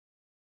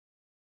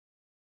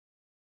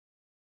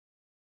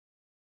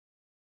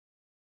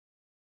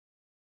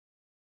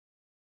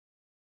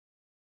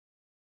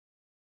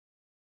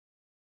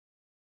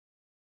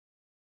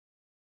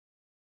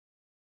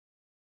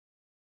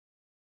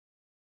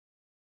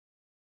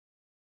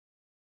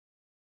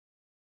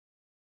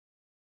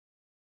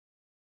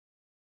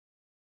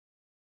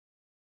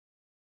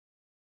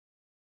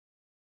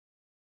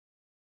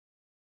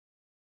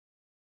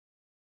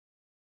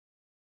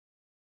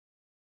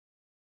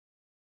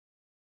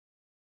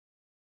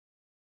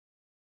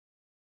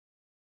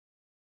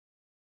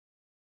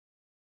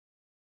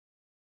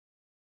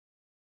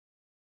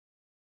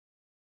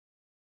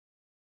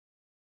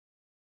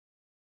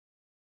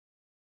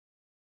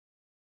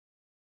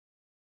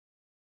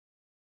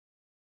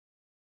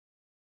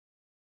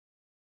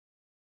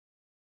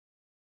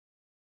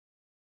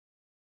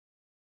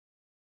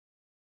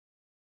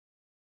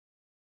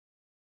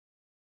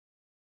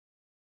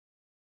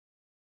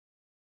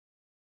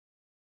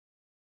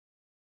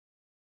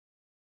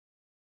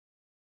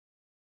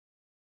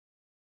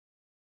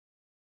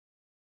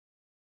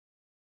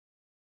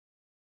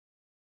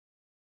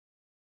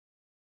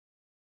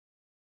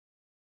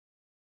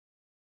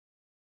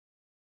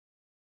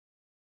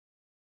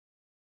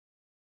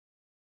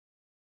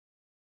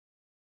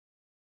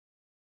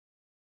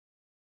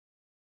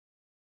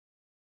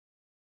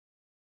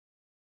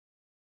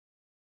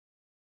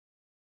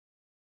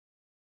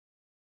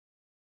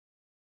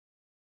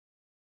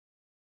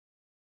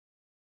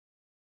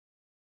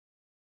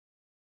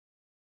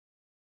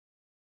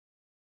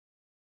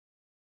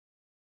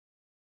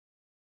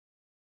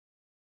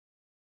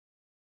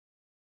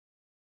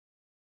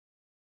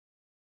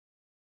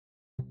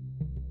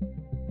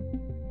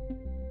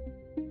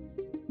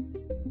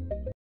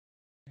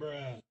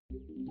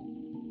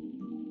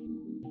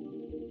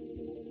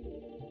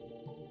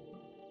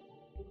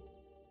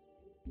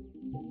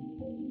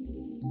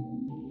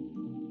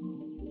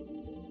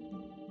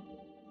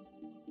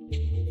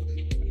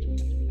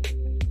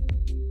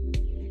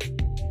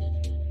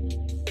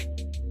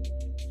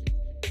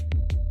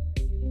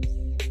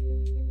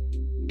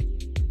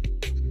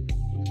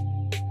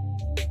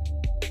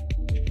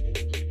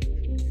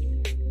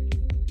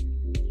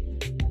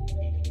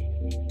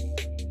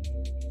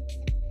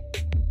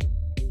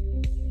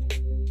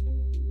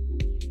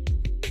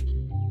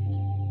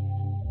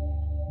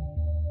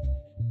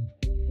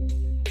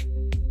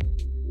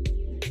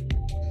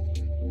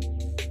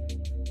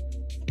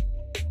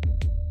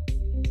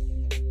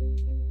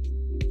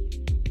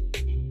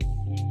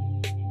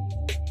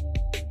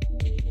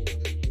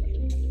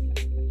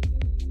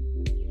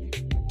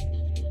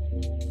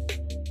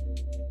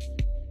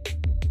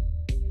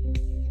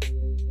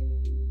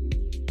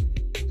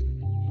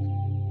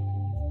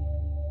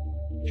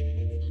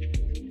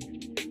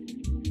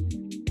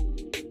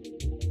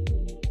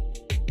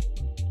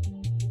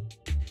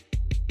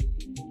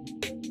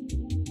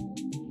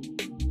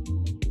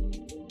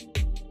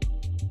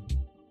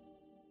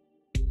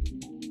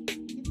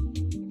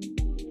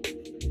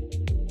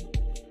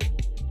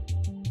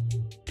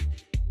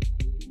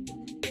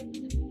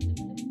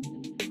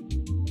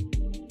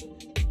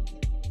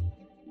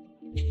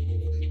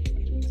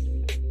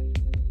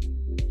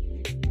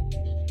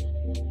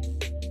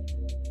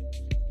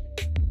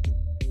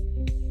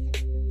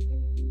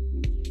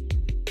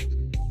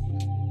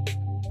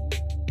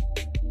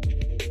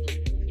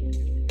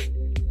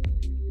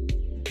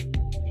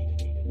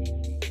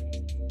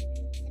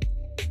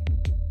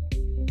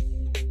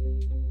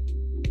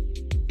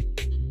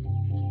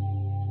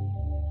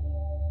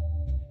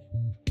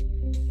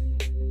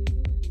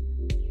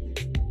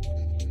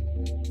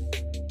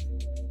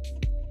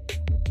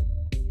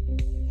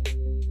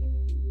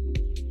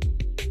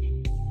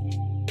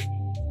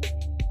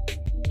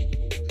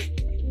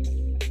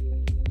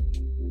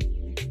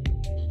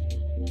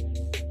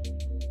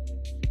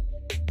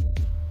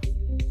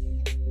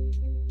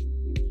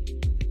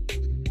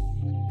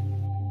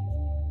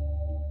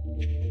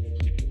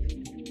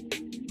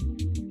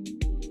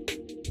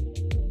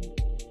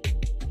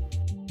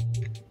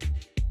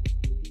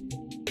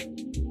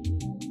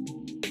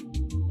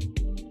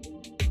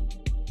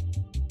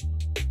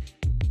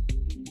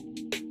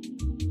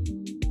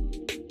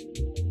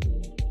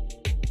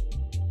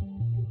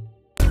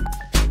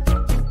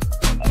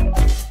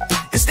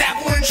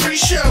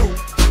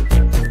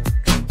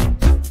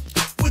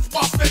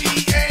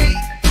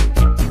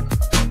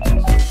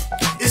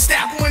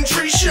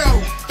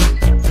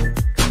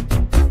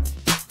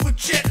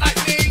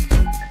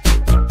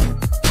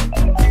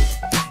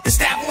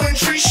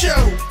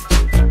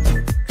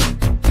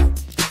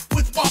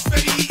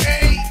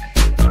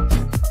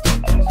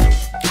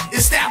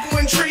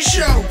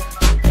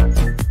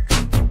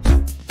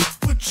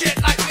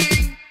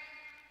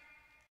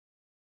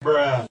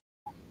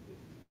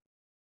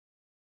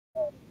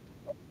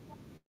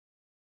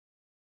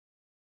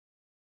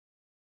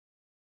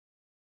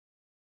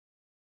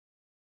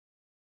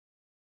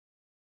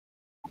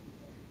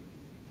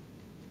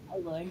Oh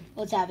Lord,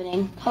 what's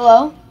happening?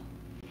 Hello?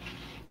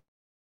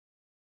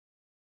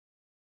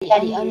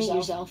 Daddy, unmute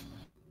yourself.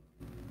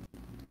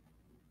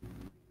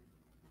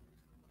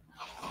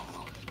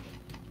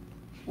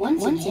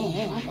 Once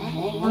again, what the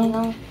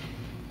heck?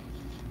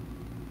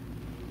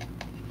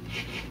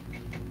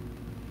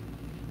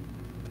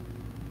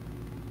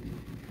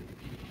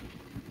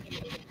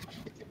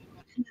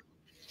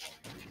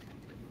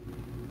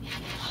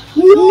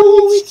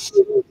 No, it's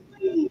so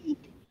late.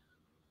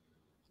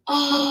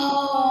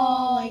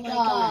 Oh my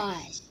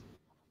gosh.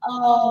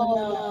 Oh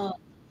no.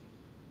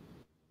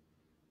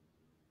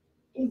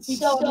 It's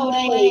so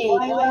delayed. Why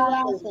are you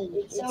laughing?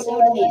 It's so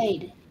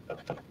delayed.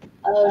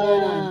 Oh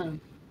no.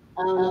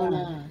 Oh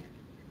no.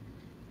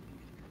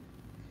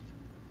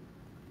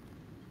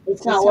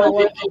 It's not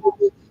working.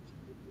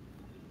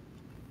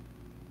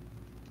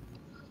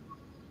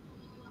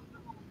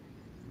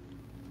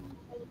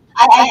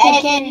 I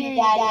can't hear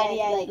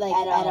Daddy like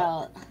at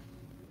all.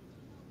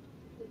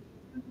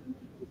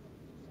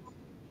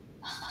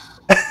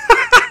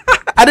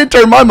 I didn't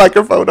turn my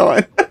microphone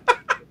on.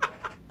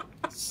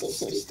 So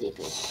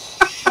stupid.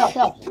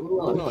 Okay.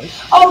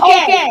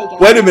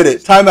 Wait a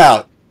minute. Time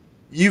out.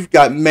 You've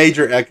got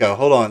major echo.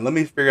 Hold on. Let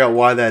me figure out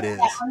why that is.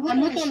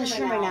 I'm looking on the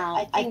stream right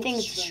now. I think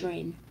it's the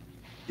stream.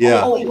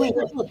 Yeah. Oh, wait.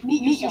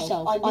 Mute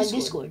yourself on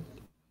Discord.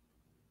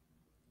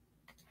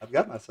 I've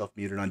got myself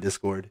muted on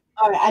Discord.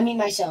 All right, I mute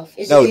myself.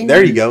 No,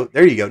 there you go.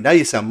 There you go. Now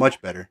you sound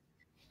much better.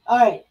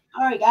 All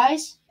right,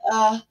 guys.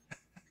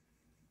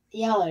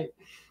 Y'all are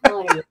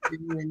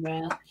doing,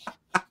 bro.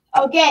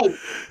 Okay.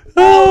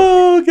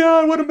 Oh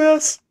God, what a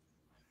mess!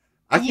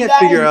 I can't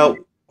figure out.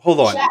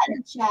 Hold on. Chat in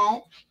the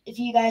chat if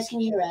you guys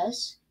can hear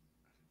us.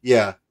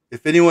 Yeah,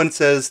 if anyone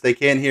says they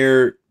can't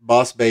hear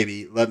Boss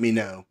Baby, let me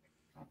know.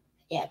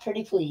 Yeah,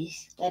 pretty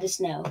please. Let us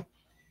know.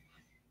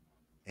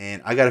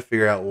 And I got to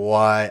figure out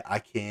why I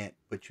can't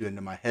put you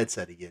into my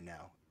headset again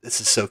now.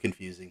 This is so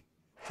confusing.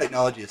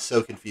 Technology is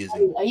so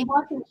confusing. Are you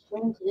watching the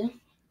stream too?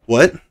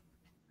 What? Are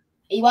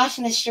you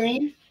watching the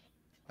stream?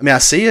 I mean, I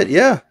see it.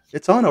 Yeah,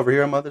 it's on over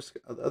here on the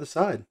other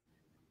side.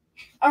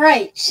 All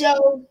right,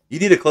 so you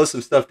need to close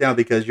some stuff down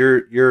because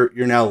you're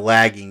now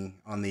lagging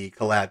on the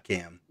collab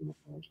cam.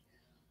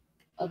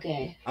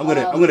 Okay. I'm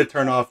gonna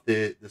turn off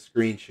the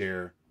screen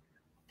share.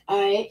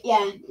 All right.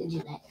 Yeah, you do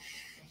that.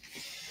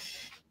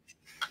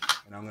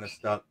 And I'm gonna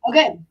stop.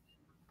 Okay.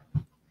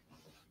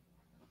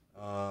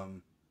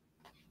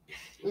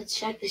 Let's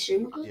check the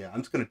stream. Yeah,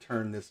 I'm just gonna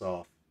turn this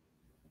off.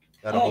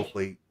 That'll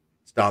hopefully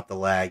stop the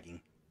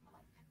lagging.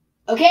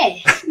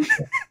 Okay.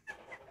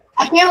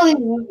 I can't believe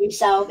you mute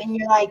yourself and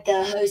you're like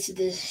the host of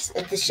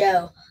the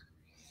show.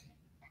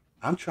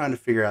 I'm trying to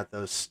figure out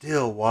though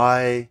still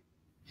why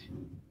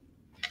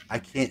I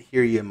can't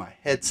hear you in my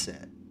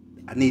headset.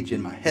 I need you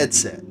in my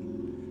headset.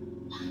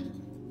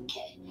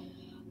 Okay.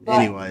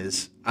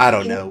 Anyways, I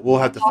don't know. We'll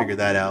have to figure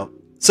that out.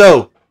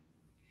 So,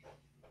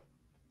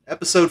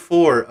 episode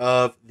 4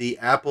 of the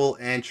Apple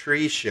and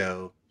Tree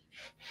Show,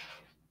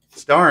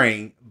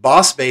 starring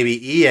Boss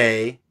Baby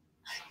EA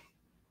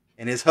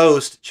and his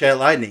host Chet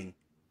Lightning.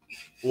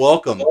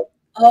 Welcome.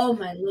 Oh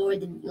my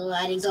Lord, the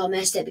lighting's all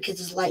messed up because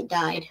his light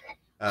died.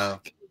 Oh,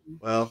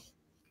 well,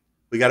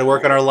 we got to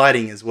work on our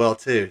lighting as well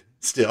too.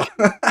 Still.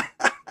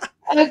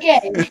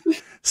 Okay.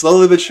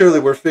 Slowly but surely,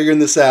 we're figuring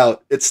this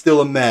out. It's still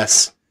a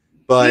mess,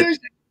 but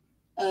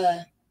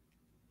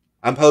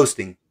I'm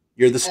hosting.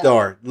 You're the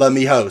star. Let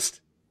me host.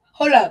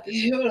 Hold up. I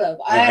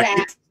gotta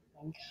ask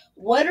something.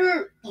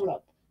 Hold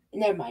up.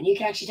 Never mind. You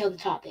can actually tell the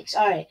topics.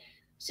 All right.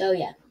 So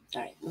yeah.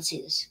 All right. Let's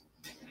see this.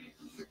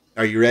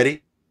 Are you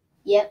ready?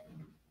 Yep.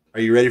 Are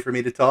you ready for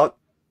me to talk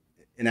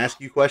and ask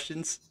you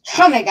questions?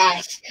 Oh my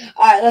gosh.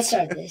 All right. Let's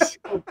start this.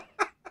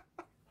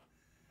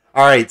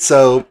 All right.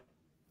 So,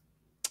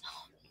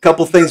 a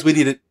couple things we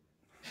need to.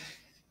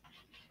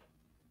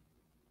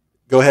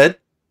 Go ahead.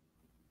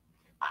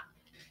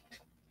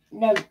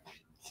 No.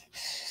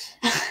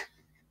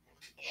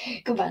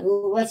 Goodbye.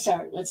 Let's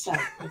start.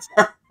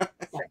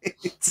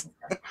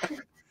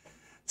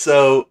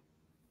 So,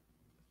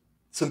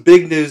 some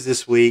big news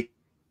this week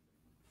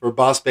for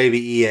Boss Baby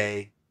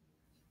EA.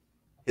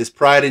 His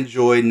pride and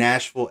joy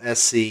Nashville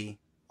SC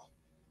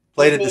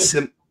played in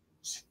the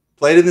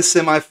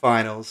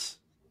semifinals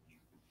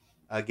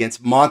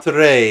against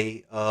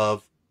Monterrey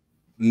of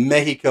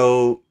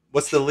Mexico.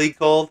 What's the league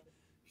called?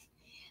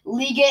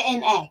 Liga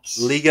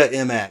MX. Liga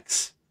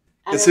MX.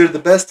 Considered the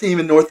best team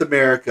in North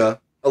America,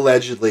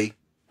 allegedly.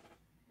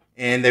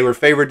 And they were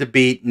favored to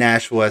beat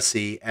Nashville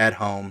SC at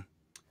home.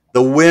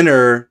 The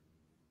winner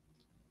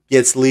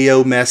gets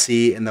Leo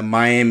Messi and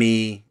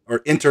the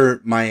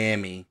Inter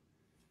Miami,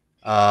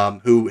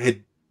 who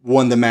had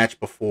won the match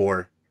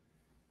before.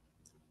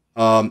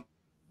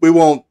 We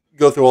won't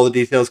go through all the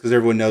details because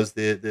everyone knows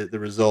the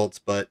results,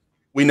 but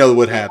we know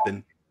what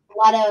happened.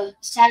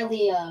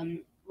 Sadly,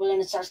 we're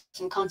going to start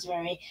some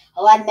controversy.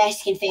 A lot of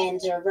Mexican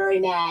fans are very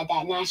mad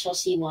that Nashville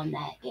SC won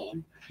that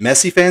game.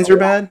 Messi fans are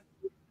mad?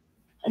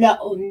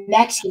 No,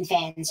 Mexican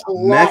fans.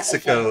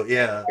 Mexico,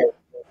 yeah.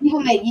 People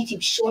make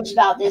YouTube shorts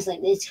about this. Like,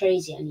 it's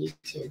crazy on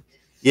YouTube.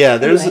 Yeah,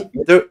 Anyway,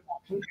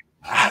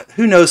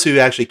 who knows who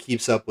actually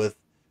keeps up with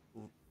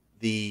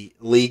the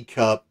League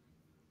Cup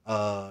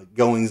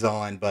goings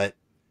on, but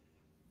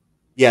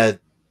yeah,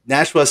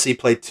 Nashville SC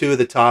played two of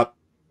the top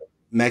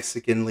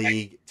Mexican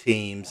League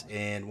teams,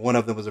 and one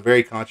of them was a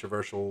very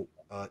controversial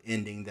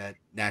ending that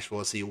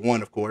Nashville SC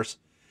won, of course,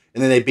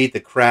 and then they beat the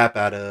crap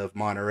out of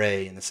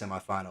Monterrey in the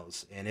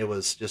semifinals, and it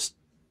was just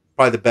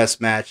probably the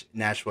best match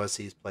Nashville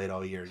SC's played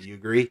all year. Do you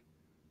agree?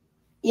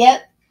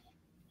 yep,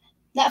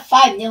 that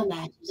 5-0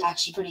 match was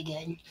actually pretty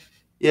good.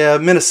 Yeah,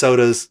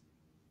 Minnesota's.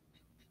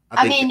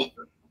 I mean,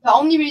 the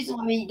only reason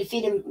why we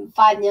defeated them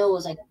 5-0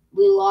 was like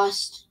we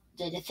lost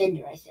the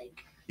defender, I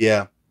think.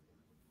 Yeah.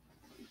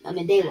 I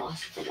mean, they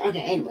lost.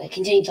 Okay, anyway,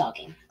 continue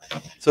talking.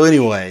 So,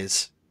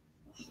 anyways,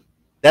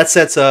 that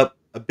sets up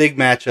a big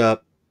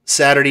matchup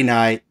Saturday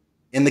night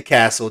in the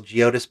Castle,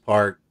 Geodis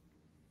Park.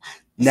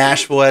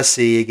 Nashville SC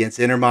against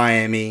Inter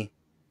Miami.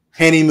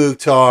 Henny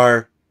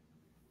Mukhtar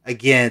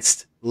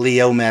against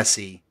Leo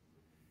Messi.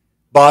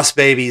 Boss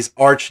Baby's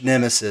arch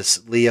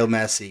nemesis, Leo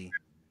Messi.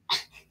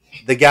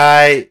 The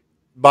guy,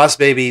 Boss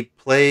Baby,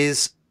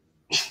 plays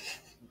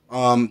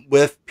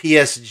with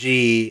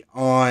PSG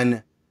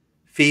on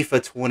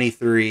FIFA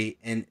 23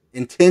 and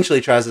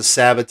intentionally tries to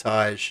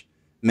sabotage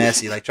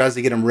Messi, like tries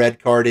to get him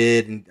red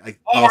carded and like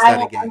tossed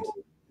out of games.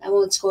 I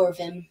won't score with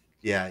him.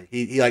 Yeah,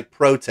 he like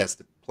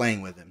protested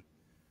playing with him.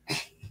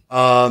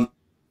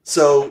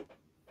 So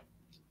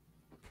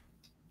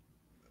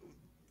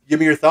give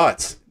me your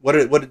thoughts. What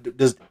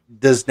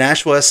does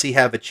Nashville SC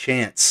have a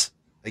chance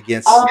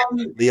against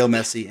Leo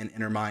Messi and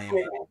Inter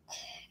Miami?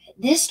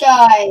 This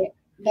guy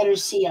better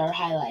see our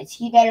highlights.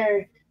 He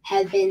better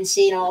have been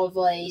seeing all of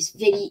all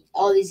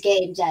these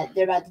games that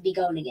they're about to be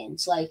going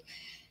against. Like,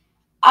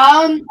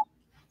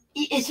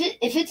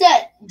 if it's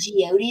at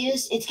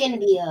Geodius, it's gonna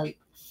be a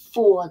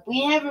full. Like,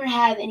 we never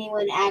have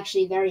anyone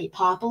actually very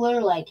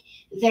popular, like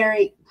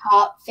very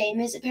top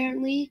famous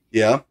apparently.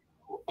 Yeah.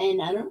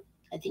 And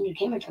I think your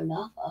camera turned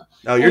off.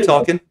 No, you're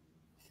talking.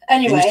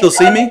 Anyway, can you still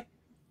see me?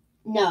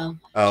 No.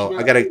 Oh,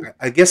 no.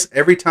 I guess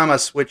every time I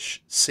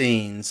switch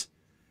scenes,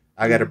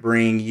 I gotta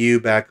bring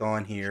you back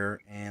on here,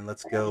 and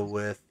let's go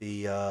with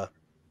the.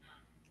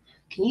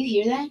 Can you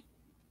hear that?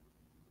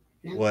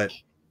 No. What?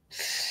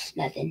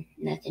 Nothing.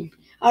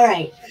 All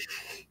right.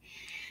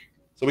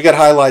 So we got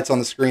highlights on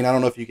the screen. I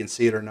don't know if you can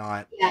see it or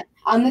not. Yeah,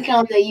 I'm looking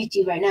on the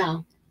YouTube right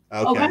now.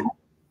 Okay.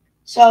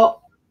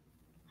 So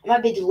it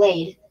might be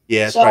delayed.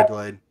 Yeah, it's probably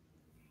delayed.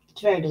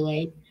 It's very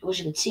delayed. I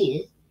wish I could see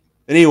it.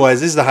 Anyways,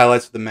 this is the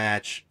highlights of the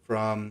match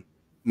from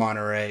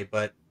Monterrey,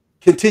 but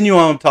continue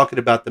on talking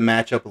about the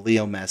matchup of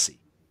Leo Messi.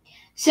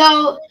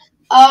 So,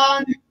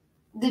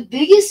 the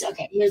biggest.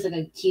 Okay, here's like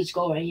a huge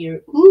goal right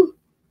here. Ooh.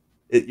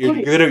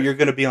 You're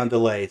gonna be on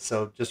delay,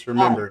 so just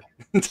remember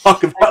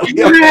talk about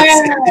Leo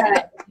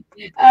Messi.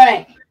 All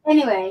right.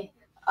 Anyway,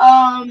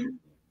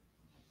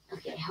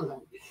 okay, hold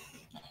on.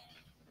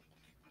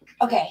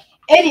 Okay.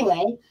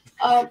 Anyway,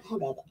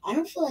 hold up. I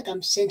don't feel like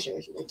I'm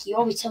centered. Like, you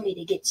always tell me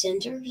to get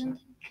centered or something.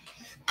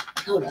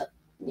 Hold up.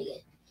 Let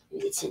me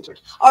get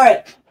centered. All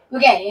right.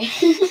 Okay.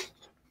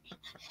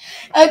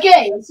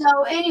 Okay.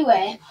 So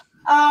anyway,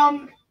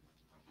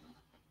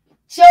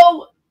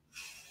 so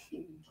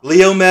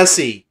Leo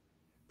Messi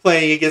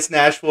playing against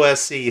Nashville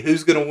SC.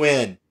 Who's gonna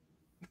win?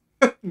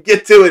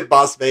 Get to it,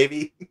 boss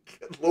baby.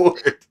 Good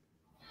Lord.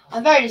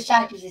 I'm very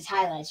distracted with these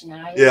highlights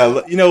now.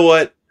 Yeah. You know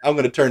what? I'm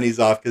gonna turn these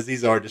off because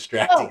these are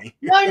distracting.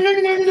 No. I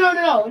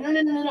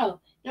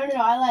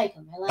like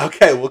them.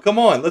 Okay. Well, come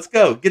on. Let's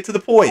go. Get to the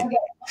point.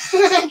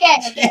 Okay.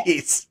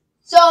 Jeez.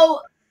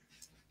 So,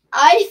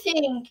 I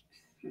think,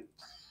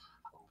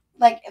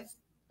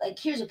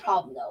 here's a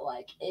problem though.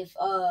 If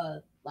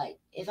I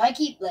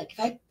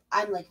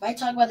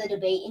talk about the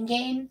debating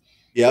game,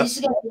 yeah, this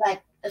is gonna be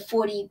like a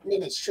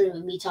 40-minute stream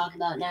of me talking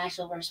about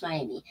Nashville versus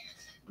Miami.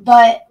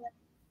 But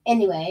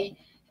anyway,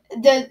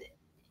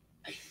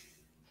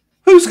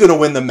 who's gonna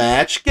win the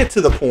match? Get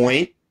to the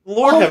point.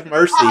 Lord have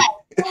mercy.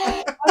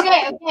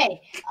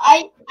 Okay.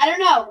 I don't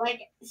know.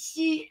 Like,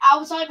 see, I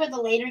was talking about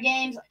the later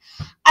games.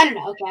 I don't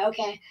know.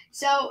 Okay.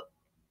 So,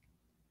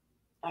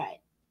 all right.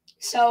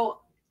 So,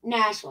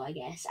 Nashville, I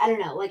guess. I don't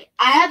know. Like,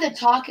 I have to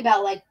talk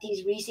about, like,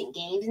 these recent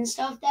games and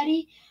stuff,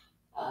 Daddy.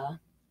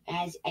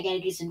 As I gotta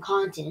get some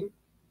content.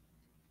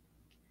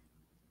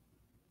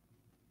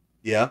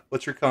 Yeah?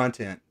 What's your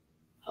content?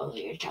 Oh,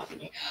 you're talking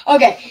to me.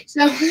 Okay.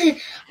 So,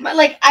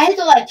 like, I have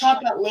to, like,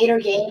 talk about later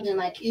games and,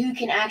 like, who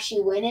can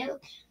actually win it.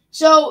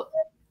 So,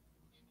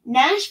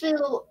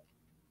 Nashville,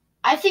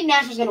 I think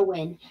Nashville's going to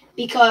win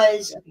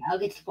because, okay, I'll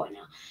get to the point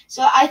now.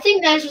 So, I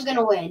think Nashville's going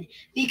to win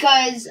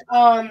because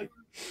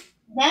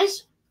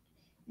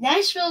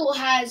Nashville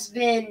has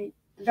been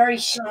very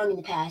strong in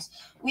the past.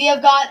 We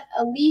have got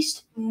at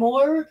least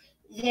more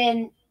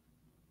than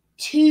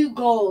 2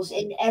 goals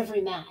in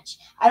every match.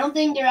 I don't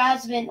think there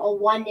has been a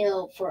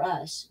 1-0 for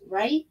us,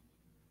 right?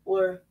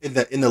 Or in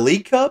the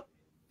League Cup?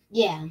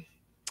 Yeah.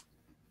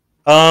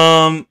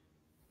 I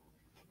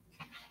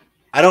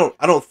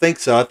don't think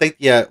so. I think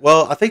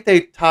I think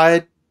they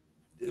tied.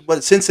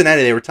 but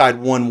Cincinnati, they were tied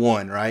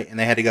 1-1, right? And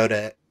they had to go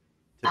to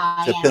Yeah,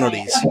 right.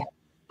 penalties. Okay.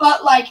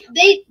 But like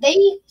they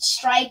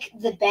strike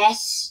the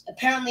best,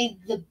 apparently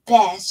the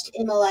best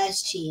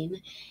MLS team,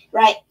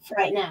 right for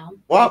right now.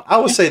 Well, Like, I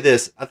will say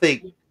this: I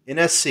think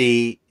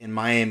NSC and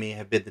Miami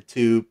have been the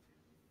two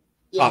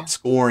top yeah,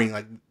 scoring,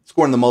 like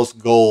scoring the most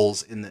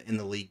goals in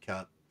the League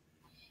Cup.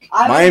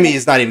 I would Miami like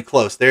is not even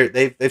close.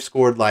 They've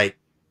scored like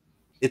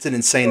it's an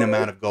insane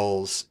amount of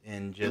goals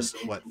in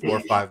just what 4 or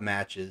 5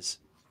 matches.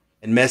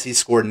 And Messi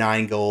scored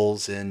 9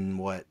 goals in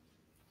what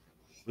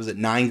was it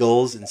 9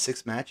 goals in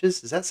 6 matches?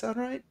 Does that sound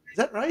right? Is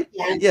that right?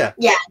 yeah, Yeah,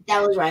 yeah,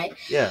 that was right.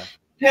 yeah.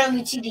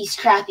 Apparently, to these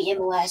crappy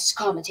MLS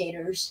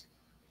commentators.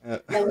 Uh,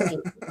 No wait,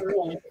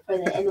 for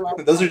the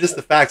MLS those are just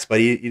the commentators. facts,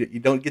 buddy. You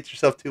don't get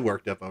yourself too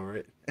worked up over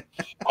it.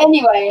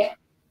 Anyway,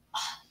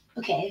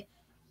 okay.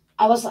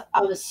 I was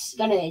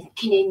gonna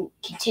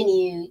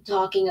continue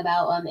talking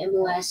about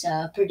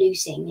MLS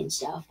producing and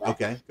stuff, but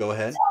Okay, go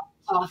ahead.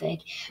 topic.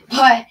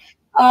 But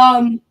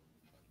um,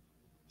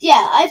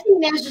 yeah, I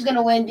think Nashville's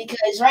gonna win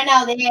because right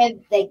now they have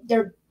like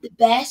they're the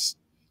best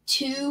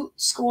two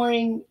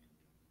scoring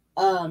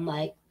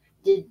like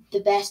the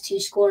best two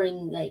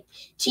scoring like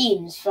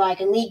teams for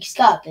like a League's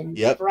Cup and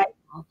Yep. for right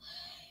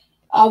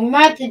now. We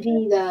might have to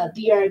be the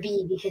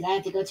BRB because I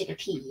have to go take a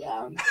pee.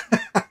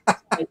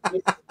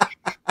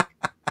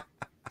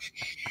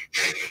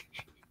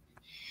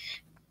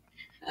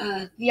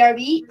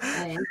 BRB.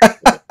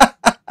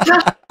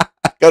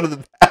 Go to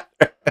the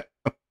bathroom.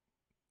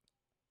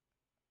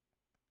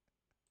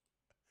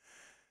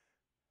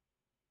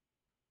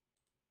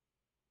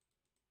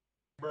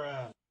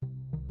 Bruh.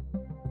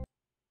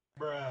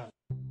 Bruh.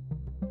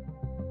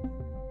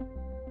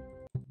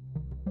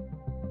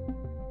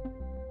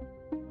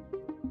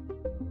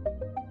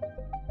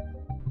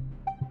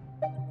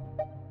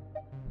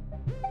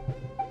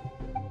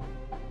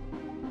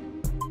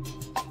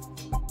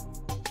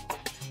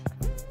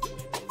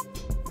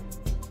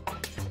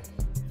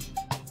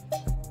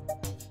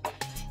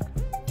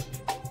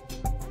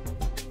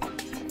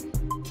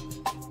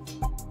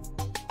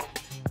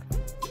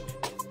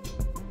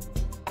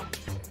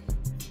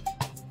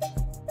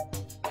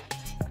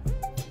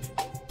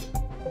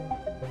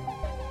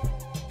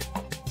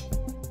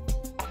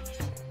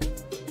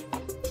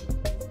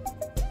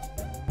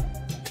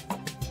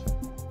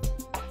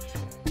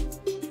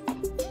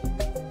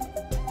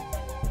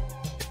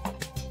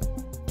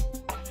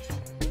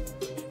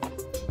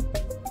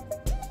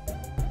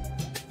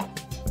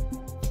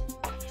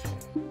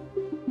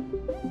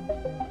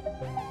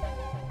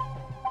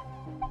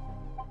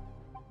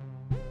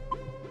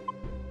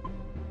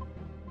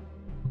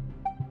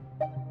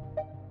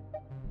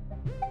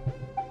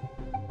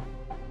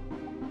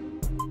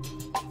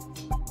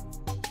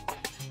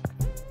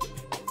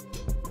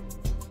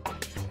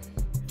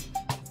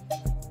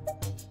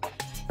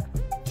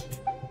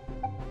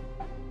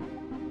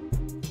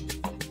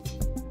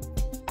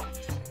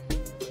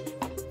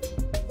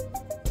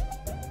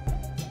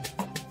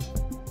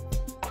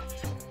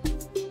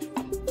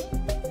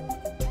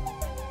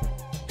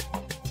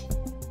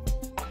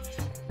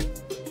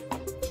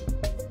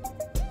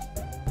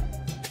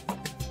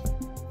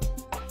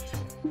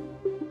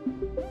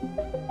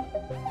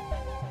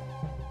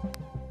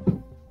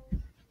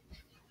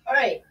 All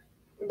right,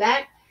 we're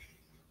back.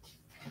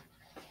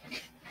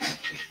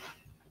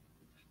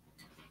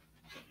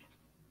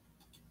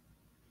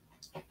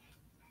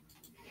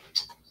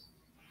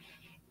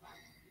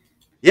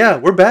 Yeah,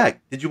 we're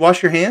back. Did you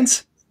wash your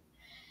hands?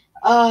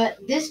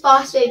 This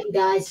boss baby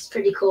guys is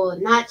pretty cool.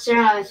 Not sure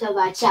how I feel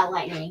about Chat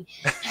Lightning.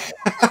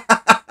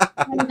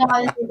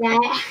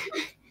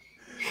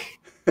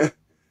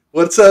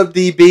 What's up,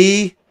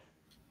 DB?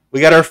 We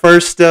got our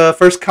first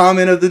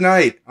comment of the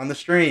night on the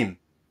stream.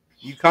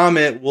 You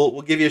comment,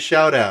 we'll give you a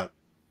shout out.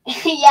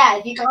 Yeah,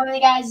 if you call me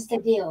guys, it's the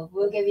deal.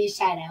 We'll give you a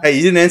shout out. Hey,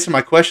 you didn't answer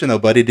my question though,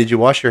 buddy. Did you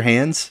wash your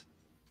hands?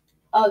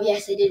 Oh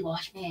yes, I did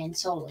wash my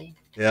hands solely.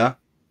 Yeah.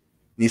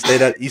 You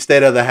stayed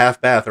out of the half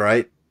bath,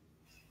 right?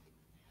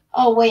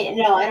 Oh wait,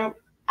 no, I don't.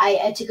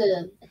 I took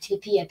a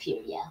pee up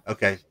here. Yeah.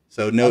 Okay.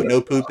 So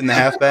no poop in the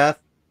half bath?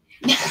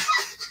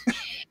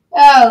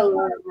 Oh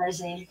Lord of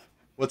mercy.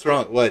 What's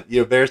wrong? What?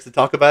 You embarrassed to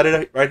talk about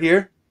it right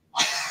here?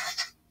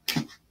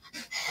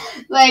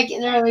 Like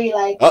literally,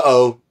 like.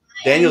 Uh-oh.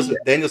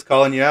 Daniel's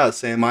calling you out,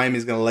 saying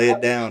Miami's gonna lay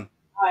it down.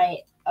 All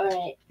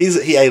right.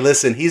 Hey,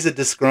 listen, he's a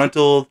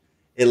disgruntled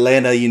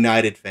Atlanta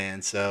United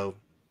fan, so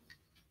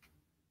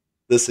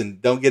listen,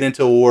 don't get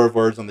into a war of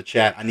words on the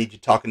chat. I need you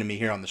talking to me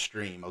here on the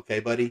stream, okay,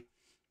 buddy?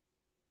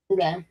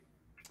 Okay.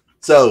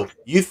 So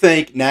you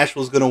think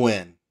Nashville's gonna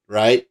win,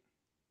 right?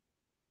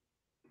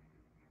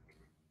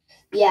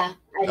 Yeah,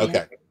 I do.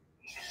 Okay.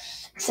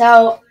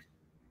 So,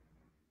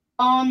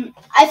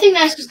 I think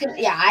Nashville's gonna.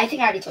 Yeah, I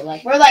think I already told.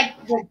 Like, we're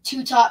like the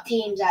two top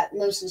teams that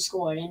mostly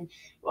scored, and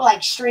we're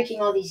like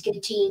streaking all these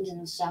good teams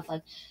and stuff.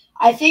 Like,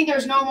 I think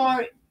there's no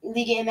more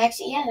Liga MX.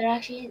 Yeah, there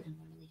actually is no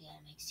more Liga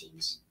MX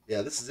teams.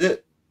 Yeah, this is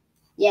it.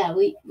 Yeah,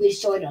 we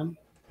destroyed them.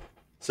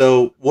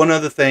 So one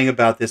other thing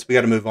about this, we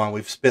got to move on.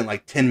 We've spent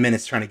like 10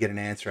 minutes trying to get an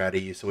answer out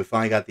of you, so we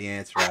finally got the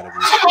answer out of you.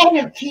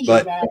 I appreciate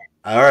But that.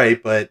 all right,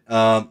 but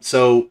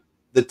so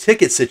the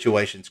ticket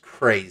situation's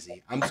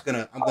crazy. I'm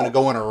gonna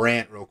go on a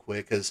rant real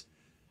quick because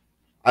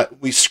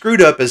we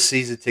screwed up as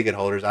season ticket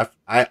holders.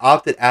 I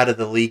opted out of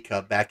the League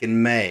Cup back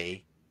in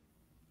May,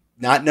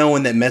 not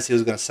knowing that Messi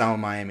was going to sign with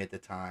Miami at the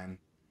time,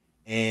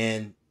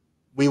 and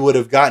we would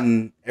have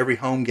gotten every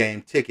home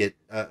game ticket,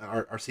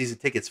 our season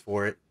tickets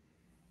for it,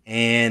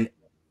 and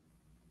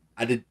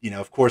I did,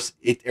 of course,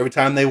 every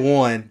time they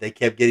won, they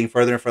kept getting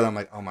further and further. I'm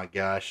like, oh my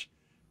gosh,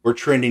 we're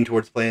trending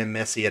towards playing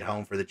Messi at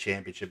home for the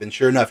championship. And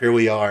sure enough, here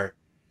we are.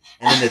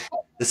 And then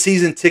the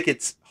season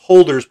tickets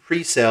holders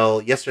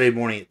pre-sale yesterday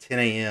morning at 10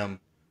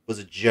 a.m. was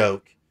a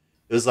joke.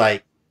 It was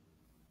like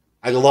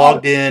I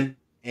logged in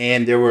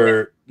and there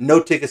were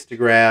no tickets to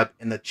grab,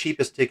 and the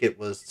cheapest ticket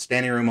was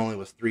standing room only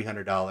was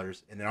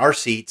 $300, and then our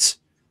seats,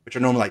 which are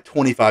normally like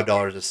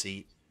 $25 a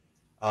seat,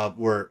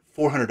 were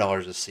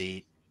 $400 a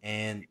seat,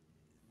 and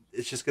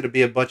it's just going to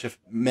be a bunch of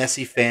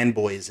Messi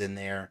fanboys in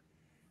there.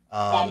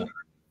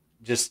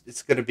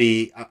 It's going to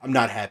be. I'm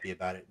not happy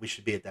about it. We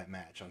should be at that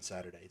match on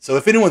Saturday. So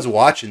if anyone's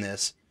watching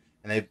this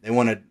and they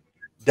want to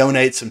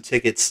donate some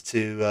tickets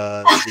to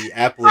the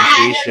Apple and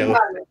Free show,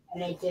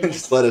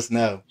 just let us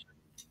know.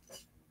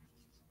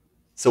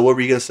 So what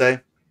were you going to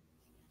say?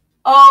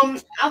 I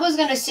was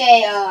gonna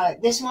say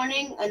this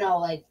morning. I know,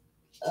 like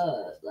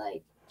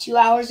 2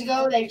 hours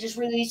ago, they just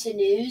released the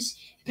news.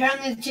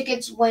 Apparently, the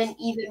tickets went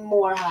even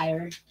more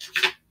higher.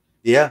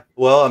 Yeah,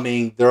 well, I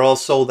mean, they're all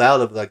sold out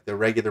of like the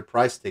regular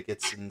price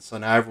tickets, and so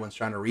now everyone's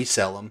trying to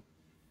resell them.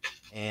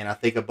 And I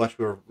think a bunch of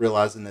people are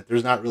realizing that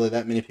there's not really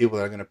that many people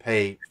that are going to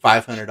pay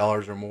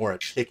 $500 or more a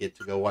ticket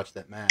to go watch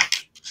that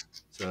match.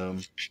 So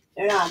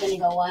they're not going to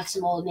go watch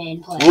some old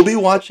man play. We'll be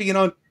watching it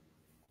on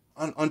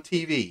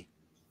TV.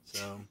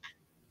 So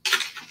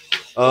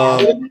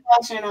we'll be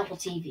watching on Apple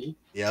TV.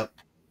 Yep.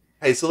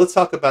 Hey, so let's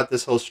talk about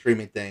this whole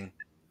streaming thing.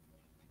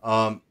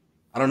 I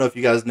don't know if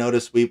you guys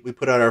noticed, we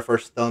put out our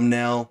first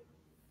thumbnail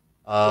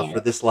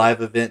for this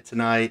live event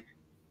tonight.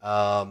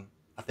 I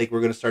think we're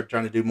going to start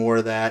trying to do more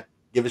of that.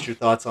 Give us your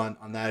thoughts on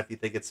that if you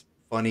think it's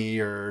funny,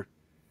 or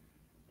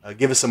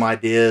give us some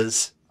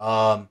ideas.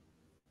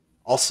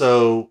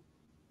 Also,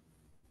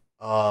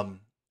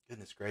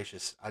 goodness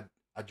gracious, I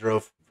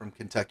drove from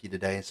Kentucky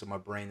today, so my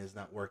brain is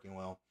not working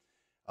well.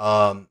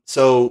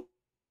 So,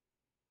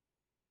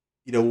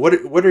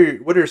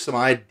 what are some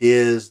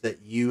ideas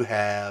that you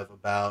have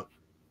about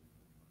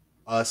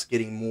us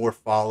getting more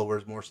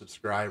followers, more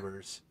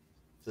subscribers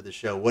to the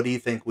show? What do you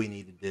think we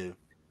need to do?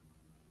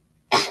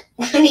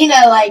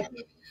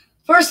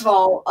 First of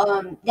all,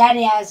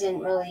 Daddy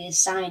hasn't really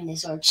assigned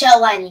this, or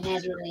Chell Lightning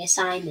hasn't really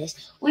assigned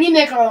this. We need to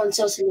make our own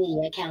social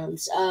media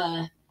accounts.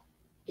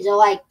 Is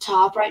it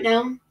top right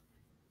now?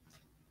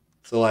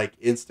 So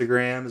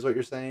Instagram is what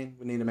you're saying?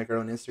 We need to make our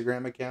own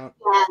Instagram account?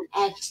 Yeah,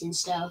 X and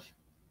stuff.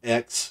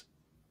 X,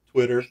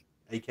 Twitter,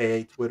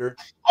 aka Twitter.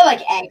 I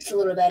like X a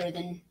little better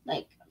than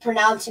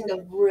pronouncing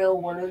the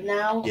real word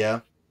now.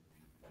 Yeah.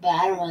 But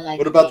I don't really like.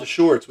 What about the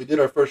shorts? We did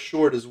our first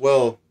short as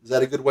well. Is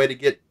that a good way to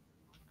get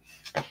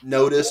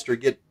noticed or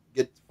get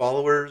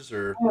followers?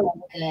 Or I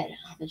don't know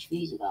how much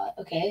views you got.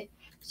 Okay.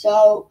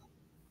 So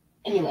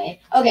anyway.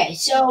 Okay,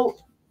 so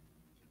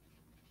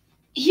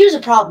here's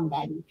a problem,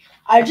 Daddy.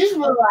 I just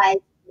realized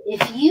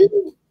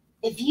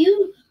if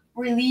you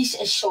release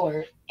a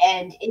short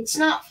and it's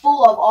not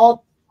full of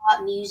all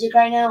pop music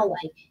right now,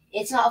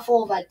 it's not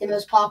full of the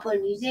most popular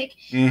music,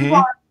 people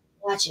aren't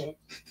watch it.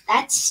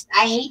 I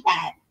hate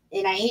that.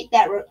 And I hate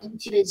that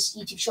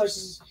YouTube Shorts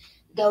is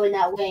going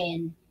that way.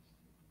 And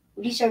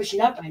what are you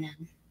searching up right now?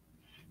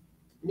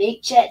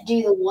 Make Chet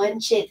do the one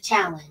chip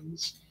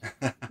challenge.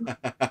 Have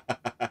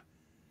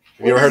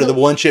you ever heard of the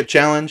one chip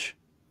challenge?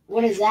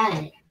 What is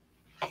that?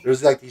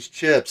 There's these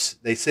chips.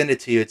 They send it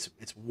to you. It's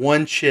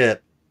one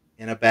chip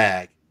in a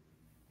bag,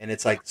 and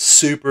it's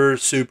super,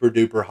 super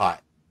duper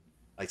hot,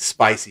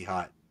 spicy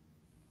hot.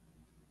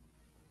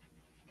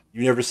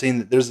 You've never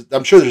seen?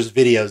 I'm sure there's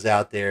videos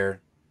out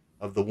there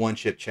of the one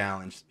chip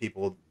challenge.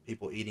 People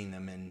eating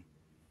them, and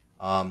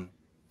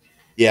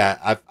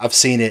yeah, I've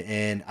seen it,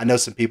 and I know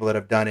some people that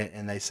have done it,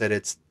 and they said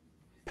it's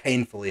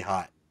painfully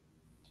hot.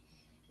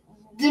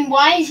 Then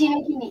why is he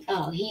making me?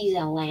 Oh, he's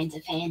a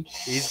Atlanta fan.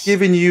 He's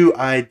giving you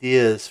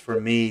ideas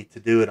for me to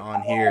do it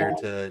on here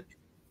to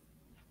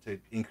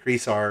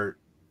increase our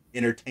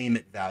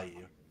entertainment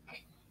value.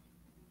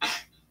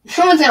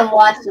 No one's gonna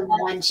watch the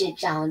one chip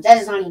challenge. That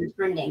is not even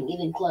trending,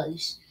 even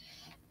close.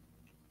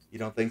 You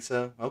don't think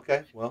so?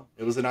 Okay, well,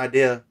 it was an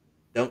idea.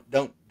 Don't.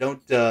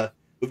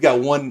 We've got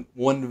one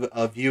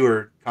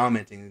viewer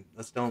commenting.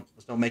 Let's don't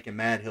make him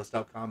mad. He'll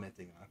stop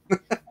commenting on.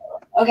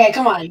 Okay,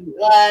 come on.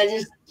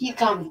 Just keep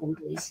commenting,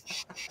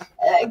 please.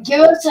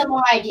 Give us some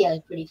more ideas,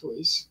 pretty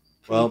please.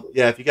 Well,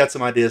 yeah, if you got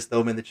some ideas, throw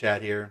them in the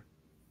chat here,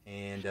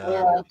 and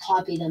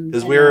copy them.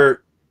 Because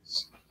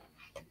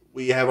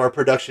we have our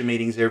production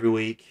meetings every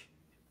week,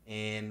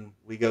 and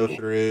we go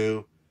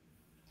through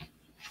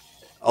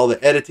all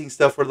the editing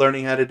stuff we're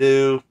learning how to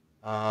do.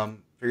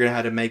 figuring out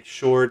how to make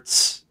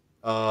shorts.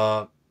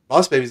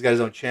 Boss Baby's got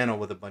his own channel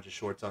with a bunch of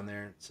shorts on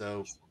there.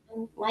 So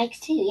Likes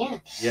too, yeah.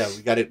 yeah,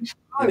 we got it,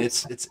 and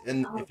it's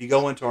and if you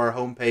go into our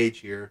homepage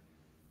here,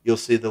 you'll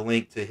see the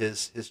link to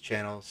his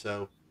channel.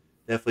 So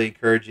definitely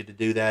encourage you to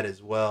do that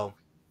as well.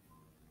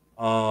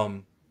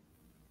 Um,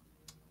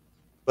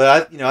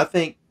 but I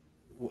think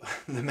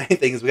the main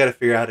thing is we got to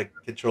figure out how to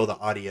control the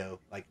audio.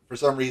 Like for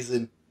some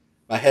reason,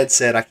 my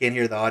headset I can't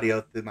hear the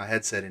audio through my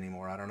headset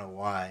anymore. I don't know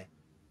why.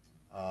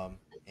 I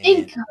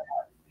think And I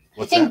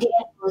what's think that?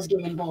 Dan was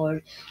getting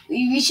bored.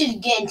 We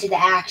should get into the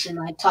action,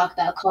 like talk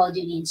about Call of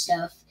Duty and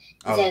stuff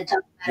Oh, instead of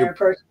talking about our you're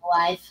personal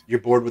life. you're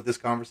bored with this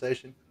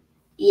conversation?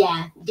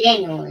 Yeah,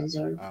 Daniel is.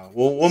 Or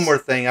Well, one more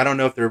thing. I don't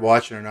know if they're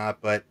watching or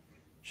not, but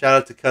shout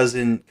out to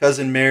cousin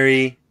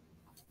Mary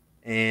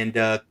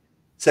and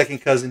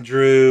second cousin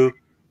Drew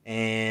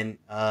and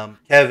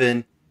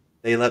Kevin.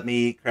 They let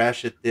me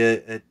crash at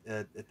the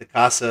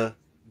Casa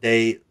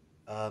de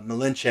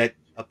Malinchek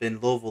up in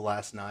Louisville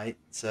last night.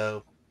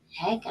 So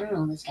heck, I don't know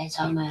what this guy's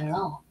talking about at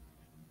all.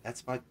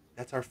 that's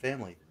our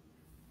family.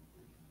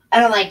 I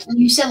don't like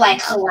you said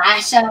like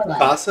Halasso, like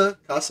Casa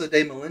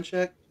de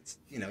Malinchek. It's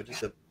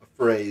just a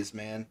phrase,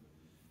 man.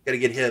 Got to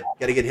get hip.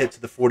 Got to get hip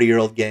to the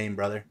 40-year-old game,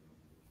 brother.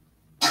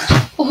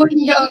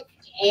 40-year-old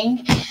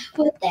king.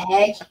 What the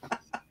heck?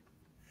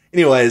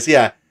 Anyways,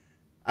 yeah,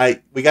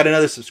 we got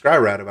another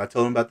subscriber out of it. I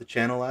told him about the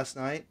channel last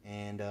night,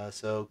 and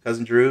so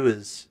cousin Drew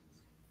he's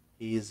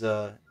he's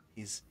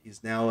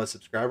now a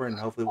subscriber and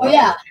hopefully Oh watching.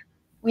 yeah,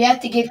 we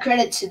have to give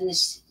credit to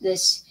this.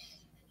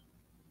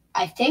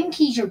 I think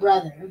he's your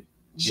brother,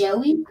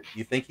 Joey.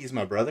 You think he's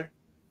my brother?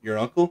 Your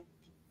uncle?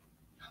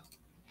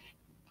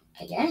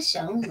 I guess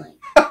so. Like,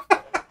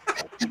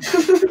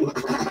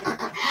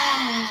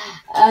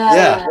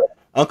 Yeah,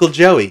 Uncle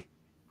Joey.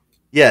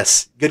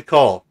 Yes, good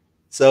call.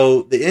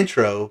 So the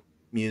intro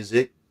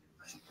music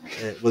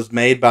was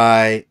made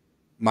by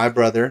my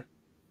brother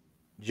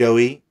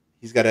Joey.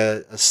 He's got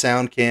a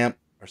Bandcamp,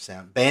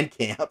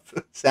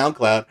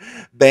 SoundCloud,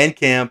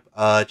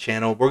 Bandcamp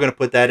channel. We're gonna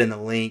put that in the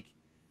link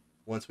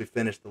once we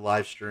finish the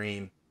live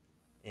stream.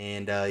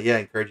 And yeah, I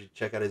encourage you to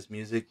check out his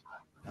music.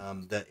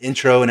 The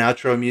intro and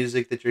outro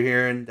music that you're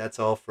hearing, that's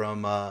all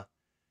from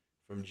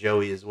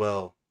Joey as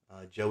well.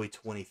 Joey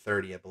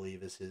 2030, I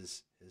believe, is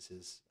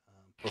his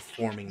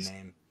performing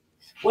name.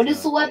 What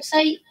is the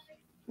website?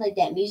 Like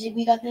that music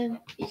we got the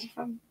music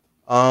from?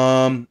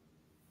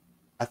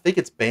 I think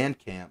it's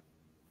Bandcamp.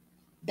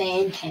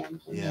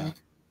 Bandcamp. Yeah.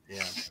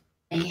 Yeah.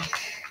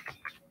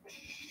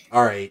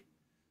 All right.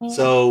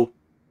 So,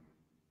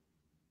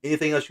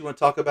 anything else you want to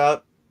talk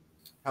about?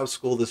 How's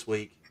school this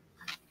week?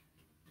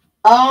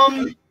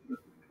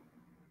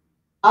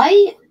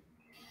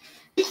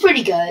 It's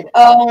pretty good.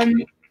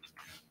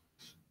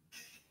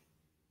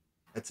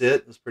 That's it.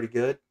 It was pretty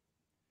good.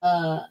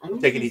 I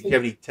don't Do you think-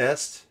 have any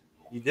tests?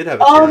 You did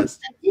have a test.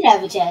 I did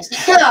have a test.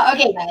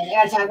 Okay, guys, I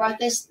gotta talk about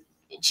this.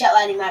 Chet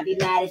Lighting might be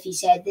mad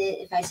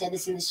if I said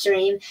this in the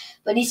stream,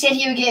 but he said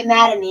he would get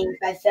mad at me if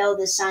I failed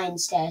the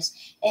science test.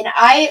 And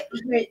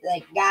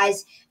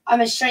guys, I'm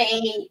a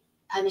straight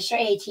A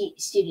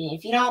student.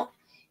 If you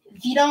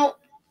don't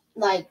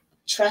like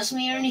trust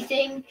me or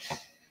anything,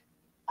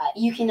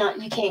 you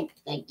don't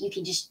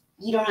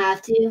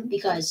have to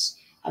because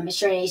I'm a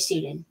straight A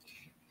student.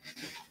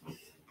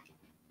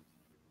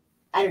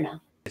 I don't know.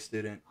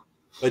 Student,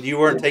 but you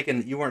weren't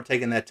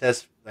taking that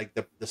test, like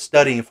the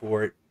studying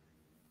for it,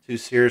 too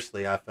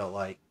seriously. I felt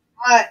like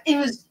It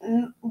was.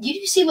 Did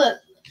you see what?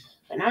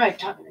 And I'm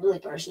talking really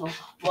personal.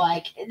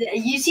 Like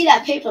you see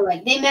that paper?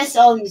 Like they messed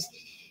all these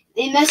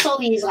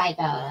like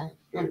I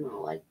don't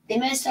know. Like they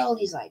messed all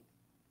these like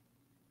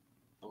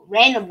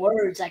random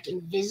words like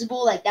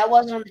invisible. Like that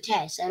wasn't on the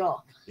test at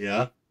all.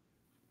 Yeah.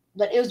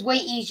 But it was way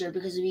easier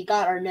because we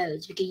got our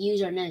notes. We could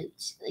use our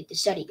notes, like the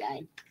study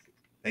guide.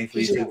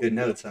 Thankfully, you took good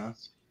notes, huh?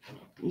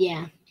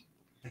 Yeah.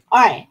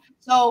 All right.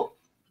 So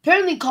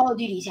apparently, Call of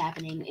Duty's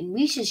happening, and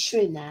we should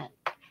stream that.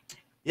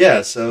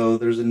 Yeah. So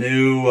there's a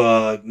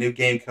new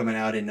game coming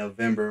out in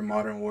November,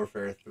 Modern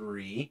Warfare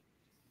 3,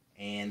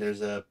 and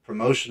there's a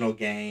promotional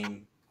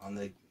game on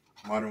the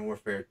Modern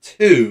Warfare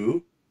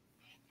 2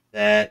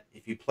 that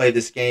if you play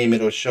this game,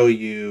 it'll show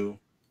you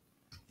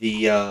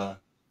the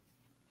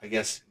I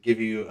guess give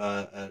you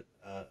a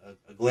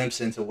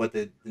glimpse into what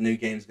the new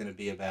game is going to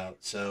be about.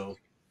 So,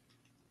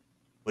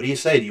 what do you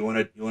say? Do you want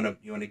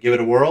to give it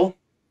a whirl?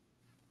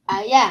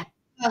 Yeah.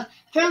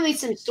 Apparently,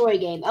 it's some story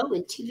game. Oh,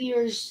 and two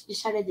viewers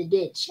decided to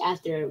ditch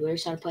after we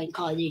started playing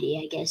Call of Duty.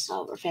 I guess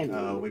all of our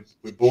family.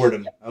 We bored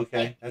them.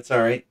 Okay, that's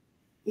all right.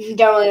 Don't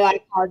really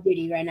like Call of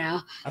Duty right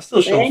now. I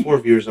still show 4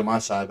 viewers on my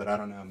side, but I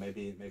don't know.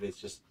 Maybe it's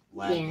just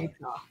lagging.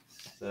 Yeah.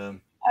 So.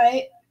 All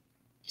right.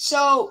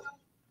 So,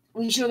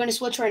 we sure gonna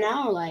switch right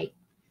now, or like?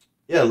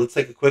 Yeah, let's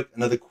take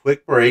another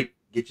quick break.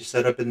 Get you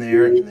set up in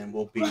there, and then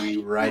we'll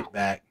be right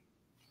back.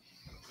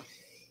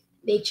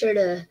 Make sure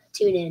to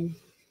tune in.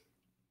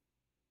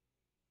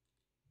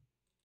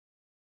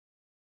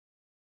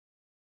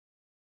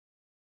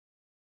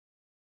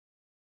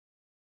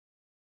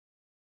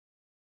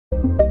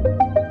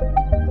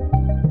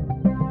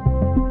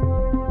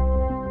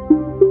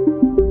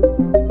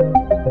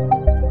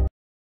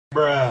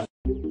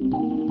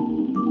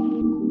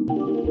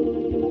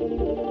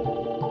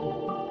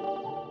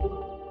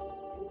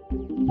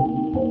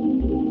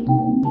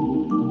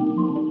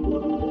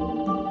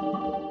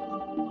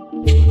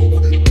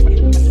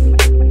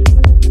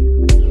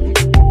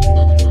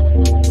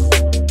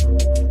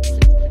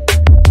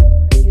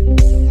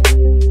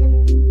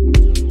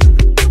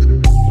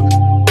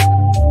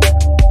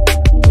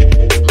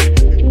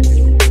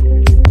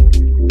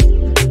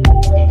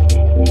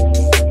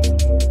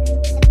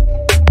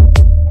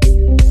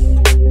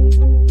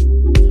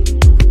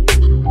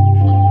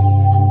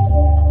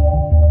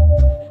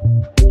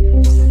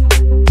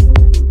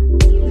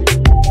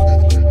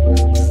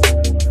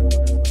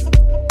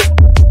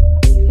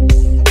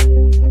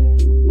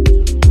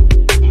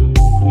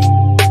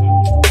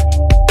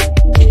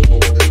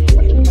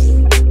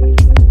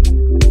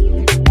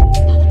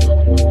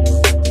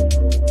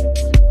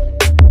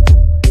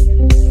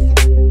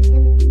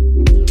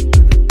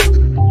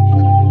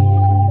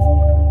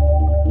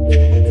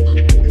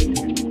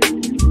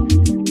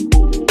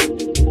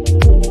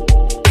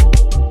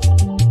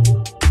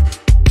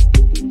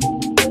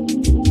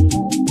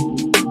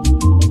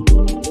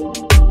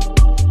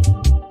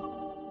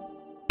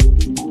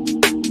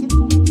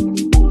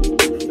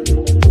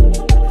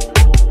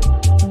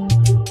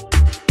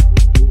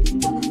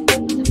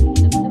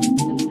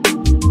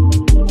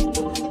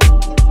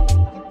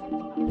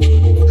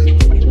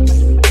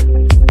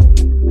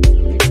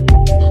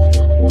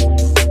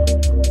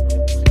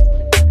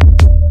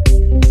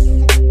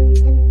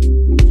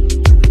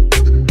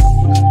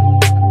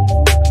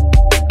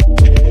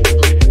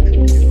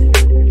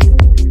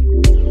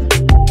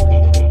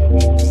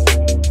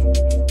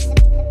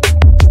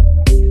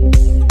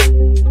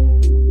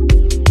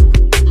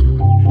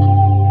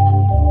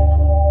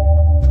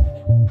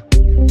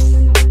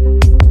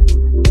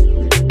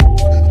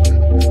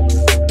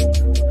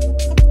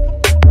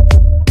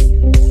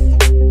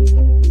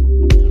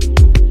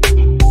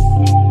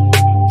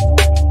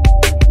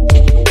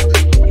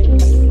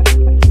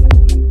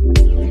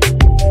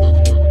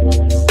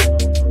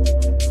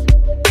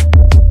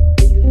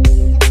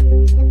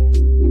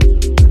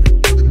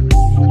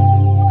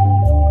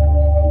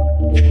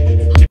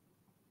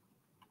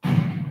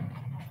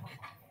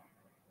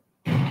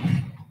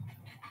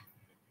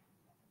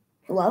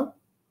 Hello?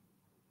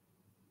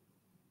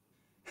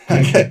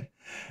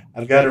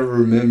 I've got to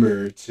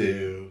remember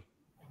to.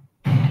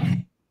 You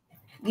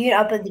can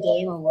upload the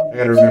game or what? I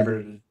got to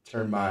remember to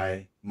turn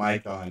my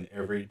mic on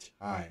every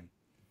time,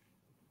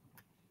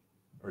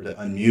 or to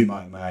unmute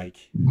my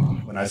mic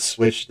when I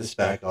switch this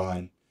back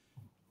on.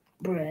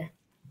 Bruh.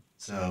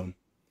 So,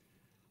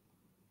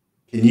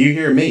 can you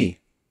hear me?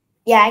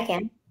 Yeah, I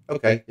can.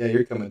 Okay, yeah,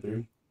 you're coming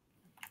through.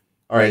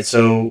 All right,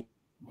 so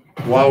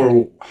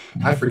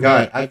I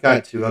forgot, I've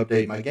got to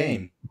update my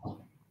game.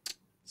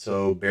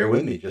 So bear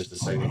with me just a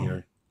second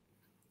here.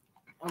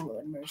 Oh,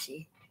 Lord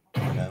mercy.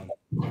 I know.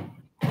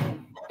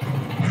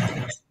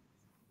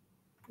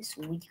 This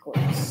weak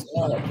horse.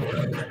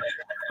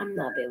 I'm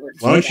not able to.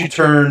 Why don't you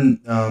turn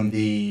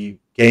the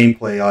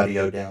gameplay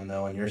audio down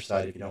though on your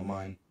side if you don't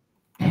mind?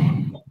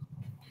 I'm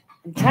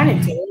trying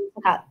to do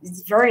it.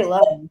 It's very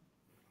low.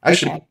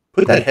 Actually,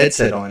 put that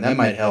headset on. That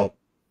might help.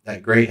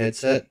 That gray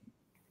headset.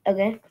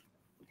 Okay.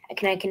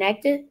 Can I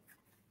connect it?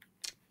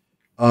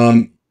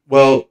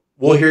 Well,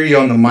 we'll hear you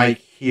on the mic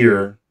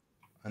here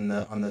on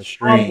the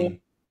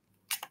stream.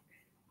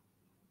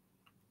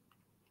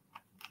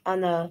 On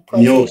the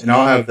and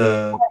I'll have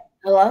the.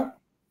 Hello?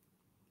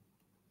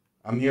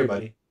 I'm here,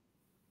 buddy.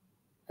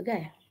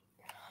 Okay.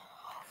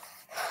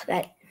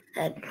 That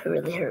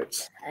really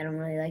hurts. I don't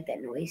really like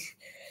that noise.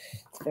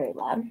 It's very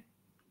loud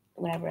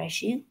whenever I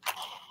shoot.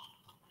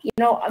 You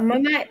know, we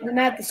might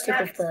have to stick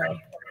with the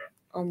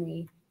on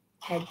the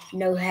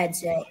no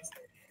headset.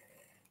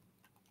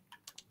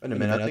 Wait a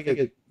minute, I think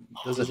it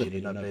doesn't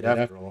need an update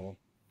after all.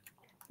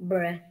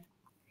 Bruh.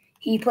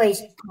 He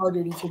plays Call of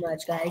Duty too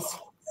much, guys.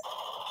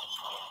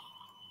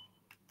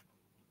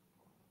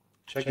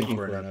 Checking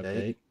for an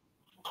update.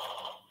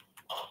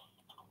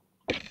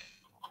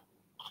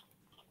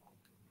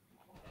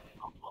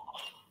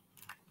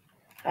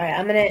 Alright,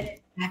 I'm gonna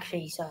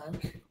actually song.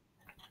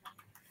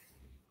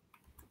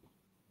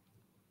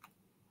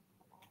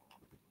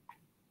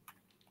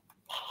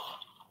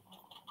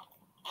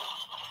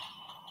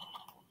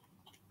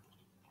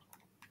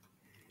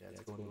 Yeah,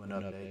 let's go to an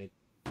update.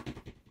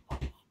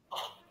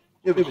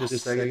 Give it just a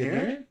second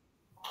here.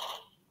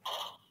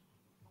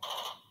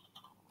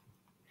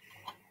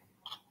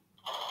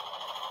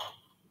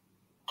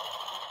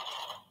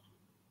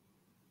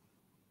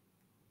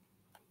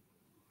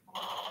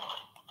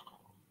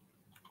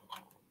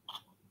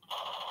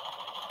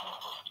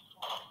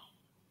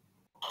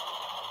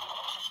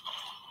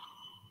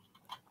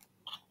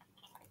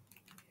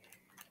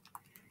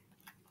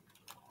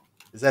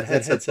 Is that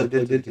headset plugged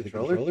into the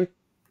controller?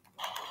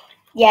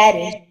 Yeah, it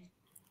is.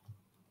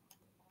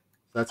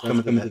 So that's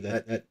coming to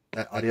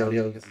that audio.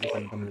 Is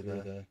coming to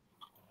the.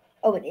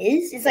 Oh, it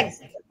is? It's like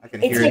I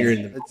can hear it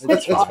in the.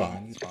 That's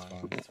fine. It's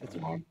fine. It's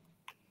fine.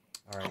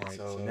 All right.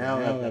 So now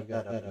I've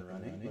got up and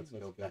running. Let's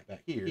go back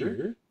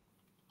here.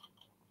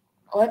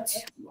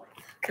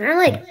 Can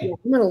I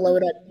I'm gonna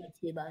load up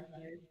YouTube on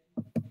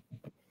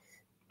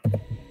here.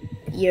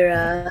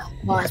 Your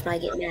boss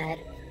might get mad.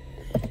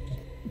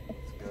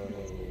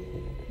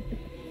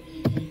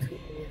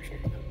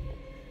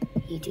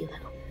 too.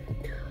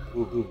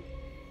 Ooh.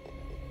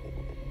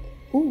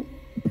 Ooh.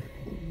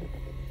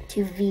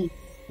 2V.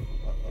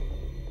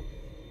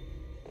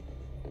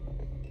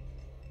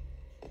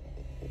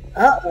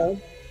 Uh-oh.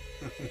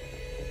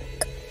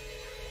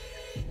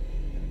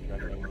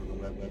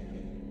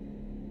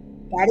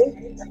 Daddy?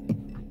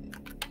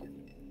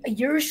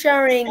 You're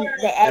showing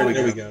the edit.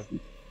 There we go.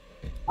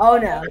 Oh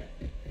no.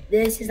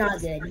 This is not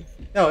good.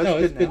 No,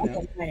 it's good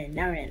now. Okay,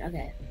 now we're in.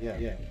 Okay.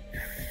 Yeah.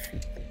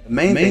 The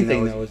main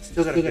thing though is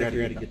still gotta figure out how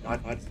to get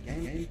the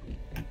game.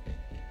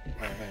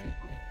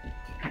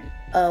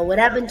 What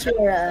happened to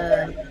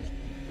your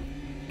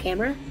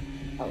camera?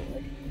 Oh,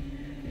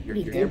 Your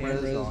camera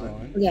is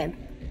on. okay.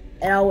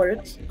 It all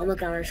works. I'm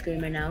looking on our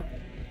screen right now.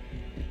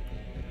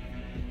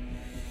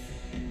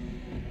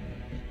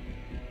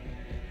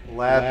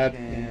 Lab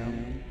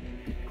cam.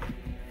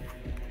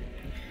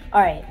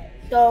 Alright,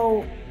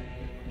 so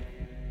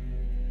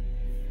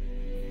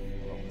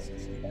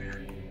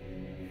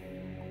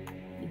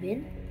you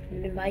been? I'm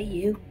gonna invite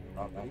you.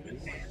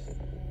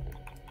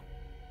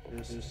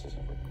 Just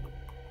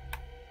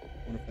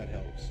wonder if that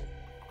helps.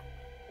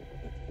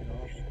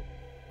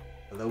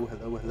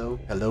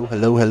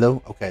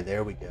 Hello. Okay,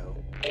 there we go.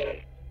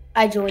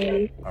 I join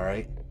you. All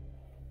right.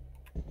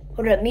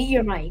 Hold up, mute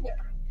your mic.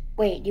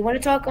 Wait, do you want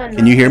to talk on?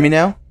 Can you hear me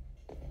now?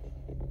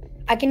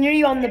 I can hear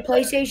you on the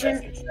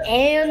PlayStation,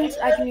 and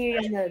I can hear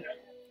you on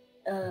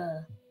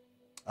the.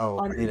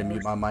 I need to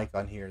mute my mic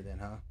on here then,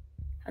 huh?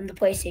 On the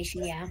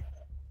PlayStation, yeah.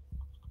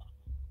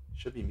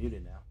 Should be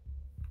muted now.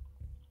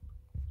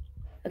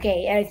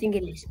 Okay, I think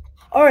it is.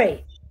 All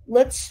right,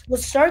 let's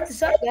start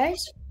this up,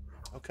 guys.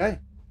 Okay.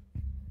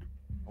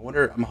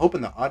 I'm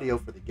hoping the audio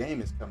for the game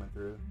is coming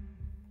through.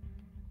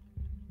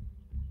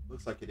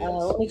 Looks like it is.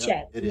 Let me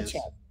check. It is.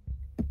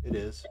 It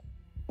is.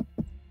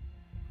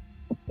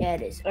 Yeah,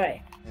 it is. All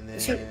right. And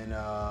then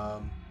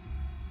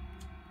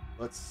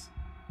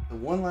the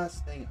one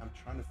last thing I'm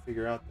trying to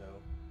figure out though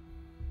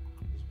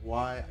is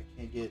why I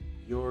can't get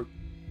your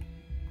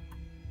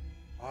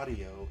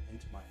audio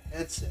into my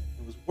headset.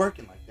 It was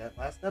working like that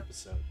last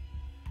episode.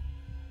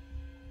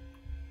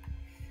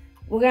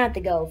 We're gonna have to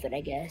go with it,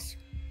 I guess.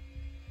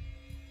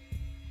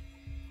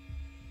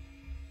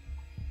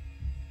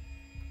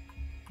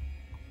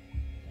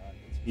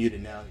 It's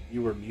muted now.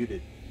 You were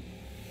muted.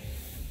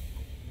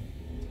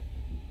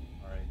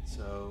 All right,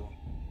 so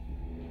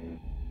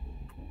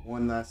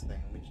one last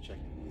thing. Let me just check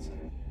in 1 second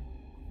here.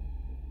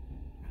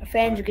 Our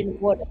fans are getting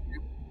bored.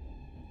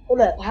 Hold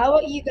up. How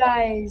about you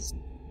guys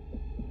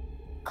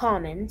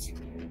comment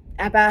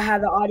about how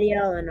the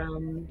audio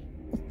and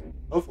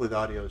Hopefully the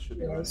audio should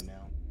be running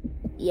now.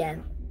 Yeah.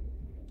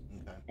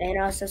 Okay. And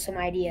also some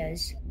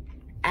ideas.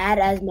 Add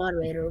as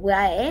moderator. Well,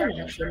 I am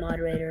actually a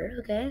moderator.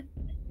 Okay.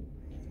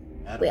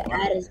 Add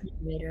as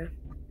moderator.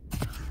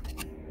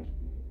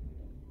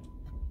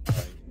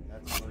 Alright,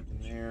 that's working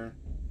there.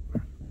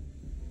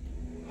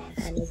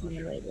 Add as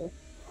moderator.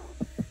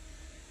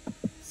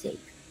 Save.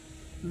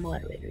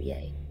 Moderator,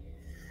 yay.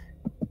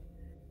 I don't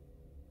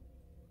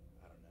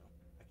know.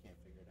 I can't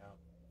figure it out.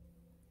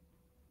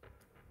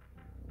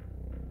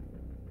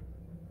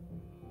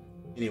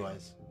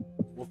 Anyways,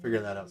 we'll figure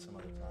that out some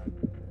other time.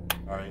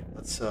 Alright,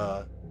 let's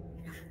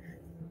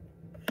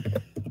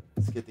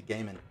get the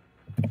gaming.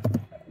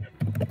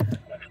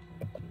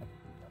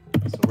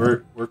 So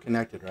we're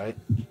connected, right?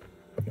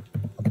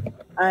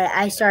 Alright,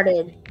 I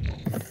started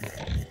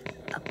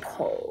a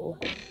poll.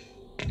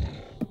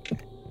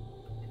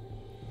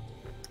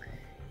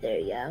 There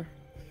you go.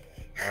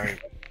 Alright.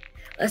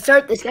 Let's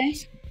start this,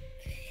 guys.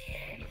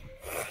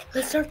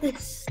 Let's start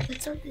this.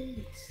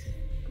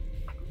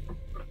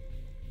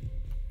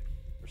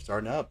 We're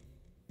starting up.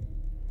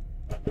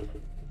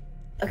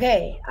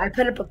 Okay, I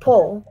put up a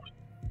poll.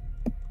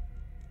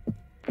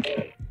 Look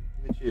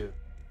at you.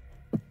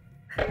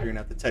 Figuring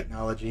out the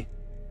technology.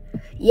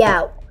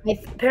 Yeah,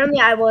 apparently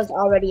I was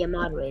already a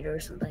moderator or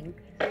something.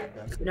 Okay.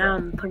 So now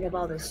I'm putting up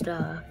all this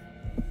stuff.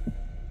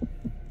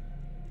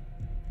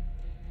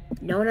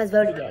 No one has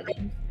voted yet.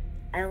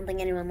 I don't think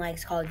anyone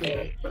likes Call of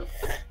Duty.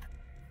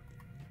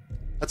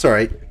 That's all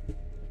right.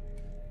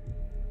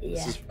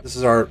 Yeah. This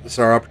is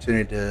our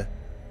opportunity to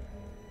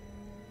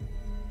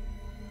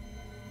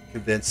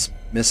convince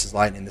Mrs.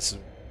 Lightning this is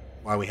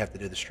why we have to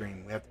do the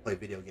stream. We have to play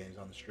video games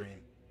on the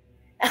stream.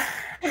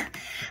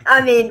 I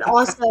mean,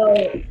 also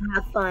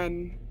have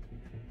fun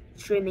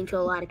streaming to a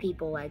lot of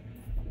people, like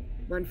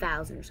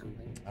 1,000 or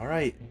something. All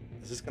right.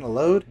 Is this going to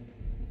load?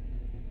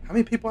 How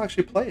many people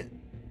actually play it?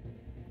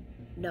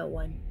 No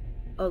one.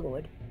 Oh,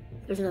 Lord.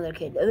 There's another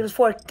kid. There's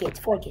four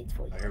kids. Oh,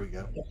 here we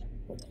go. Yeah,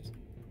 4 guys.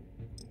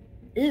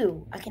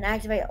 Ooh, I can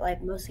activate,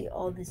 like, mostly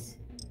all this.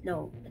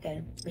 No,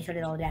 okay. We shut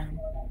it all down.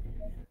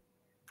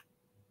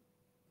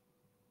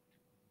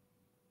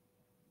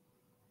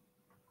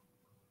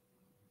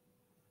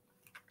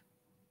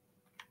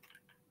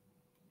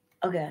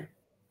 Okay.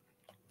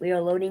 We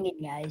are loading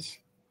in, guys.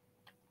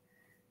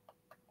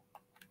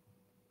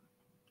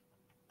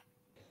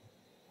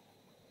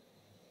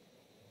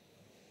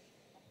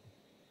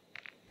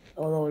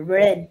 Oh, Lord, we're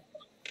in.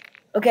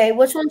 Okay,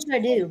 which one should I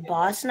do?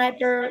 Boss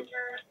Sniper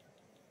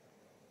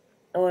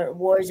or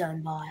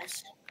Warzone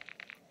Boss?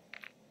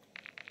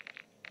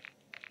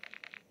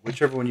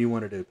 Whichever one you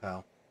want to do,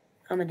 pal.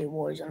 I'm gonna do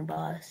Warzone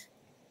Boss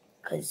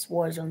because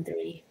Warzone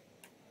 3.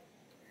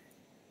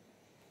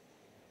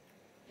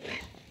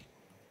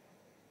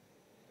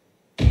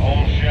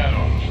 All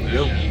shadows.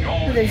 This is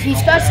Gold.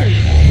 He's cussing.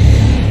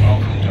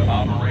 Welcome to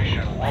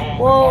Operation Rogue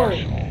Whoa.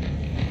 Arsenal.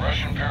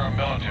 Russian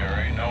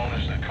paramilitary known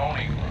as the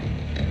Kony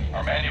Group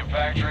are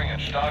manufacturing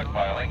and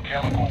stockpiling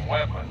chemical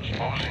weapons,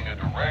 posing a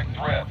direct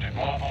threat to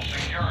global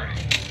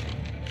security.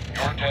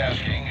 Your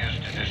tasking is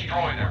to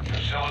destroy their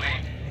facility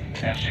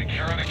and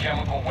secure the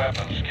chemical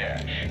weapons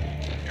cache.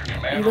 Your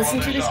commander You listen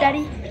on to this this,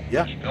 Daddy?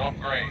 Yeah. is Philip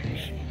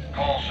Graves.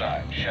 Call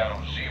sign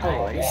Shadow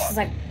Oh, 01. this is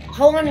like,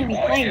 how long have you been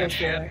Want to playing get this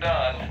shit for?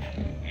 done,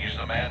 he's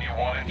the man you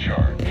want in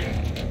charge.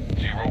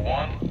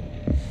 01,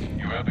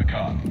 you have the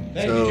con.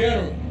 Thank you,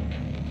 General.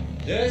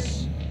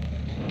 This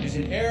is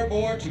an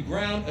airborne to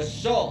ground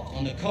assault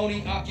on the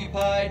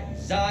Kony-occupied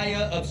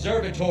Zaya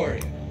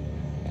Observatory.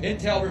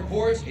 Intel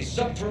reports a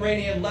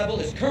subterranean level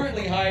is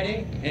currently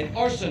hiding an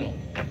arsenal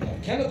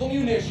of chemical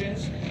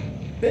munitions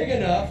big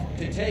enough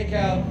to take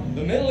out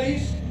the Middle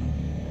East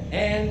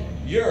and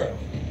Europe.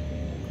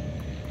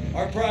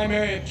 Our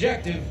primary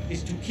objective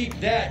is to keep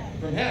that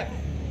from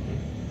happening.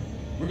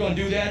 We're going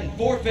to do that in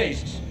 4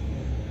 phases.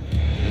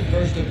 The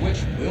first of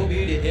which will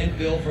be to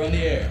infill from the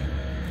air.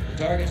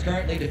 The target's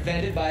currently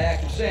defended by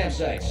active SAM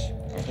sites.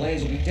 Our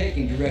planes will be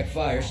taking direct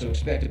fire, so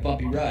expect a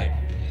bumpy ride.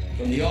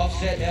 From the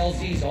offset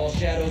LZs, all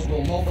shadows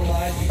will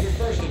mobilize with your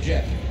first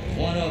objective.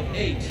 One of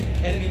 8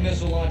 enemy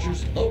missile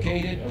launchers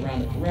located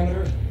around the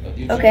perimeter of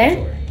the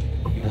observatory.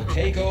 You will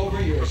take over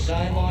your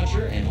assigned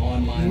launcher and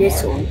on my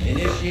mark,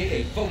 initiate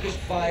a focused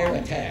fire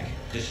attack,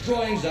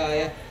 destroying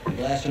Zaya and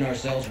blasting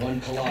ourselves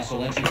one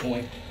colossal entry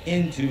point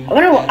into the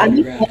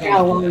underground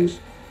complex.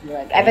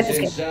 Like, I bet this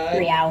gets Inside,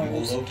 3 you hours.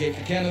 will locate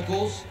the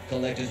chemicals,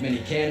 collect as many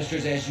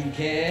canisters as you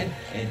can,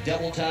 and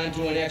double time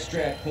to an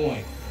extract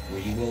point, where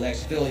you will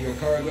exfil your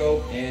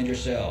cargo and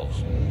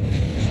yourselves.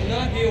 This will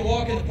not be a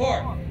walk in the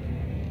park.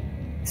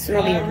 This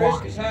will be High a risk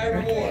walk. is high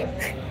reward.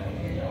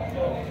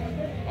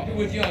 I'll be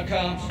with you on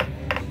comms.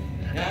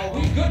 Now, are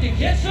we good to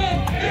get some?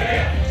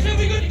 Yeah. Still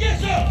we good to get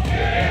some?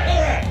 Yeah.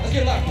 All right, let's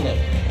get locked below.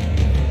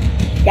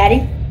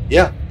 Daddy?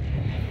 Yeah.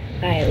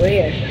 Alright, we're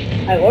here.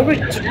 Alright, where we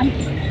jump?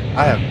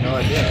 I have no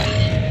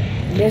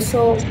idea.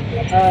 Missile, So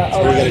we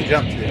gotta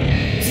jump to.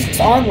 Is this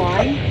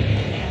online?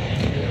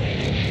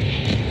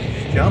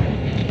 Jump?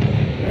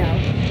 No.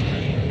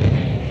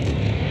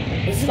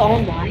 Is this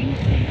online?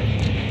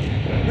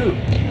 Who?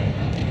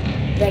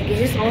 Like, is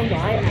this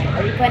online? Like,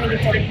 are you planning to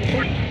get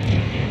people?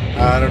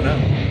 I don't know.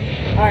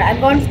 Alright, I'm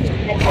going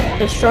to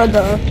destroy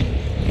the...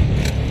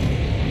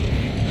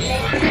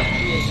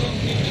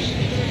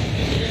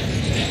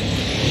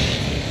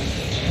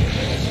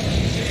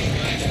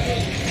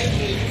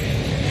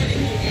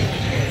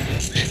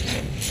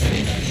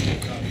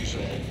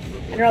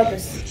 I don't know what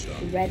this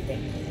red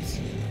thing is.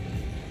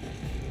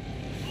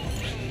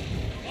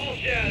 All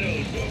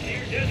shadows, go to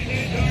your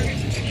designated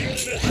targets and secure the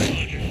missile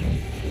launchers.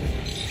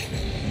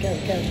 Go,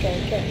 go, go,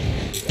 go.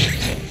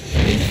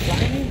 Are you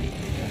flying?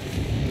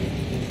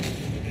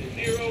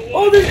 01.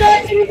 Oh, there's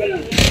guys over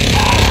there!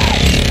 Ah!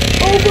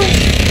 Oh, no!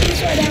 He's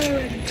shot down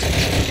already.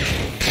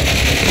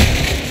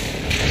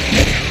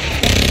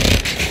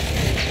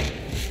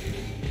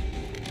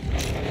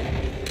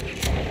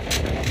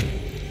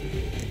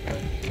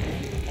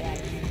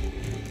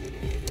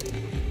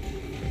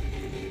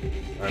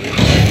 Alright,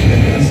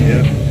 this,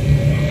 yeah.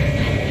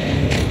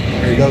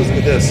 There he goes, look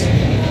at this.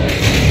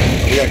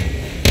 Okay.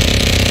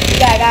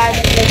 Yeah, guys.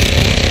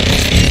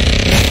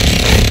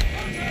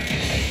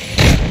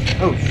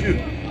 Oh, shoot.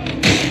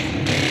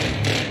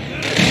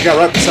 You got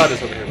right beside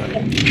us over here, buddy.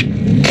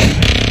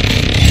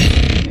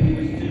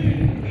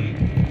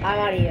 I'm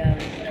already,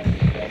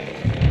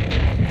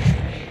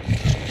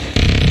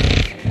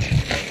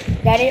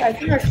 Daddy, I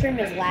think our stream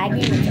is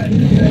lagging.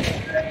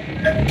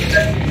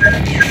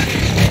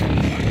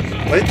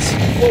 Blitz?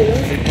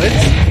 Wait, Big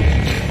blitz?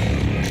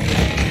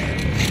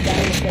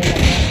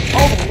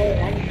 oh, Lord,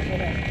 I need to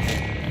put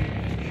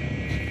it.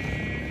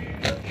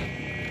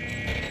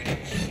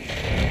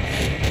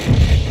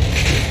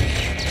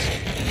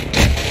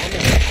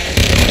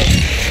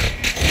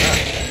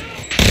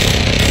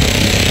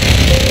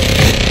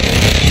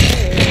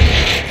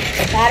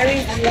 The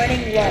battery's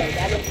running low.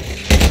 That is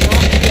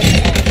not good.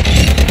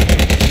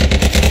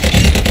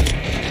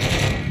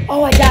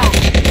 Oh, I died.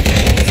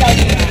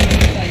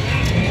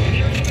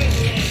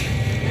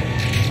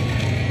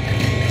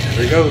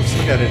 There he goes,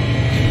 look at it.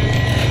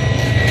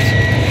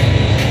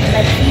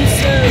 The piece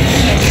is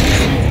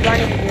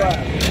running low.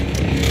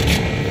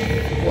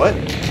 What?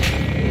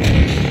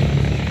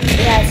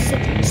 Yeah,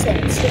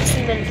 60%,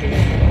 60 minutes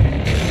remaining.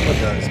 What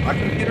does? My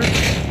computer?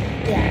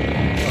 Yeah.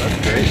 Oh, that's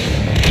great.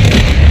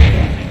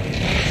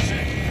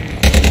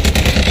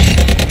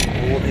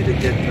 We'll need to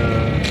get,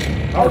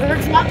 Oh,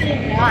 there's nothing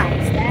in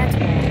knives. That's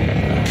why.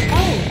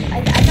 Oh,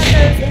 I thought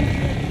there was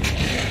infinite.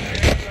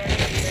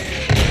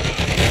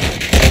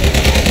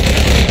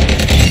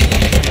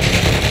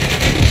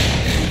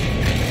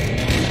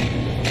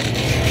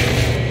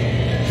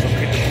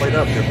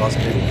 boss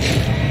baby.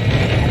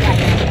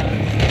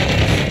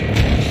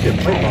 Get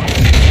plate box.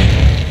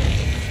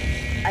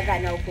 I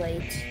got no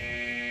plates.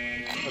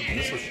 Oh,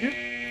 this will shoot.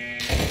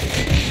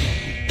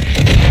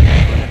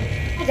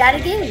 I got a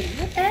game.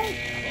 What the heck?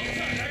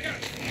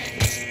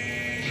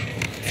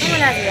 Someone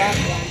has a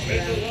rocket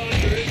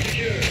launcher.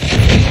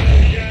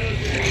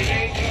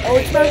 Oh,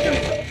 it's broken.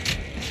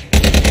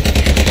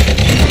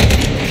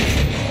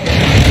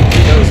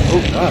 That was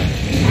opened up.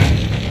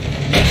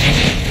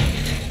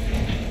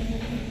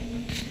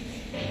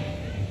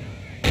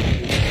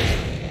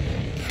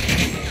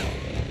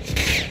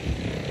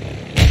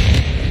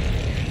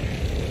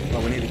 Oh,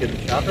 we need to get the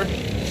chopper.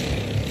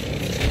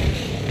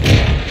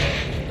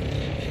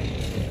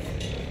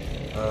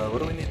 What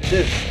do we need to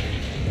do?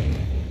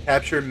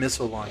 Capture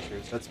missile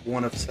launchers. That's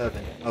 1 of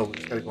 7. Oh, we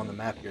just gotta go on the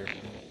map here.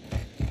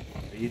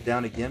 Are you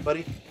down again,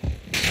 buddy?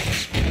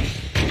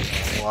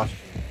 I lost you.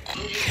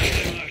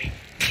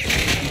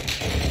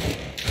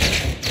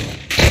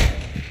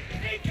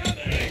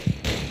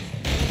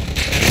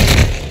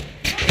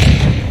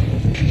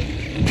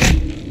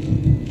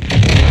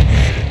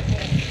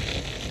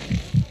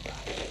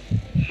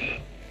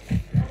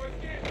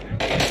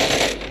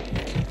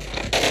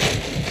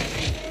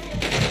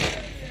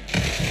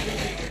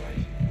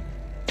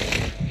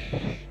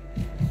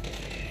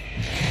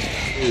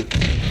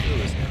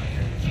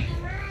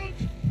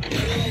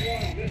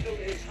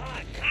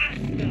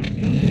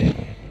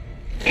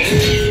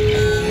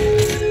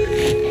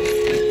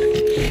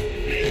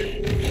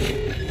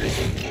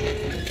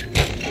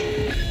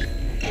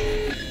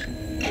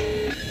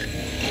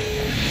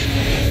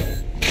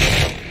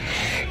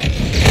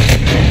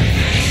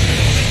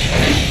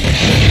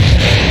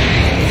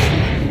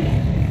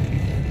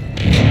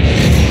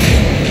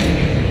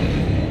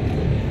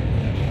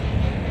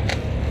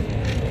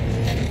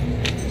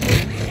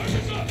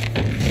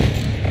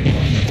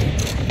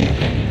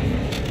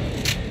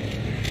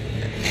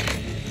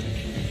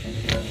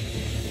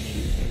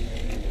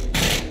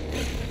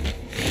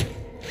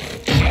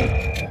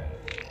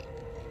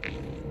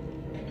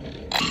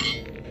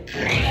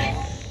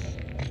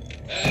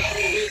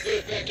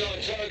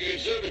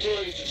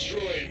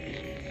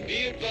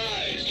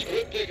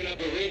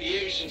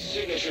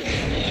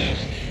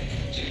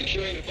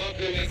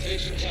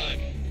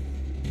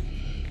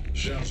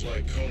 Sounds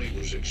like Coney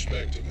was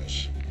expecting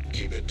us.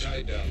 Keep it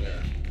tight down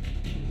there.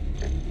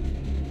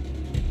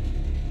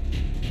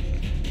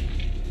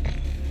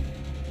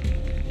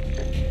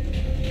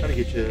 Trying to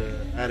get you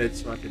added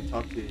so I can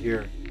talk to you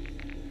here.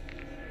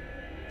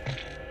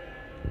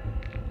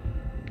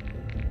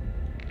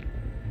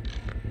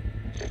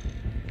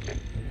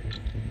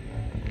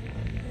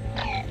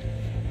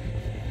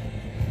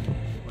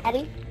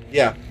 Eddie?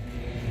 Yeah.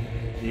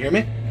 Can you hear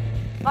me?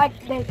 Watch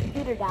the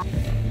computer down.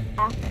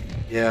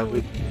 Yeah,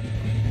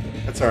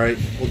 that's alright.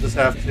 We'll just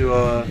have to,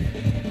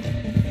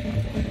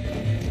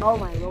 Oh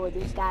my lord,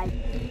 this guy.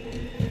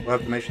 we'll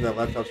have to make sure that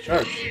laptop's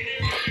charged.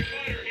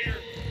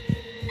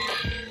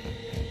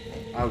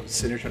 I was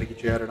sitting here trying to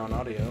get you added on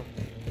audio.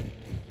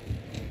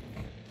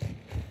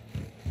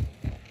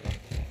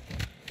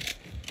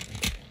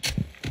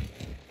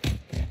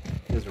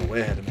 You guys are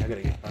way ahead of me. I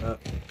gotta get caught up.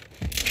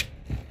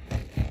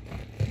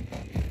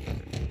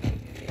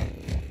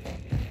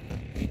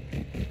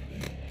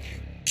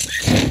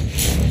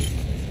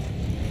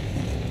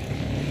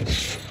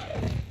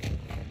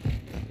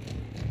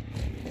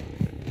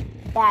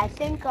 Yeah, I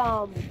think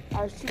our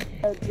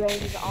super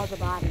drains all the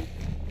body.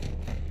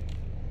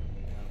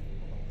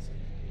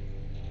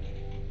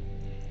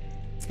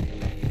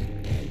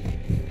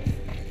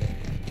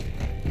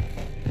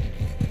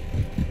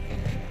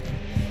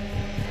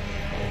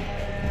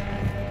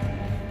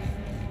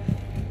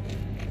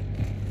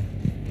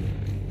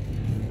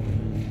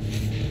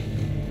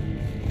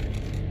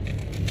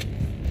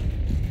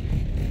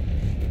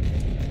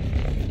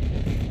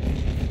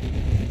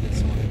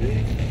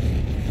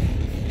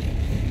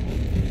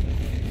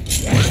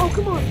 Oh,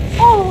 come on.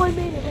 Oh, I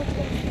made it. Let's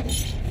go.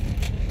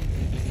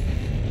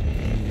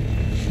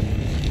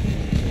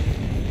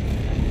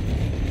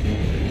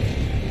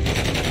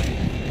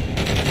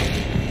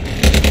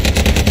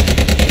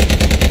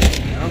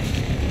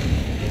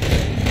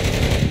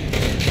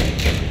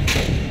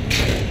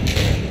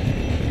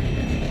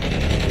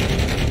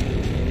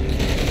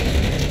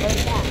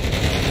 Where's that?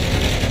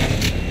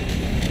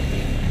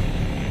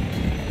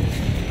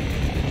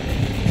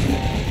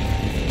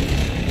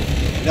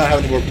 You not have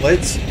any more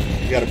plates?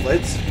 You got a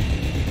plates?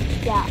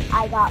 Yeah,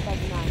 I got like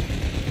 9.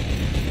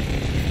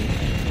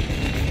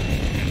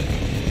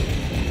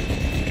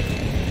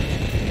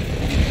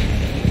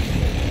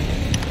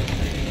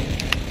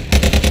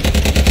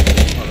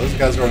 Oh, those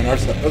guys are on our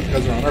side. Those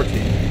guys are on our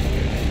team.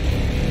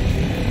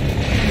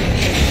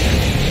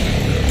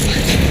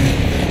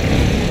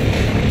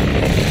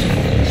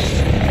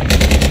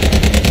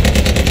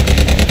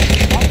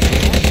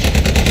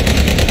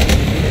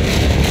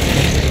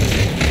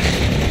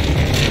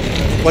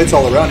 Plates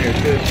all around here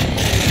too.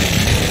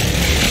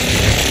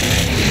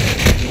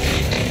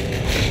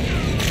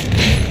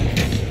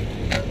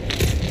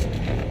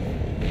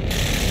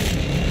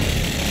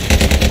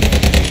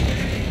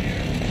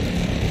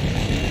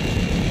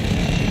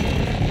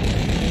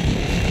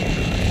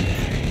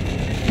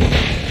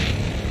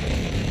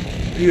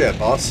 Where you at,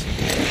 boss?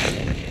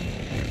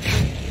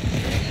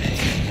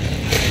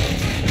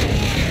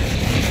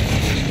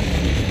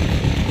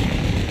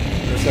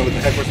 That's not what the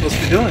heck we're supposed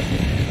to be doing.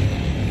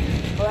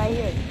 Right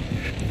here.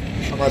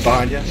 I'm right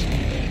behind you.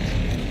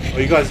 Oh,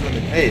 you guys are in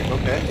the cave.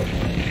 Okay.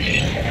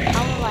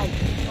 I'm like.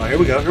 Oh, here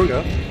we go. Here we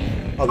go.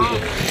 Oh,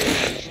 there's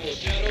Actual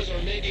shadows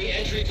are making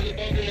entry to the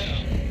bunker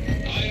now.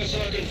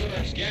 ISR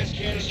confirms gas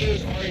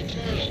canisters are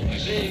internal. I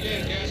say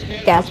again, gas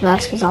canisters. Gas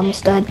mask is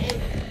almost dead.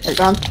 It's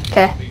on.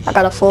 Okay, I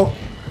got a full.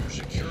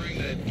 Securing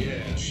that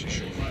gas is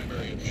your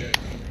primary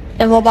objective.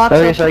 Info box.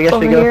 Okay, so I guess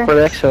we go for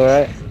the exo,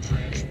 right?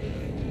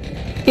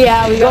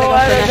 Yeah, we Go gotta out go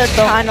of for the next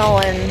one. tunnel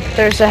and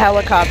there's a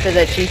helicopter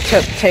that you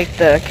take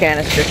the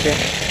canister to.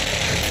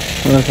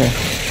 Okay.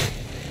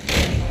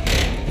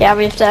 Yeah,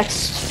 we have to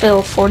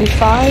exfil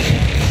 45.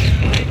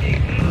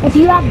 If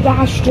you have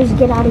gas, just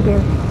get out of here.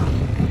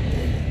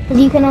 Because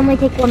you can only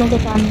take one at a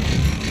time.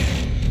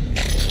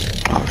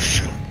 Oh,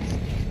 shit.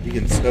 You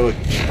can stow it.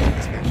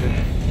 Can't you?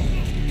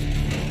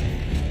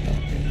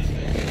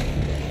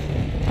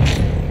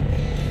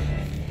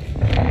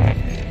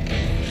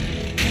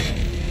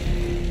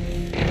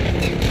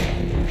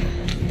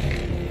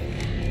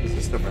 What's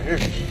this stuff right here?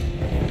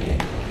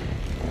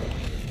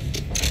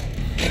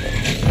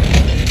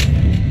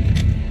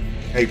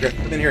 Hey, Griff,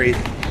 come in here,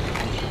 Ethan.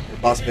 The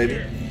boss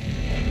baby.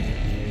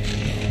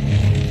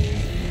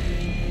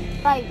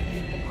 Right,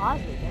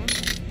 deposit them.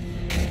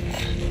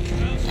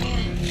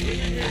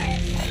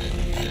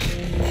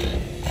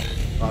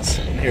 Boss,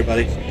 in here,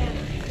 buddy.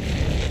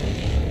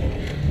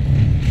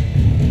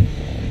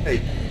 Hey,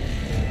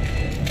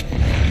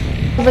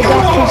 The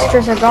gas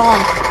canisters are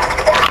gone.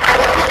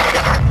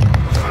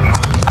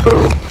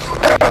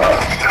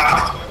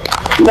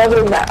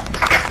 Another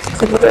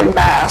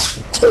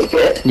mask. Take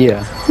it.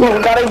 Yeah.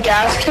 You got a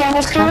gas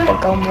canister?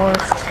 Go more.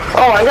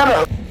 Oh, I got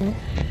a.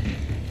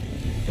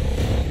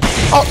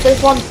 Oh,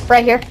 there's one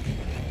right here.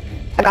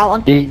 I got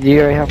one. Do you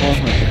already have one?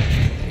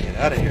 get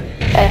out of here.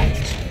 Okay.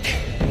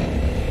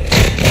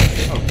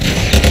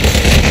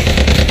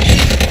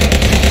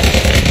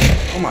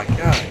 Oh my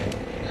god.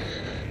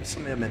 There's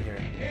some of them in here.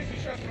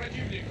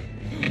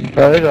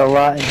 Bro, there's a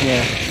lot in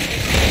here.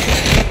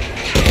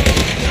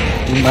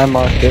 I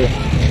marked it.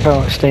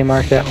 Oh, stay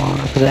marked that long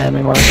because I had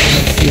me marked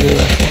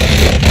it.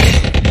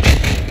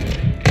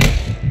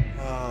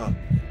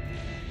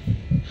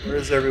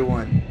 Where's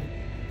everyone?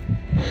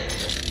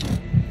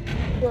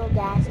 Still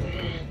gas.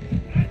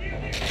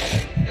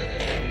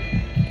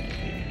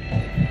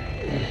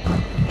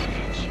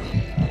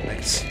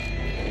 Thanks.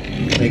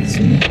 Thanks.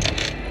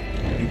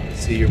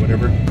 See or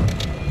whatever.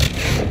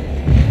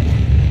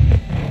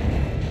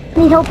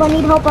 Need help, I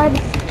need help,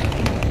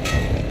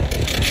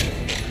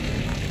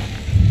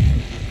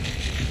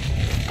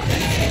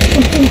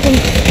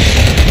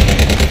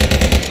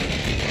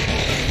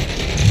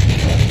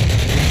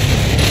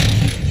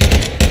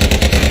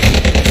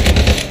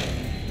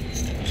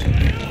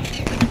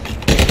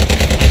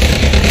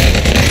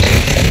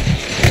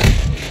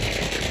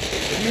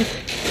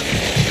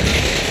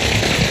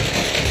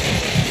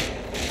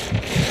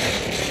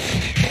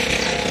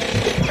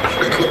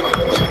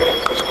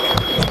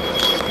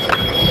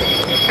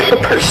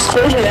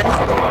 Precision.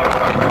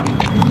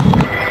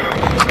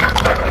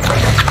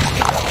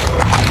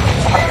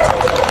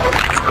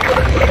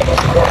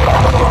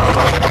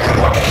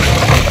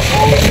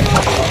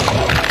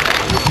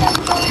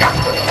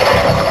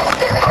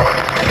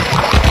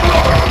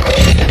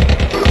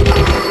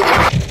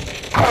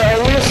 Alright,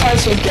 we gotta find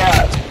some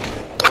gas.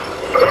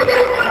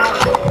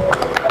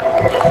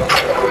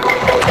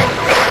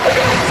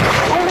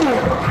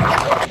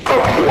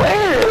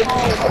 Where?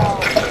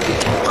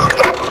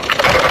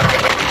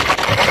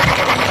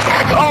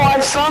 Oh,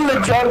 I found the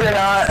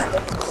juggernaut.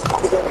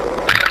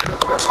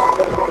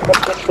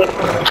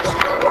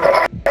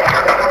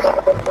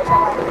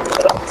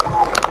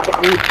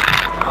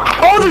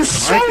 Oh, there's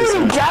so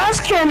many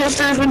gas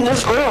canisters in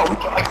this room.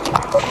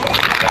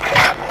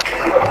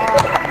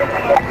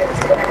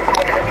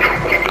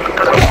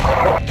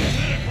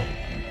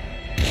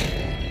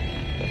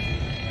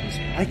 Whose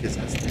mic is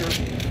that?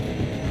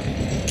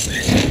 Terrible.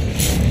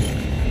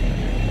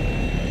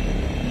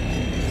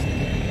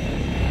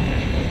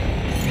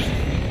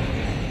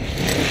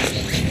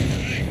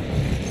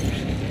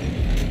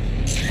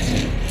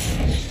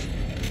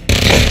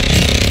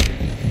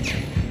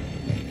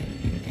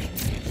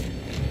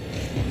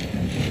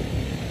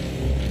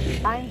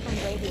 I'm from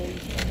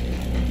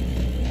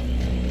radiation.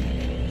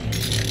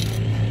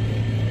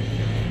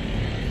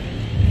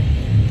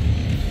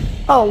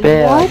 Oh,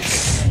 Yeah. what?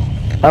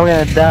 I'm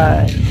gonna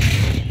die.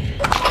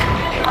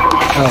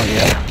 Oh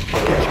yeah.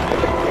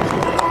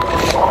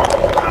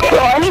 Bro,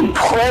 I need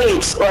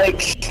plates,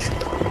 like...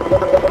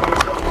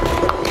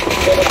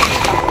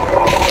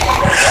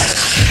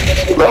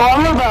 Bro,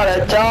 I'm about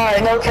to die,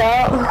 no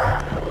cap.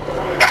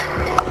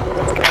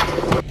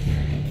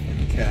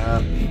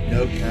 Cap.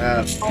 No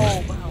cap.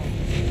 Oh, wow.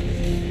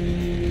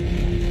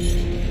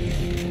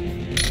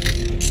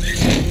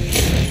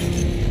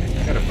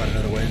 I gotta find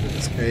another way into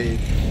this cave.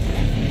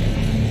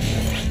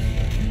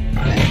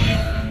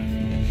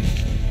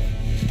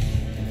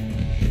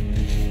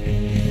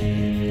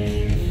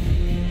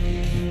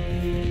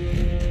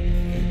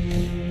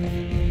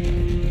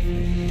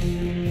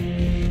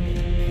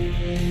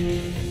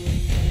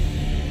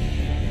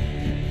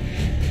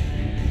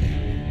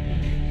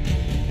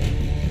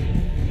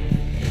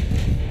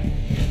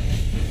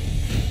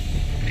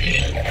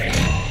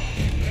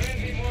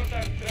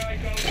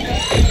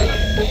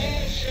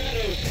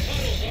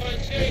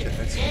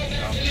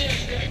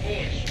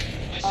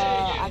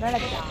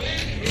 gonna die.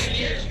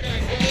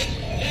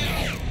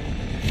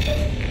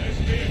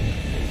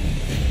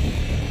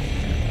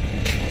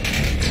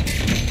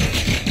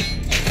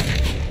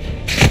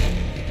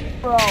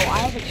 Bro, I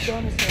have a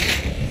canister.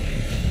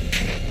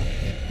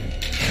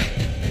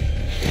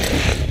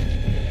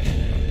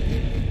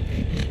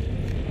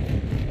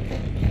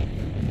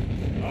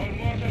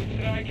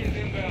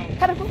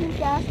 Gotta put my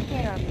gas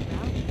can on me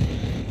now.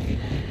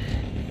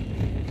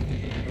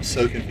 I'm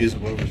so confused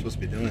with what we're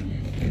supposed to be doing.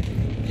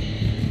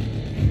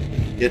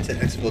 Get to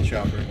exfil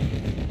chopper.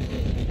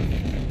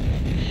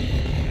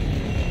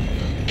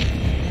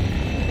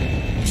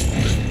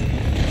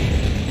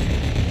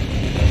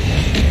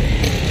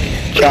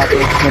 Chopper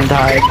can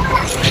die.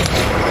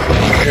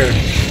 Here.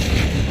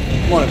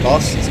 Come on,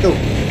 boss. Let's go.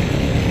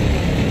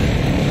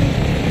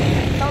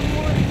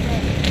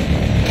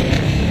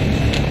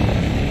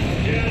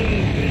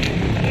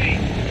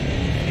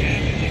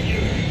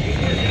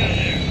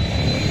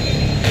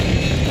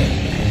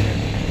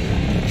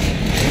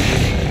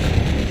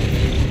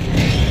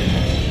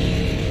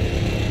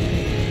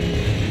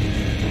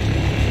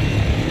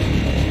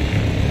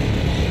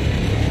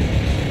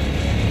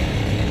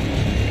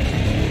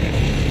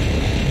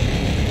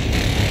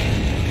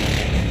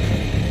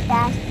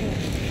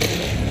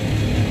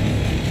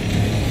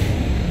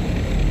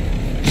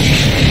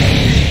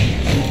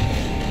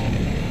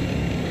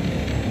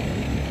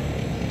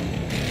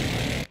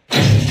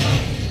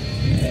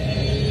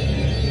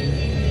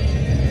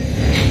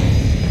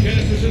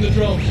 Canisters in the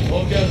drums.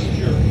 All gas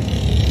secure.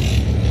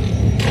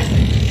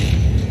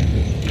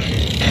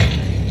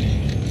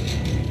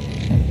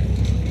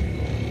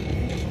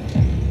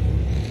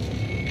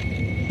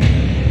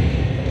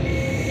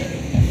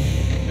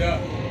 Да.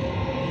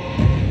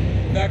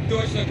 Так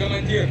точно,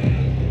 командир.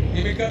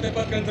 Химикаты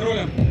под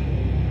контролем.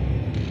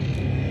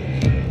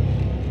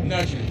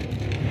 Начали.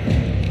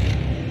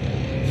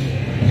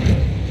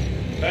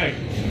 Hey,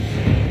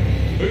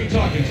 who are you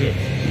talking to?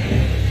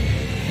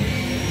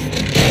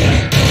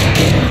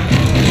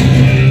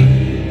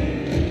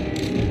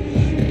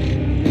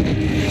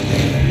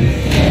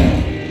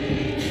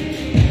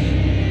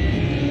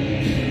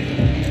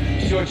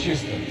 Все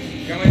чисто.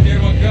 Командир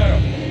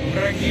Макаров,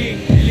 враги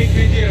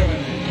ликвидированы.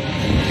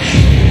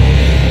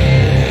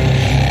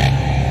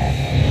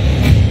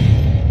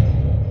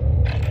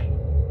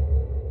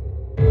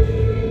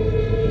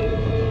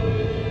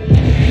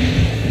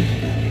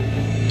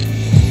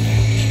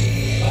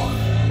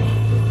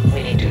 We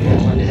need to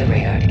roll under the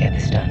radar to get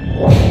this done.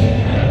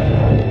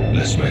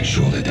 Let's make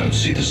sure they don't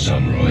see the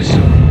sunrise.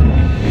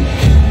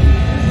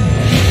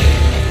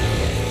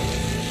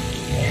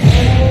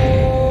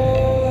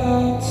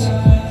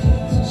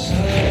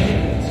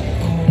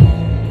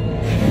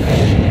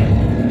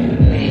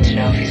 We need to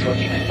know if he's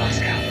working with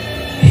Moscow.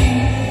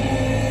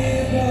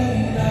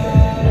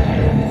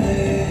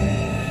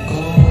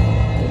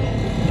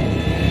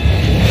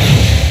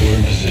 We're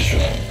in position.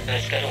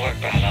 That's gonna work,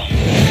 Bravo.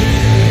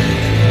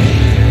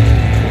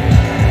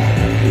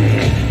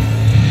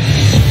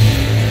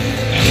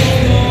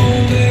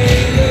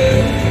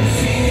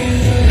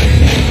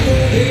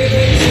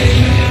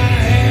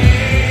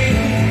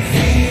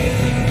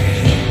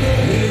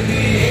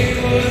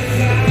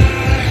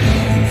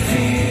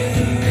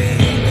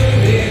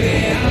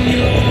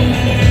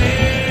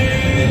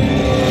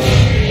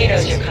 He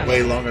knows you're coming.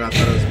 Way longer than I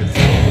thought it was going to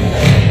take.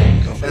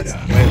 That's the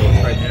way it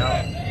looks right now.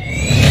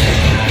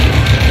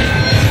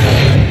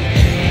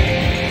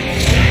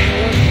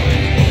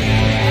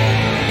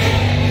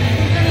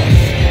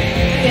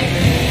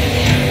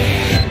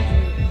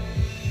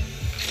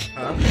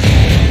 Huh?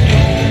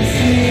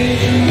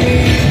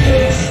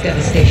 This is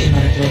devastation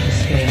on a global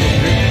scale.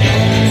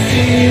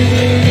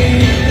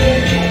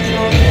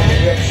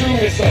 We have 2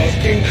 missiles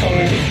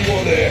incoming if you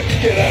are there.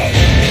 Get out.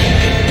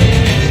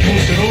 Como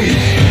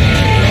civilians.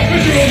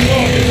 Visual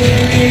target.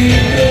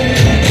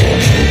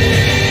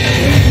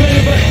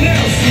 Moving back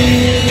now.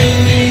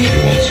 You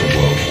want some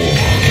world war?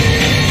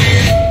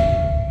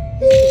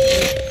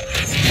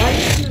 Why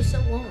did you do so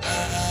long?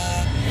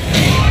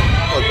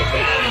 What the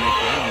heck?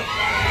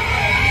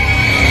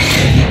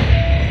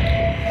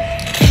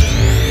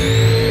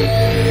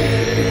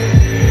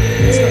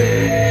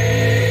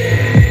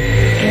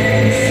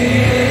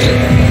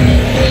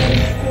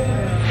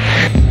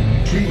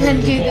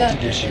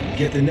 Edition.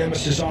 Get the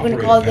Nemesis I'm gonna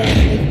operator call pack,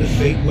 them- the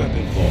Fate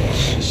weapon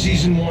vaults, the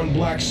Season 1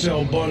 Black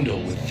Cell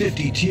bundle with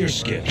 50 tier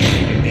skips,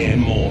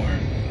 and more.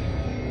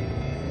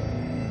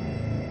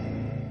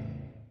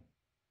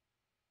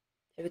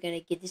 Are we gonna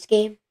get this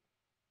game?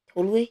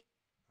 Totally?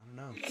 I don't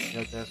know. You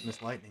have to ask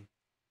Miss Lightning.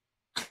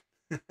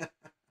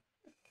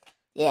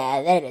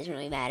 Yeah, that doesn't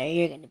really matter.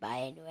 You're gonna buy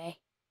it anyway.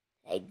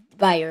 Like,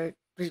 buy your...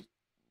 Like,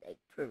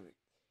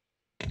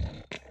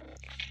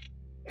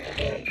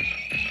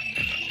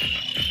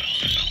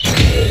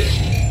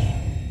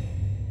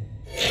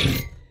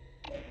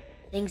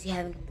 things you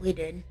haven't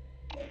completed.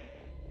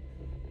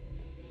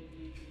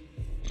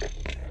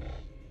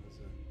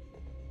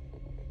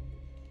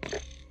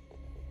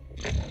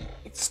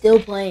 It's still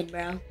playing,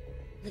 bro.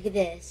 Look at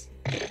this.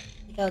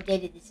 Look how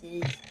dated this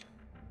is.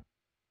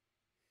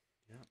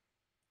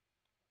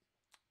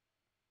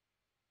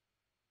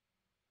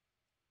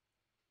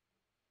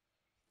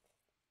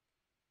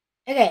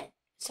 Okay,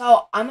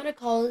 so I'm gonna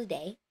call it a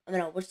day.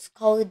 We'll just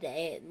call it a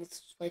day and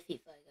let's just play FIFA,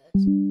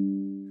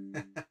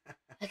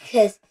 I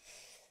guess.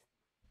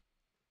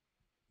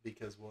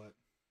 Because what?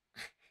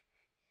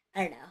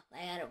 I don't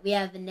know. We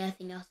have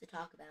nothing else to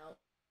talk about.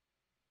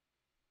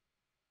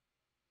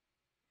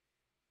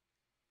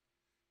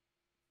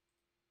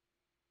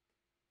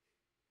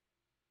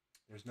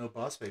 There's no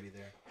Boss Baby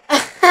there.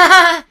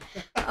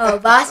 Oh,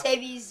 Boss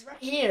Baby's right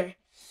here.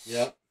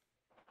 Yep.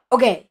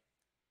 Okay,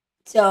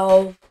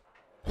 so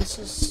let's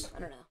just, I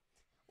don't know.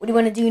 What do you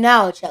want to do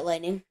now, Chet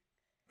Lightning?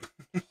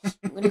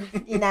 What do you want to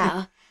do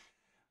now?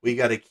 We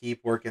got to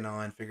keep working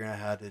on figuring out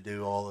how to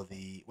do all of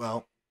the,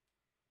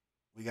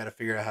 we got to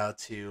figure out how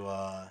to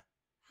How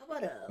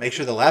about make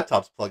sure the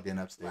laptop's plugged in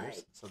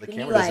upstairs. So the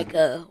camera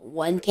doesn't...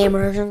 one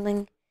camera or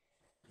something?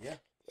 Yeah.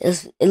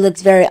 It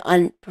looks very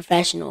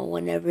unprofessional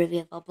whenever you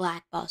have a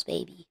black Boss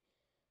Baby.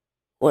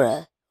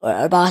 Or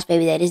a Boss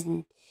Baby that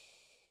isn't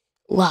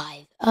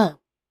live. Oh,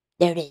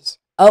 there it is.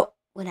 Oh,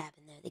 what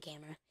happened there? The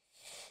camera.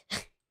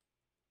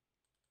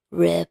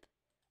 Rip.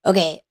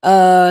 Okay,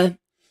 the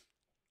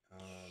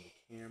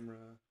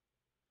camera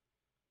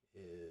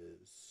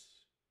is...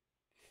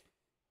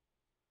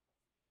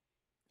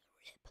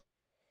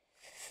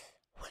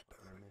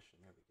 Permission,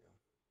 there we go.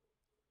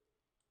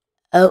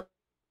 Oh.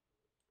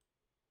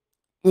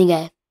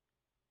 Okay.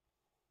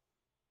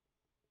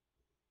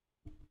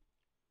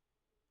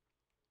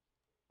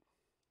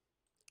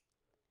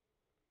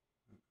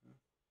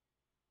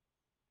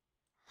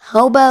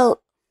 How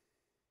about...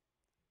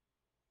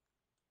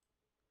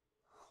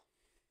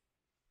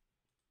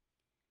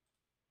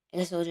 I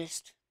guess we'll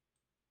just...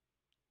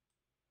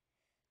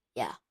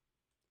 Yeah.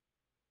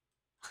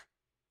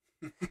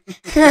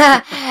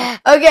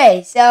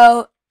 Okay,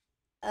 so...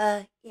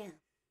 Yeah. There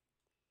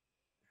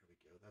we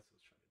go, that's what I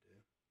was trying to do.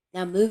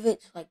 Now move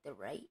it to, like, the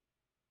right.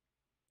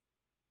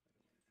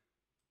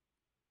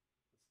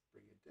 Let's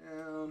bring it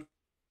down.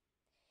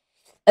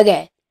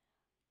 Okay.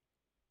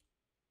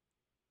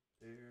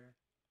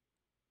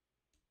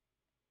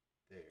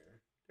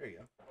 There you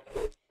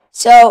go.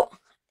 So,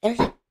 there's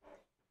a...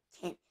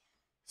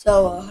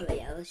 So,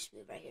 yeah, let's just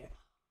move right here.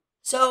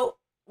 So,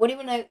 what do you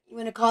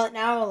wanna call it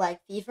now?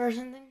 Like FIFA or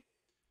something?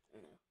 I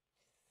don't know.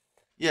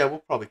 Yeah, we'll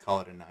probably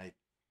call it a night.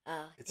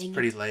 It's dang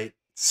pretty it. late.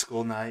 It's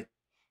school night.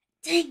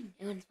 Dang!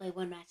 I want to play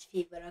one match of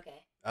FIFA, but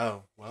okay.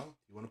 Oh, well,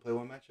 you want to play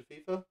one match of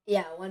FIFA?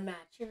 Yeah, one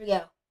match. Here we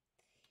go.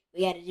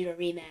 We got to do a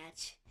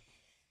rematch.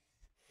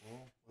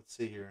 Well, let's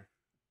see here.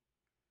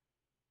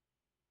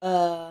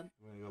 I'm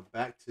going to go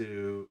back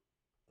to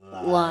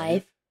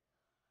live.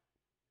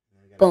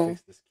 And I got to Boom.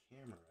 fix this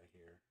camera right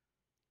here.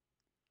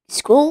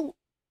 Scroll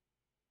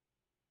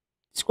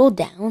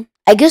down.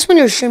 I guess when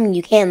you're streaming,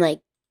 you can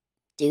like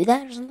do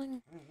that or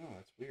something. I don't know.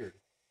 That's weird.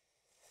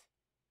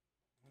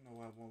 I don't know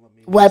why it won't let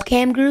me.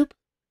 Webcam group.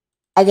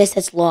 I guess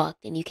that's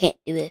locked and you can't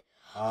do it.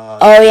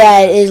 Oh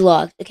yeah, it is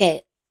locked.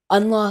 Okay,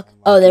 unlock.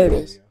 Oh, there it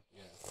is.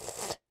 Yeah.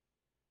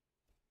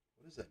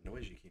 What is that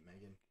noise you keep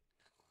making?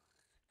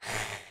 I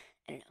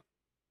don't know.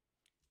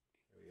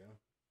 There we go.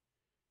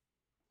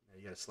 Now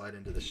you got to slide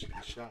into the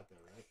shot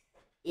though, right?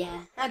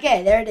 Yeah.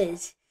 Okay, there it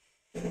is.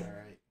 All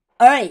right.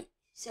 All right.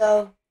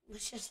 So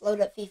let's just load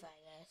up FIFA,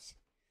 I guess.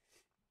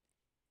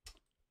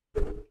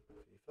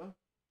 FIFA.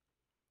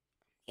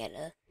 Get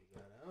a. Take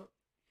that out.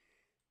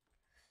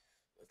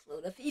 Let's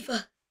load up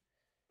FIFA.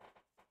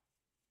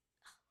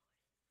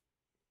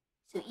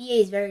 So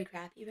EA is very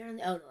crappy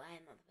apparently. Oh no, I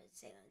am not supposed to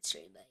say that on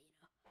stream, but you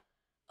know.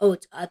 Oh,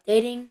 it's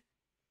updating.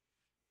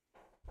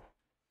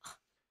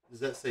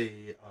 Does that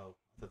say? Oh,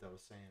 I thought that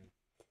was saying.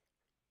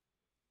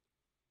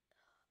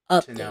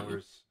 Updating. 10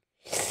 hours.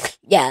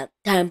 Yeah,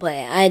 time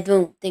play. I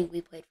don't think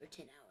we played for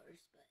 10 hours,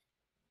 but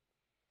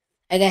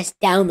I guess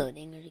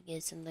downloading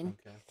or something.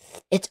 Okay.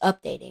 It's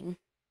updating.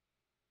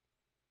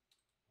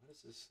 What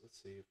is this?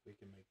 Let's see if we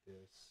can make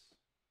this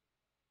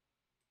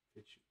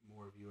fit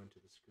more of you into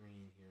the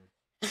screen here.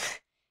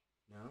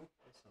 No,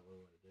 that's not what we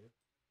want to do.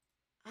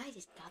 I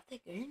just got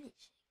the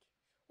image.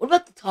 What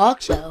about the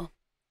talk show?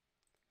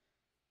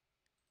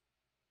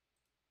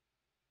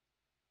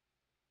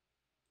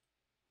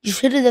 You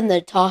should have done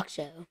the talk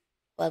show.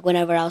 Like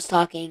whenever I was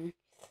talking.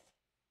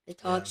 The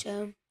talk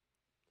show.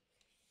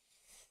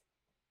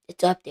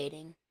 It's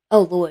updating.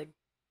 Oh, Lord.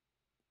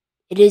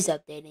 It is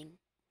updating.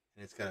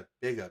 And it's got a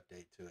big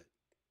update to it.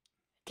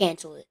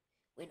 Cancel it.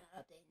 We're not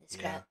updating this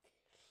crap.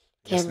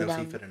 There's no Camera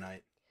down. FIFA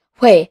tonight.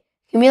 Wait,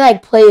 can we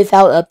like play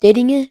without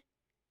updating it?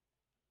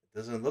 It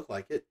doesn't look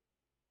like it.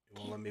 It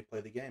won't let me play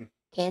the game.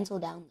 Cancel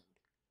download.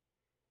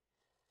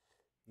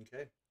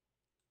 Okay.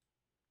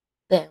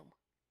 Boom.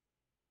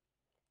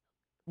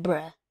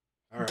 Bruh.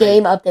 All right.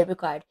 Game update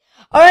required.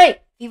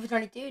 Alright. FIFA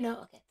 22? No?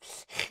 Okay.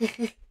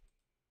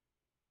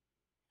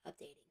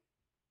 Updating.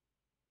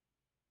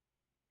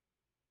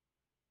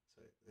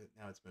 So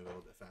now it's moving a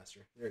little bit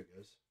faster. There it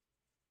goes.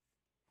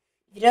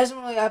 If it doesn't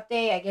really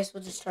update, I guess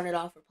we'll just turn it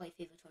off or play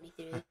FIFA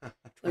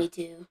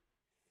 22.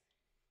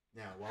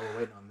 Now, while we're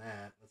waiting on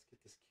that, let's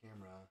get this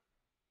camera.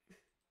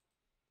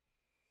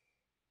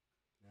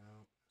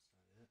 No,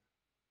 that's not it.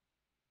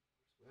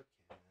 Where's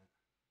webcam?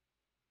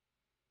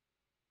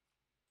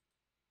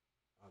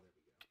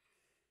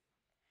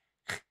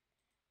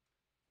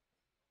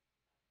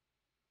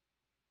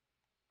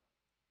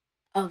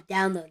 Oh,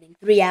 downloading.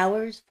 3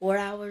 hours, 4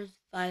 hours,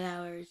 5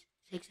 hours,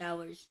 6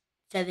 hours,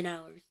 7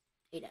 hours,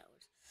 8 hours.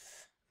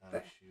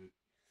 Oh, shoot.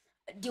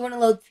 Do you want to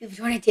load FIFA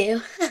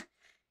 22?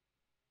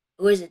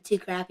 Or is it too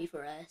crappy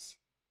for us?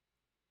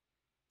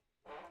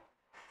 I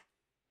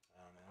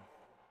don't know.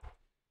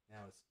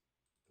 Now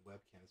the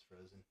webcam's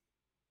frozen.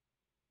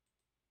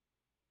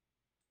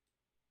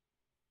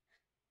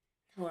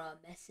 Hold on,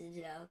 message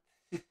it up.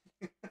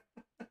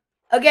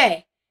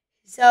 Okay,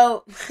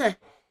 so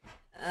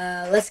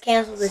let's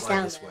cancel this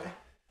down.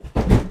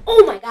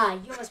 Oh my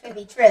god, you almost made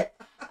me trip.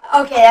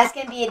 Okay, that's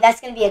gonna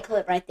be a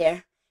clip right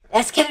there.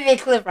 That's gonna be a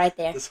clip right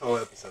there. This whole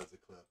episode's a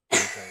clip.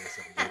 Let me tell you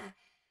something.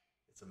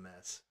 It's a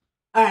mess.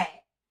 All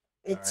right.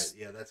 Alright,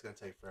 yeah, that's gonna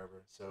take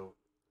forever. So,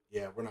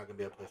 yeah, we're not gonna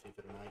be able to play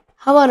FIFA tonight.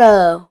 How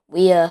about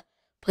we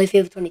play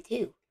FIFA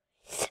 22?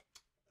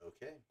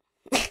 Okay.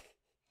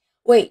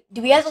 Wait,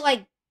 do we have to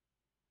like?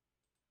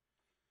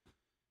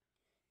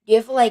 Do you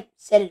have to like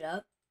set it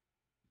up?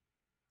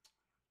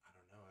 I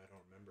don't know. I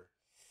don't remember.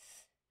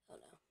 Oh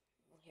no.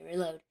 Okay,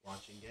 reload.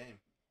 Launching game.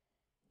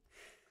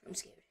 I'm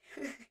scared.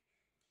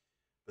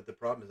 But the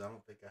problem is, I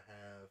don't think I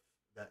have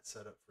that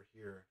set up for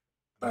here.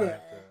 I have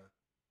to.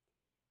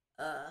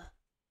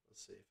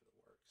 Let's see if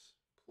it works.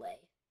 Play.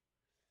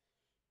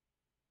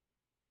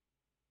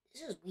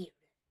 This is weird.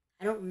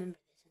 I don't remember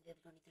this in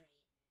FIFA 23.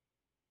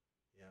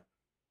 Yeah.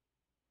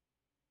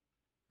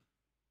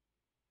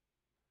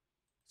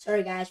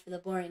 Sorry guys for the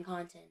boring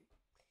content.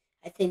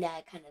 I think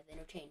that kind of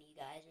entertained you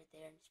guys right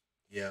there.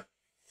 Yeah.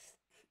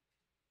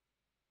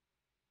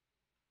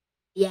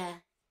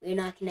 Yeah, we're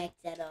not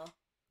connected at all.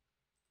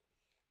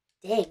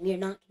 Dang, we're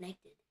not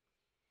connected.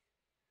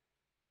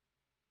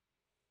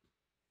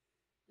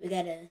 We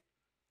gotta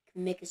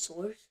make a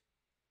source.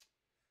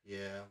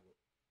 Yeah.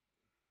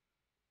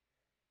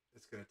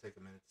 It's gonna take a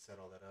minute to set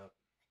all that up.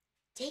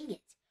 Dang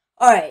it.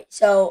 Alright,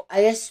 so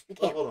I guess we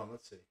can't. Well, hold on,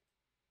 let's see.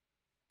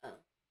 Oh.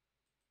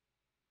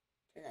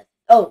 Turn that.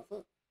 Oh,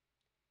 look.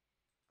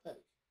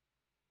 Close.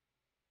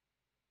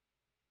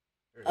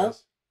 There it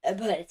is.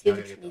 But it's now I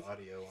gotta get the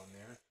audio on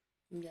there.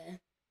 Okay.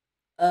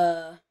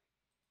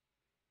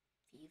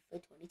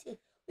 FIFA 22.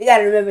 We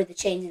gotta remember to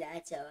change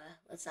that, so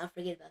let's not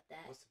forget about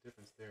that. What's the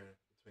difference there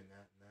between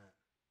that and that?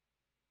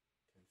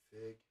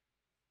 Config.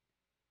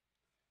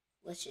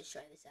 Let's just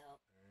try this out.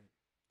 Alright.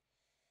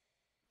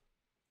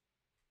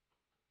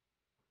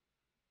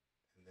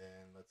 And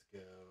then let's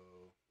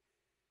go.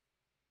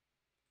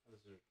 How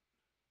does it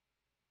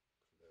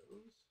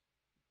close?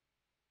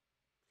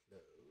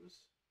 Close.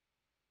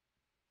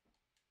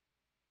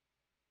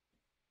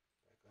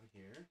 Back on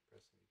here.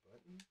 Press any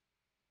button.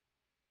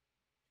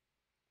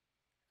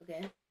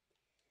 Okay.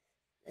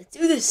 Let's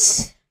do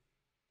this.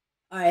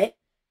 Alright.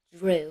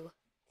 Drew.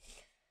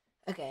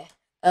 Okay.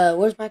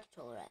 Where's my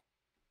controller at?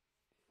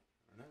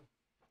 I don't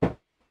know.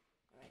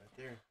 Right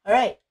there.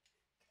 Alright.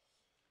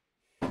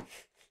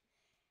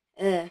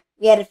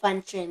 We had a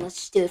fun stream. Let's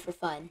just do it for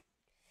fun.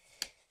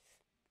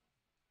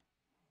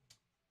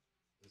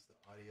 Is the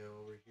audio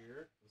over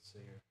here? Let's see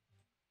here.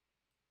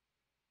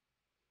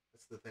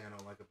 That's the thing I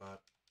don't like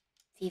about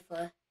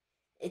FIFA.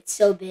 It's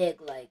so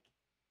big, like,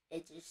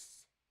 it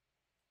just...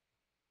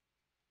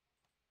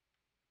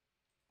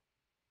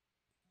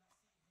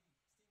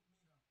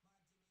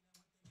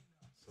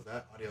 So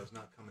that audio is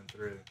not coming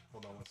through.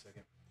 Hold on one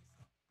second.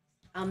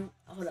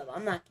 Hold up,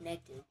 I'm not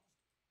connected.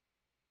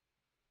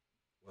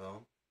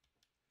 Well,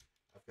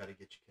 I've got to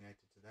get you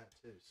connected to that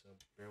too, so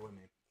bear with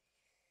me.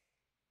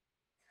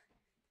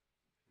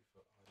 FIFA audio. It's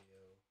got to be this one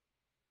then.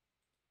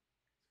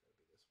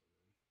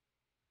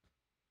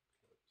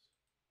 Close.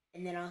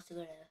 And then also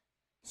go to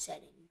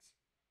settings.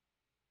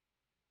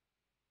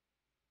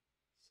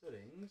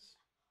 Settings.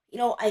 You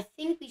know, I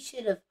think we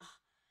should have...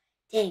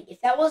 Dang, if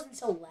that wasn't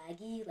so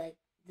laggy, like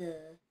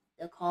the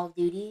Call of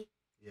Duty...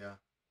 Yeah.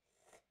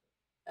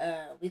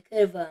 We could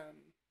have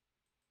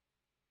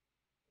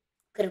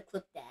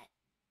clipped that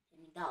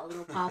and got a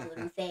little popular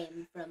and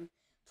fame from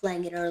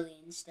playing it early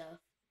and stuff.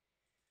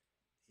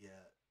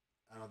 Yeah,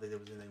 I don't think there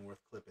was anything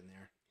worth clipping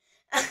there.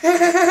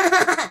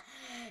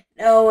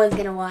 No one's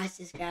gonna watch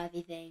this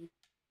crappy thing.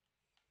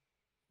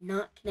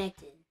 Not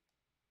connected.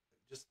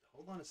 Just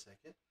hold on a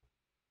second.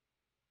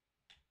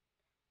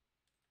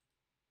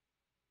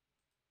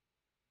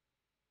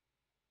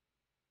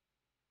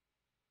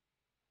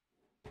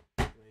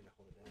 I need to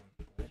hold it down.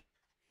 Right?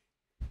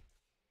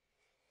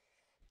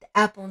 The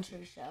app on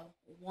your show.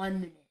 1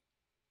 minute.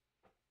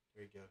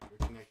 There you go.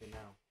 You're connected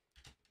now.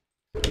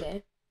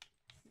 Okay.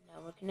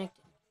 Now we're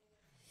connected.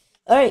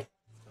 Alright.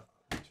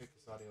 Check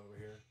this audio over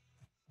here.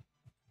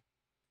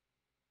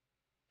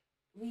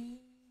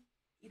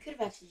 You could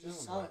have actually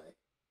just saw it.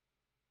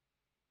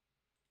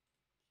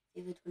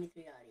 FIFA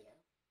 23 audio.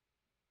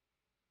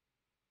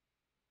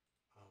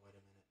 Oh, wait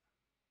a minute.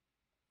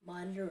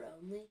 Monitor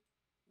only.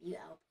 View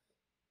output.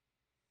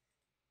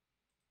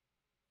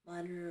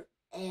 Monitor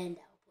and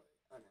output.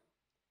 Oh no.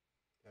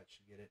 That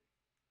should get it.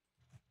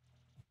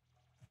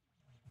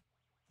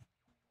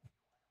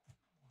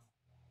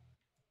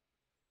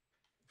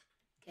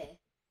 Okay.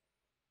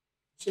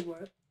 Should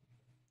work. Okay.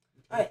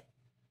 Alright.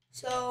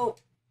 So,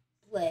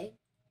 play.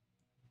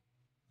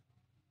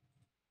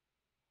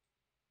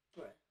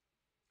 Hold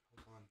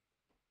on.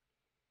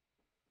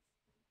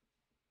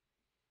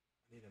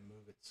 I need to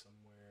move it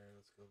somewhere.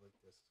 Let's go like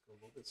this. Let's go a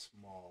little bit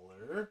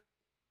smaller.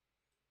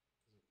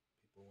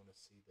 People want to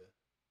see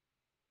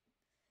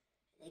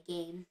The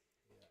game.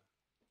 Yeah.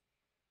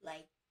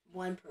 Like,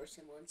 one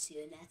person wants to,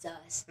 and that's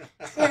us.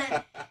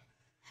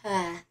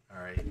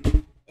 All right.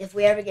 If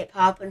we ever get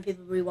popped when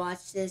people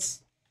rewatch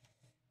this,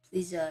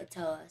 please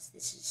tell us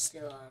this is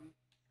still on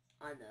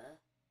our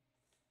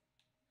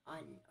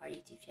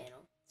YouTube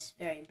channel. It's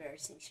a very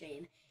embarrassing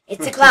stream.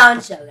 It's a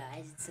clown show,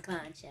 guys. It's a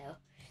clown show.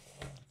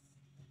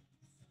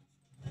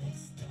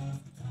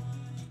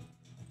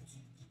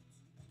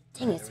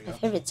 Dang, it's my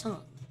favorite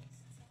song.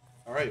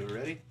 All right, we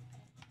ready?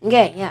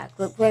 Okay, yeah.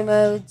 Quick play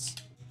modes.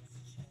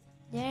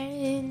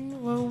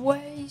 Then we're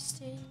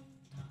wasting.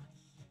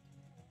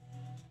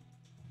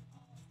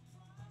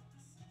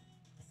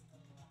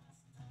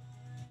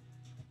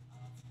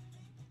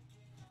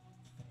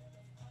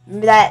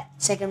 Remember that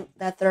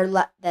third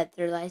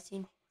live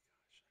scene?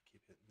 I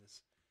keep hitting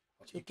this.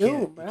 What you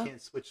doing, bro? You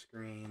can't switch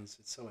screens.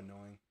 It's so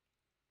annoying.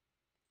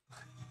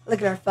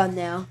 Look at our fun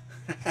now.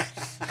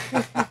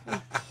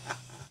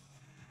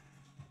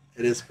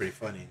 It is pretty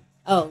funny.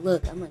 Oh,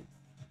 look, I'm like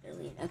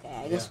brilliant. Okay,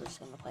 I guess we're just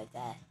gonna play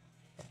that.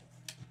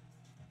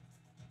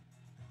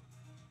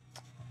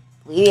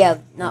 We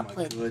have not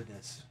played. Oh my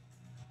goodness.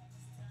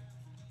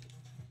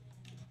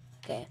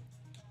 Okay,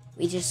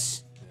 we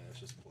just. Yeah, let's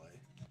just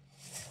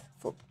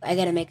play. I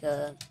gotta make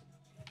a.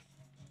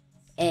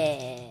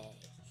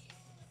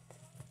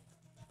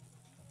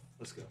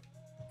 Let's go.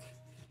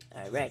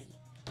 Alright, ready.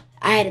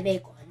 I had to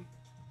make one.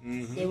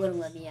 Mm-hmm. They wouldn't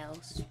let me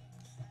else.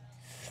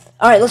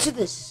 Alright, let's do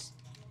this.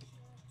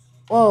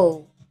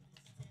 Whoa.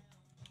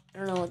 I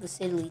don't know what the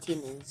state elite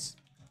team is.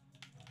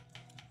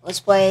 Let's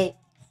play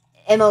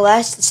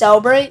MLS to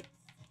celebrate.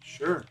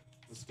 Sure.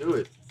 Let's do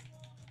it.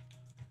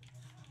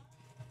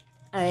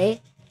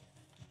 Alright.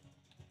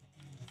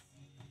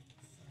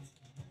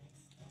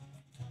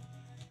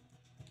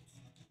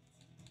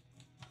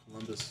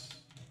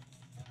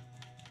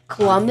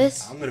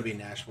 Columbus? I'm gonna be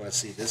Nashville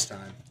SC this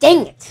time.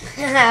 Dang it.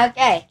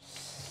 Okay.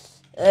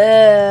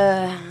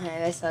 I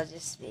guess I'll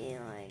just be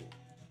like,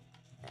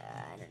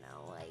 I don't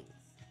know, like,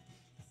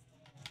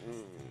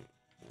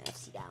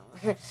 FC down.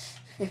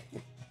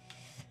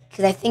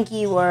 Because I think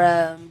you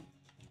were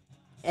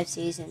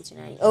FC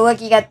Cincinnati. Oh, look,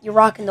 you're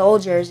rocking the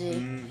old jersey.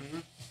 Mm-hmm.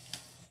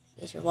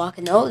 Guess you're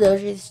rocking the old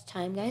jersey this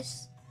time,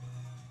 guys.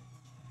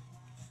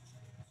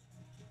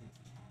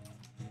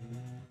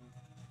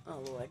 Oh,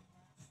 Lord.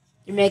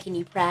 They're making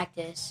you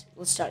practice.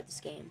 Let's start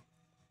this game.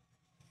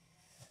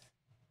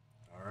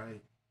 All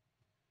right.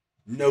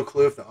 No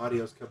clue if the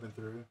audio's coming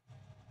through.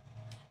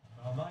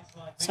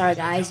 Sorry,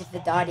 guys, if the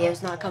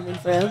audio's not coming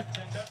through.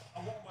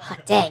 Oh,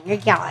 dang, you're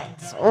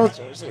got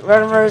soldiers.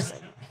 Reverse.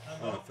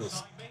 Oh,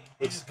 it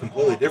looks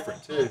completely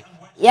different, too.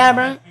 Yeah,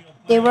 bro.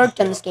 They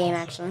worked on this game,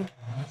 actually.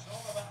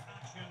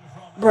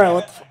 Bro,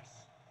 what the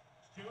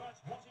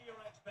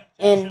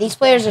and these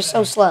players are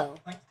so slow.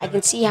 I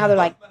can see how they're,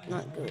 like,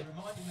 not good.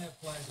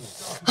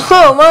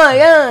 Oh, my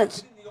God.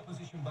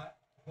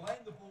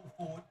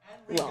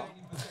 Well.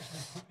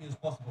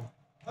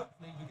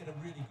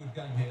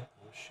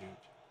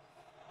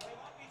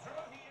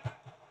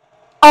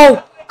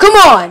 Oh, come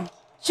on.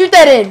 Shoot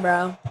that in,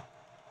 bro.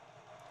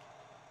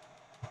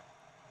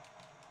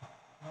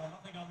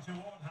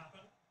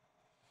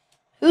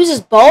 Who's this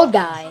bald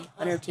guy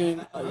on our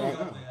team? Oh,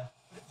 that.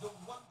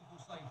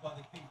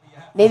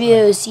 Maybe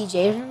it was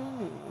CJ.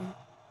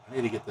 I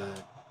need to get the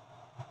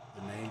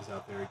names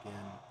out there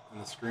again, on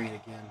the screen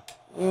again.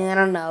 Yeah, I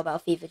don't know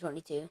about FIFA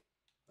 22.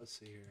 Let's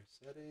see here.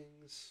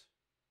 Settings.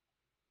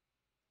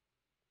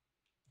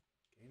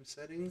 Game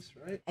settings,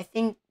 right? I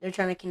think they're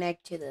trying to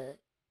connect to the...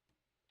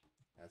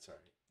 That's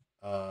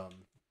alright.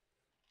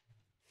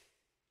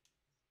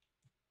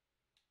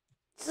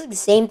 It's like the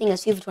same thing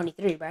as FIFA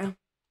 23, bro. I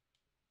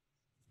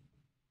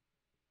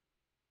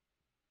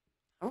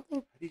don't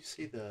think... How do you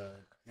see the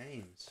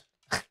names?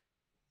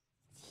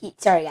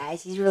 Sorry,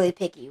 guys. He's really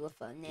picky with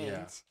names.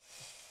 Yeah.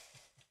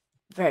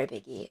 Very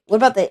picky. What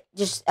about the...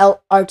 Just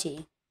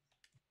RT?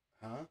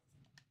 Huh?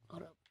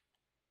 Hold up.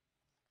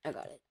 I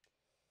got it.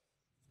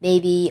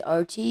 Maybe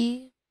RT?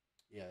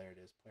 Yeah, there it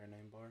is. Player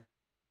name bar.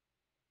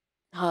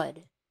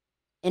 HUD.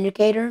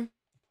 Indicator?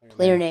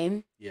 Player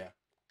name? Yeah.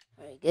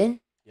 Alright, good.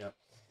 Yep.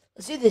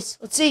 Let's do this.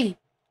 Let's see.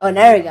 Oh,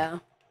 there we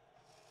go.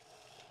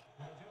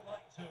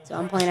 So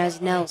I'm playing as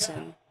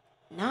Nelson.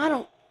 No, I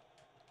don't...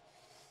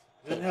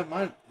 It doesn't have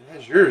mine. It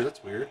has yours.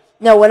 That's weird.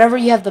 No, whenever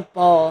you have the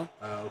ball.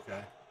 Oh,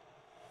 okay.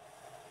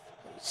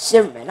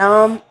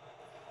 Zimmerman,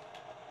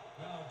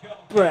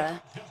 bruh.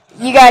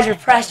 You guys are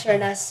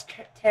pressuring us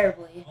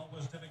terribly.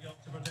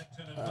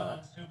 I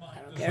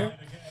don't care.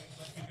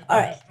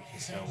 Alright.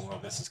 So, well,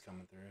 this is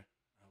coming through.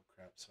 Oh,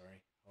 crap.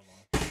 Sorry. Hold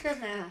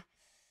on.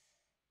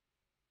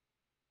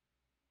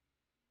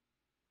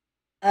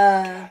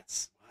 God,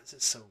 why is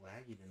it so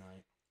laggy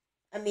tonight?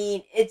 I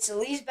mean, it's at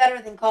least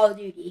better than Call of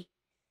Duty.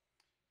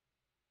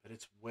 but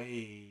it's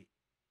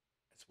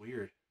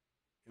weird.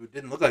 It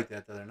didn't look like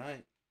that the other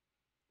night.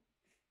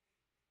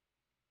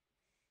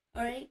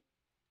 All right.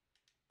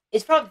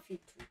 It's probably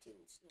Platoon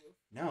stuff.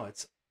 No,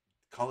 it's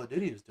Call of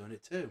Duty was doing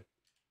it too.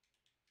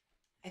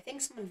 I think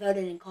someone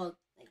voted and called.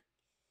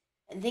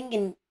 I'm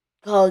thinking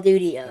Call of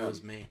Duty. That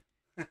was me.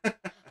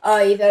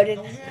 Oh, you voted?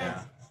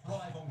 Yeah.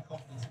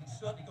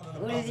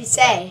 What did he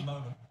say?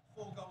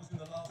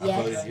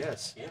 I voted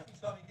yes. Yeah.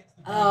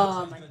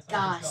 Oh my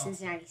gosh,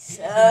 Cincinnati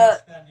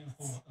sucks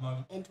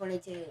in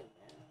 22.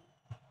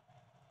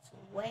 It's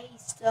a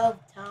waste of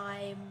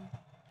time.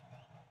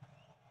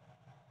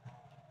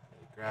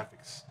 The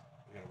graphics,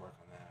 we gotta work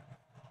on that.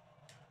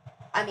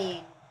 I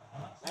mean,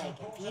 like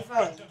in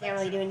FIFA, you can't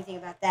really do anything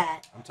about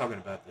that. I'm talking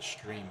about the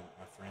stream,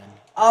 my friend.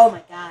 Oh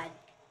my god,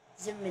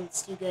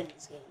 Zimmerman's too good in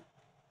this game.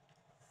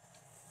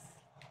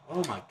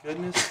 Oh my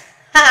goodness.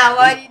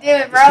 What are you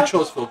doing, bro? These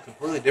controls feel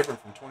completely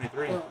different from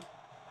 23.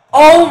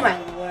 Oh my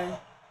lord.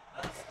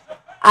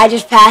 I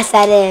just passed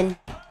that in.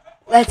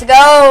 Let's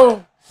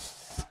go.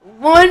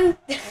 One.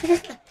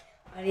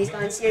 Oh, he's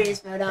going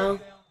serious mode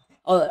on.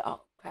 Oh,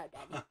 crap,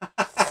 daddy.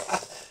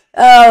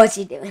 Oh, what's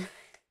he doing?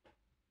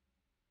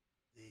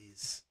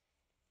 These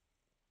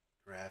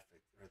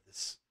graphics or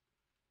this.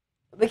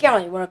 We can't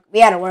really work. We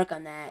gotta work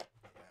on that.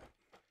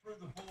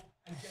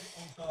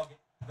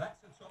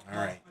 All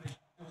right.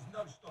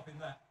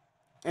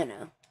 I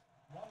know.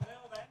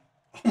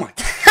 Oh my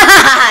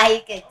god. He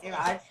kicked it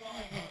hard.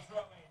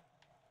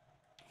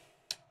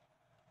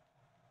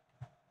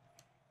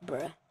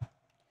 Bruh.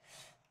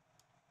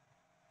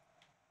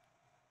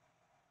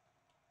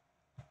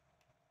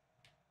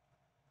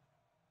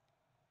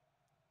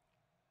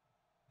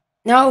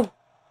 No.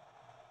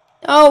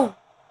 No.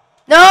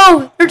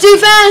 No. They're too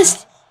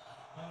fast.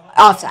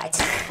 Offsides.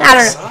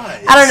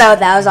 I don't know if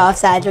that was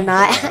offsides or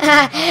not.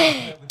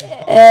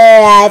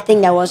 I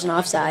think that wasn't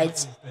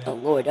offsides. Oh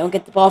lord, don't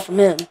get the ball from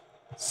him.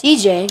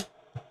 CJ.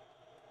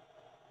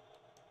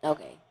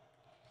 Okay.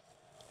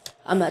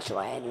 I'm not sure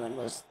why anyone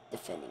was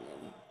defending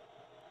him.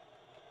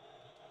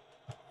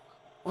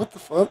 What the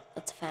flip?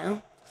 That's a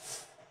foul.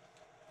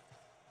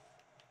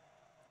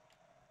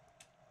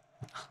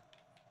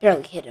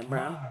 Barely hit him,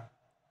 bro.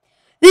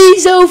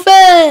 He's so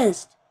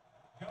fast!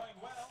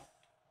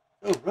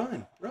 Oh,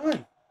 run.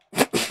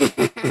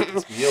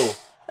 It's Mule.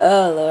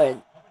 Oh,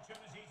 Lord.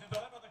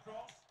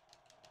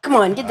 Come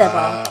on, get that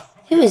ball.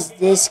 Who is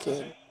this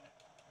kid?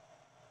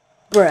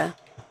 Bruh.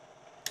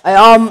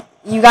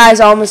 You guys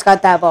almost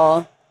got that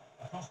ball.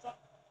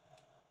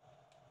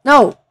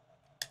 No.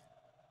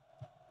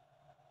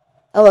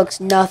 That looks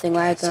nothing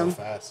like him. So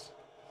fast.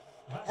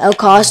 El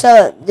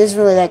Costa doesn't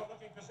really like.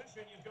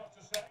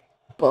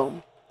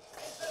 Boom.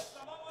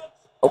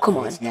 Oh, come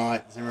on. It's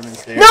not.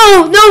 Zimmerman's there.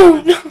 No.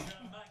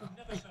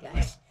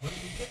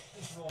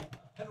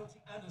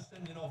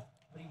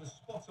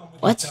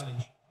 What?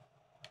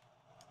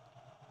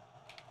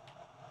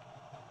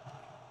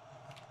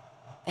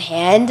 A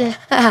hand?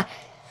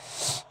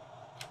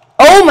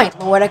 Oh my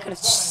lord, I could have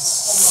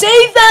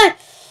saved that!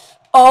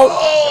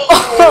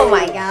 Oh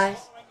my gosh.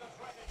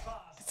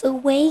 It's a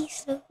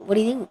waste of... What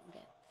do you think?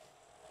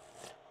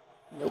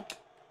 Nope.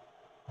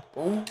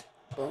 Boom.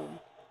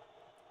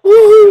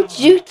 Woohoo!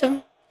 Shoot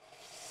them!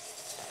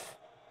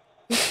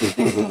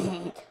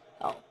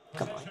 Oh,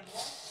 come on.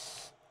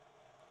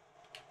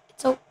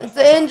 It's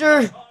the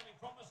injury!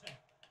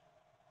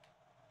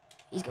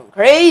 He's going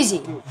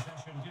crazy!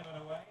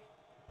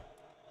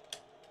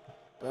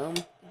 Boom.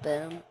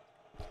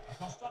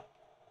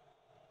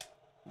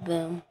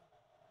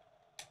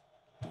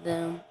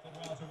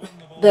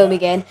 Boom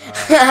again.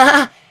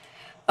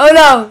 Oh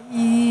no!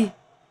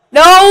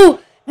 No!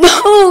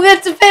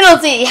 That's a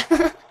penalty!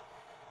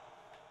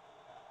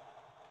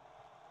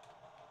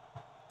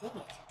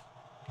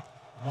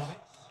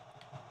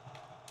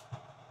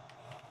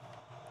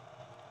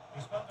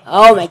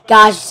 Oh my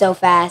gosh, he's so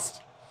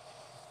fast.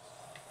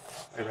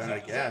 I ran out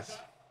of gas.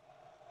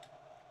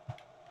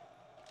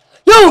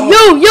 Yo,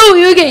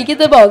 okay, get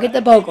the ball. What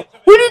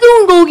are you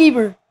doing,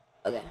 goalkeeper?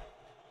 Okay.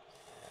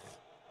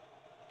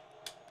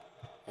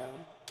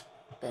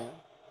 Boom.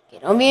 Okay,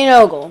 don't be an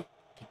ogle.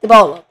 Pick the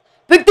ball up.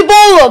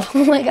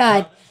 Oh my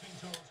god.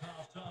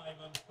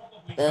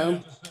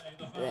 Boom.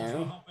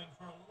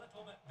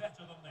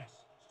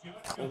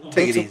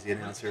 Take it easy,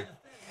 announcer.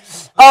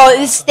 Oh,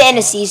 this is the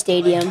NSC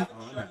Stadium.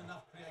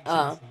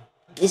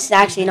 This is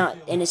actually not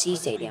NSC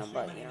Stadium,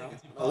 but, you know,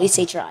 at least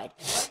they tried.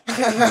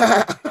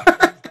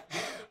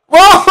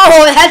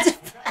 Whoa, that's a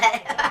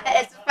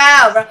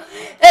foul, bro.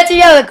 That's a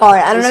yellow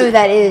card. I don't know who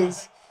that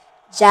is.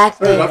 Jack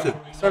started off to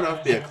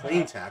be a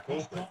clean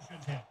tackle.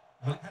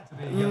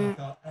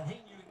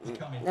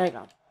 There you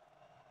go.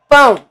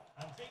 Boom.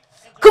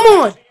 Come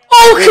on.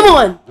 Oh, come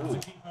on.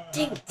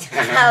 Dang,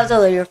 that was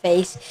all over your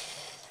face.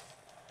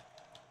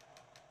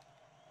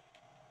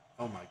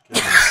 Oh my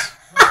goodness.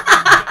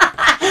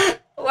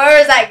 Where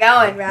is that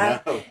going, bro?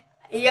 No.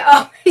 You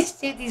always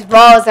shoot these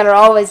balls that are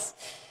always...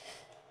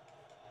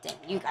 Dang,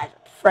 you guys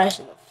are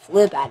pressing the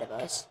flip out of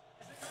us.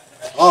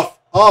 Off.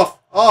 Oh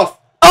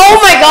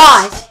my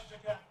gosh!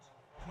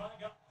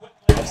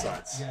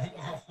 offsides.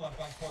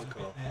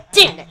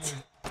 Dang it.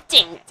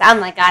 Dang it. I'm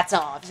like, that's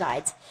all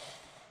offsides.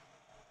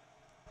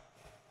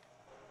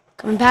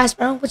 Coming past,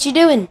 bro. What you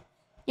doing?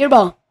 Your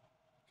ball.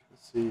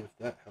 Let's see if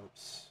that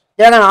helps.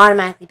 They're going to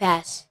automatically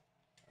pass.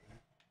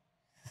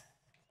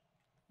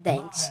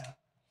 Thanks.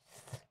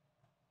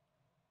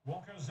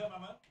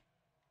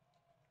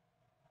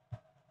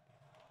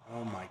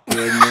 Oh my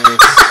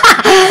goodness.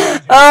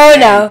 Oh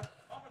no.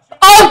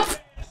 Oh!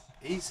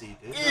 Easy,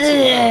 dude.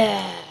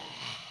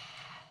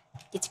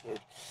 Get screwed.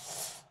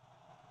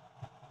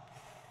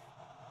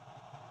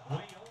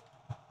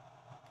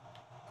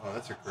 Oh,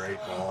 that's a great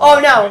ball. Oh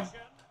no.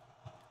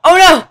 Oh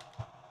no.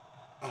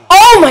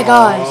 Oh my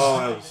gosh.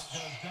 Oh,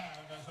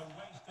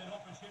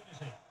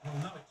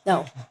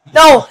 No.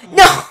 No.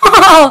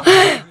 No.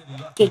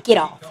 Get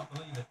off.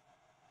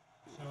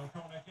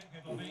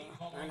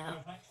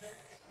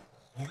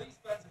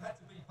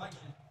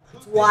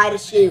 It's wide to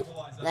shoot.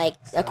 Like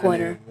a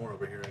corner. More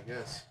over here, I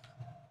guess.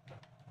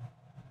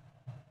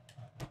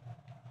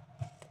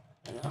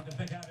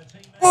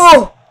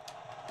 Oh!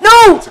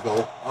 No! That's a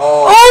goal.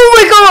 Oh. Oh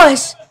my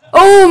gosh!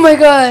 Oh my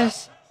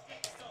gosh!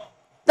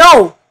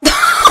 No!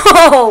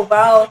 No,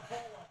 bro!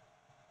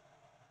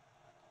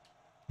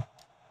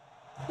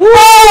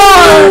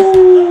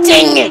 Whoa!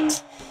 Dang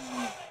it!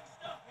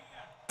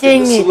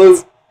 Dang it!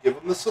 Salute. Give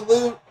him the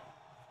salute.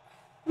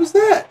 Who's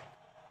that?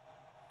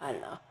 I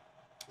don't know.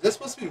 Is that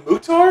supposed to be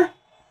Mukhtar?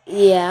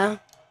 Yeah.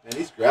 Man,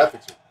 these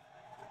graphics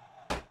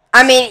are...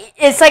 I mean,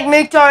 it's like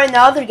Mukhtar in the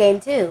other game,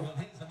 too.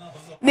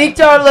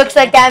 Mukhtar looks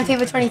like that in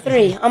FIFA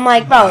 23. I'm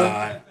like,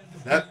 bro.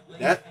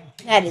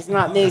 That is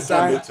not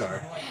Mukhtar. That's not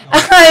Mukhtar.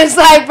 I was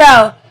like,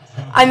 bro.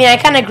 I mean, I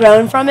kind of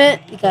grown from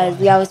it because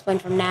we always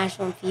went from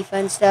Nashville and FIFA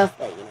and stuff,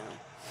 but, you know.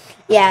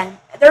 Yeah,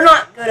 they're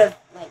not good at,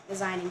 like,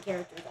 designing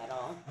characters at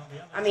all.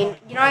 I mean,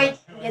 you know, you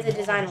get to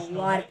design a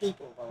lot of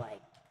people, but, like,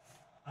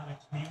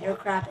 they're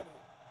crap at it.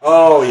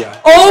 Oh, yeah.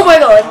 Oh, my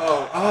God.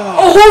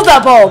 Oh, hold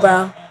that ball,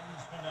 bro.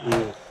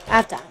 Ooh.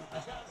 Halftime.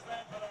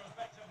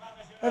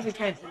 Perfect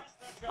timing.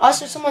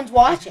 Also, someone's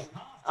watching.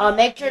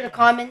 Make sure to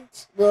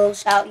comment. We'll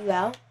shout you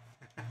out.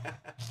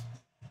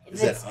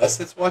 Is that us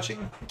that's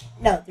watching?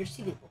 No, there's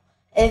two people.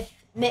 If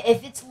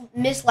it's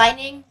Miss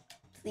Lightning,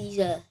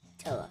 please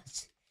tell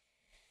us.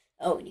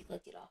 Oh, and you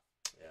clicked it off.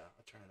 Yeah,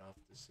 I'll turn it off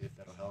to see if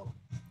that'll help.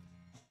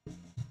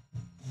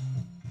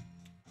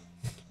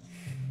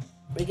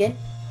 We good?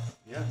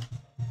 Yeah.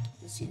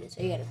 Let's see this.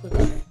 So you gotta click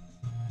on it.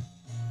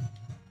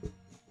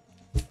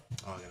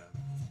 Oh, I gotta.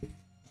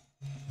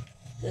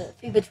 The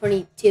FIFA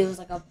 22 is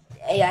like a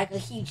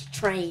huge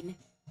train.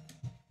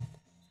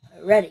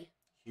 Ready.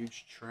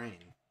 Huge train.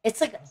 It's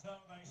like,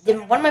 did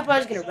one of my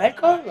players get a red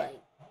card?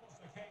 Like,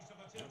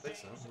 I don't think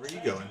so. Where are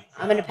you going?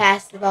 I'm gonna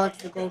pass the ball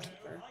to the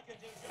goalkeeper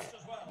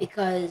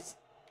because,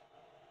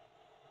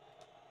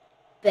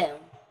 boom.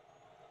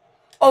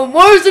 Oh,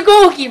 where's the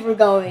goalkeeper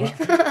going?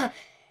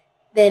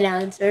 The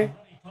announcer.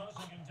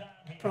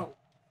 Bro,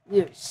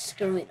 we're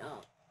screwing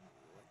up.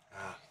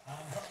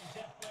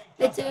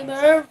 It's a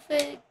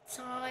perfect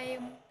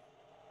time.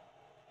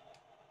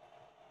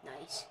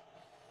 Nice.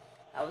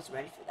 I was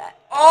ready for that.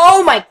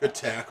 Oh my! Good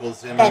tackle,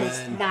 Zimmerman. That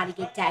is not a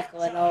good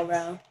tackle at all,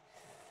 bro.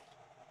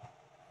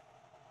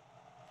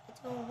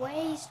 It's a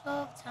waste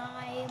of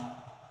time.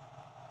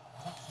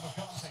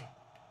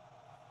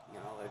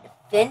 No, we're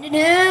defending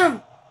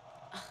him.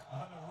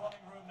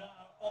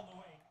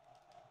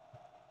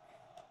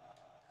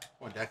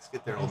 Come on, Dex,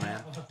 get there, old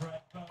man.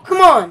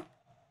 Come on.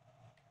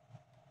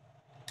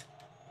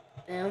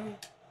 Boom,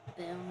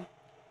 boom,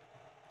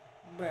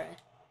 bruh.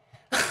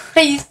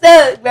 You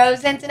suck, bro.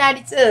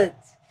 Cincinnati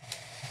sucks.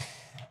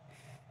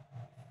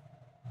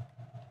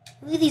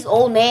 Look at these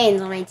old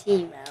mans on my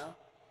team, bro.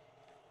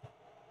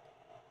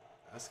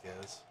 That's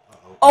guys.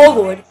 Oh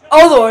Lord.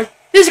 Oh Lord.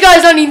 This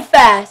guy's not even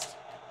fast.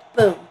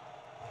 Boom.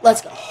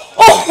 Let's go.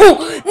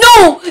 Oh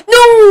no!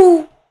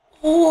 No!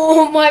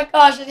 Oh my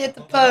gosh! I hit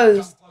the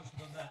post.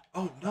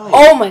 Oh no!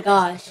 Oh my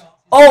gosh!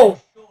 Oh!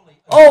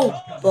 Oh!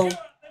 Boom!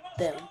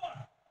 Boom!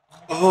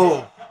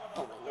 Oh!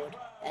 Oh my Lord!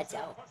 That's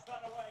out.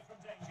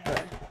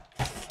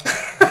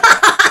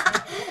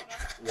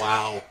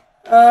 Wow.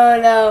 Oh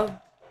no!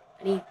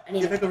 I need.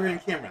 Get back over here in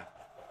camera.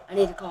 I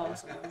need to call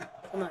someone.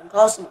 Come on,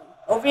 call someone.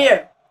 Over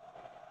here.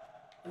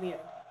 Come here.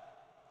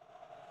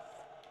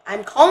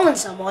 I'm calling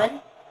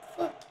someone.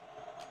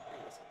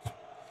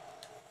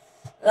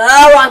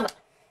 Oh, wrong.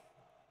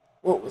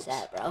 What was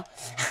that, bro?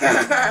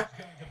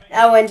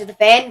 That went to the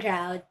fan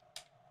crowd.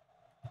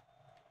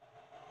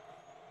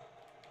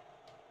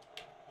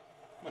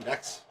 Come on,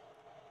 Dex.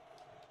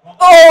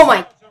 Oh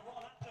my!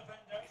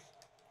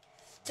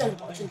 Turn the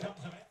ball.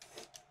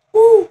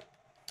 Woo!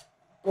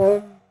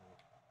 Boom.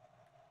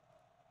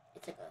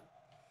 It's a gun.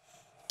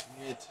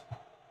 It.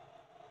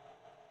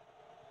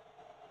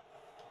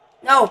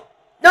 No!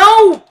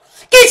 No!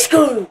 Get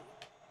screwed!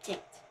 Dang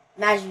it.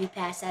 Imagine if you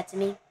pass that to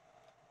me.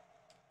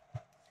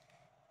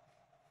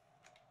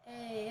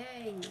 Hey.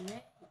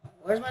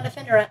 Where's my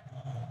defender at?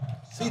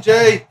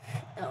 CJ!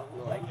 Oh,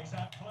 Lord.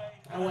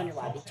 I wonder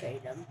why we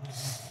traded him.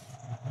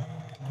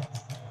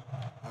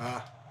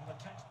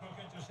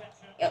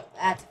 Yo,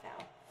 that's a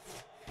foul.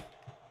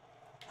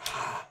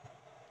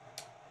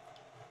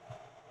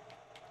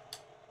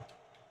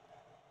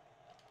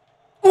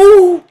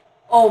 Ooh!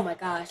 Oh my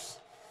gosh.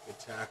 Good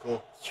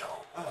tackle.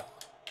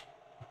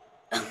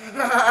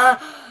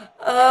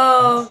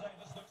 Oh.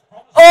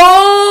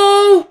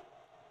 Oh!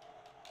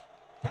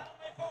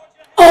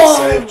 Oh!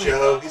 Save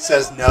Joe. He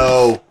says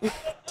no.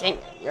 Dang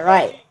it, you're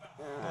right.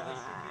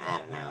 I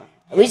don't know.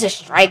 At least a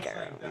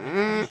striker.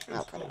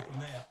 I'll put him in.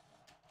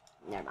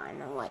 Never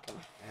mind, I don't like him.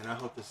 And I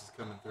hope this is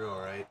coming through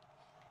all right.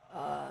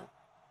 How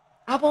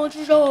about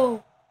you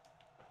show?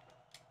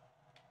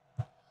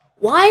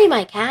 Why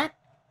my cat?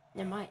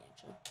 Never mind,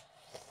 actually.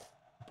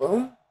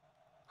 Boom.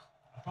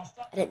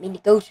 I didn't mean to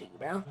go to you,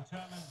 bro. Oh,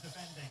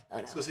 no.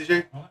 Let's go,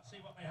 CJ.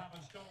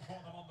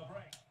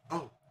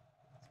 Oh,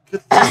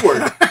 good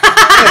forward.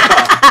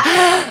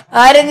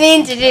 I didn't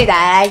mean to do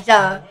that. I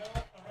saw.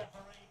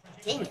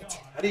 Dang it.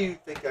 How do you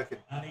think I could?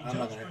 I'm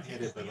not gonna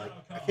hit it, but like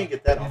I can't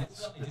get that off the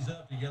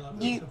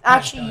screen. You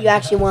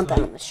actually want that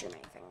on the stream,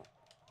 I think.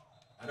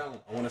 I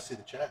don't. I want to see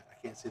the chat. I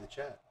can't see the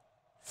chat.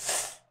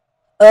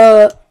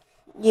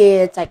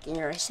 Yeah, it's like in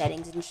your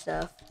settings and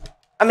stuff.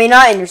 I mean,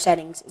 not in your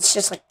settings. It's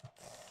just like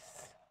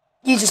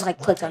you just like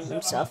click on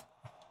some stuff.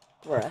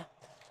 Bruh.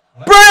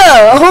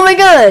 Oh my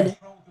god.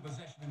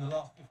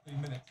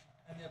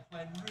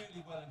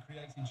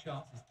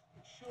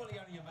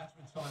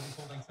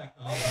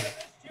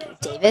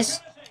 Davis?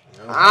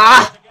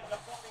 Ah!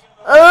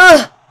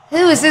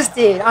 Who is this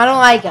dude? I don't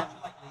like him.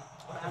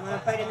 I'm gonna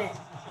put him in.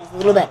 He's a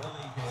little better.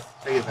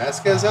 Taking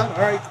Vasquez out?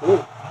 Alright,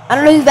 cool. I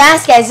don't know who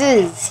Vasquez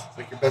is. It's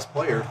like your best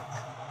player.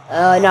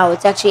 No,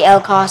 it's actually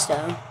El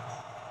Costo.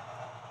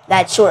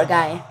 That short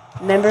guy.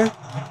 Remember?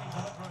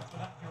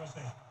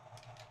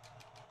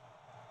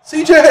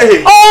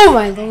 CJ! Oh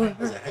my lord.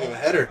 That's a heck of a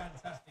header.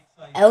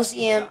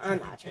 LCM, I'm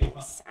not trying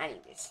this. I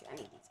need these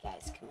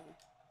guys. Come on.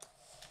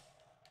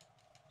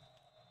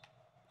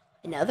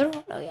 Another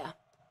one? Oh yeah.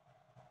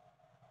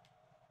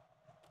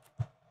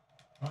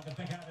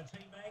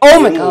 Oh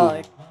my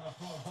god.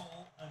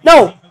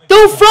 No!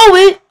 Don't throw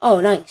it! Oh,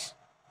 nice.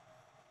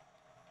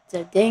 It's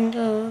a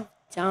dingo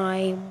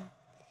time.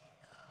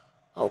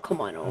 Oh, come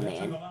on, old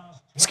man.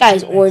 This guy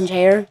has orange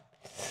hair.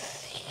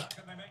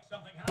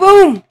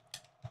 Boom!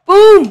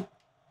 Boom!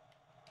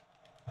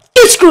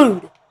 Get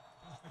screwed!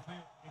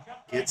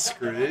 Get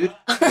screwed?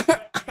 You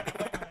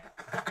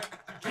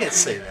can't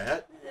say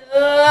that.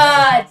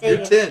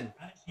 You're 10.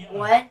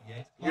 What?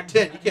 You're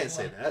 10. You can't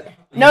say that.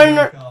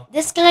 No.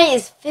 This guy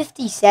is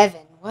 57.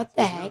 What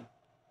the heck?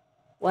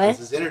 What? It's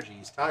his energy.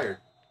 He's tired.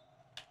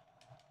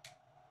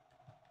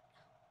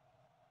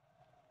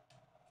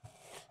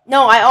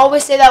 No, I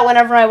always say that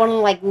whenever I want to,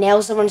 like,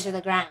 nail someone to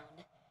the ground.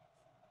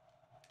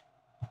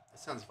 That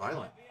sounds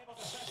violent.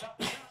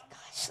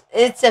 Gosh,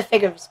 it's a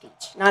figure of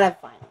speech, not a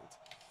violent.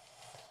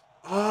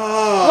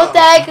 Oh. What the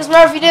heck is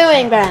Murphy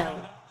doing,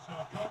 Brown?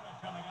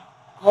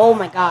 Oh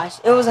my gosh.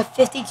 It was a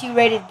 52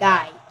 rated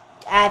guy.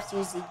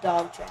 Absolutely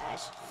dog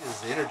trash.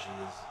 His energy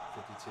is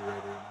 52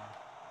 right now.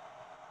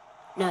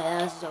 No,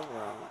 that was his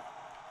overall.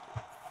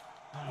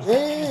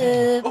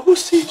 Oh,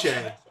 who's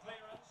CJ?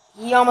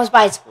 He almost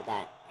bicycled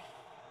that.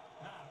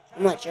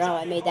 I'm not sure how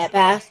I made that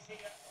pass.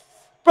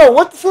 Bro,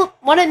 what the flip?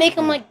 Why did I make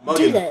him, like,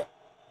 do that?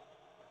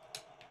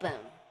 Boom.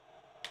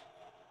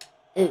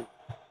 Ooh.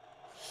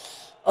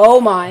 Oh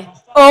my.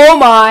 Oh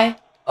my.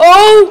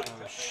 Oh!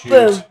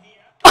 Boom.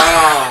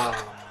 Oh,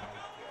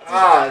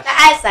 gosh.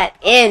 That's that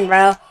in,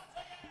 bro.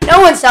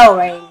 No one's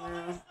celebrating,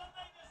 bro.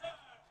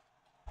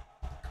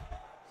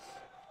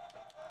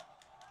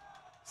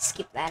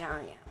 Skip that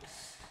on you.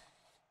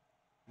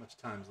 How much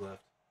time's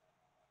left?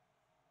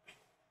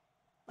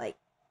 Like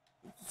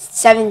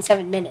 7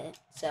 minutes,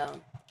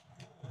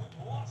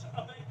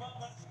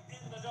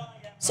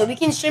 so we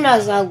can stream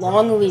as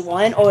long as we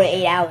want, or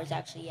 8 hours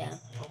actually, yeah.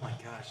 Oh my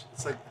gosh.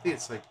 It's like, I think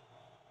it's like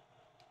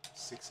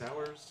 6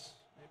 hours,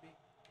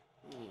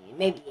 maybe?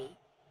 Maybe 8.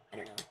 I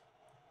don't know.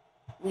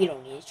 We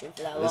don't need to stream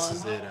for that long. This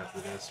is it after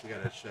this. We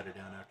gotta shut it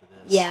down after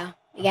this. Yeah,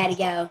 we gotta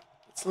go.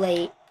 It's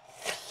late.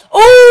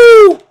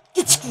 Oh!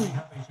 Get screwed.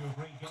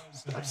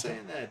 Stop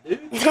saying that,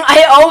 dude.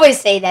 I always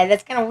say that.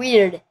 That's kind of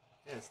weird.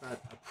 Yeah, it's not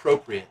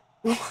appropriate.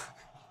 To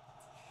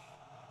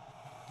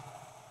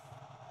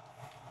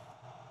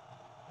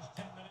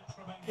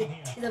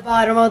the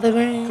bottom of the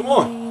ring. Come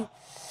on.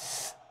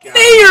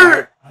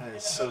 Mayor! That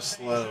is so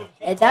slow.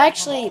 It's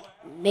actually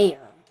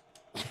Mayor.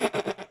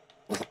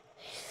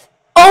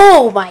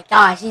 Oh my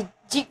gosh, he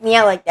juked me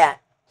out like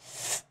that.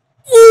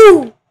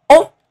 Ooh!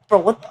 Oh, bro,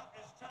 what?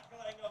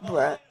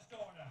 Bruh.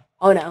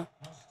 Oh no.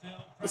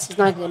 This is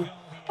not good.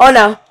 Oh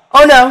no.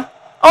 Oh no.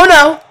 Oh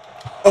no.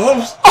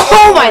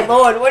 Oh my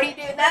lord, what are you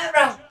doing that,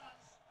 bro?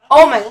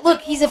 Oh my,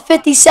 look, he's a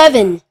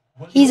 57.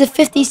 He's a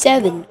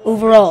 57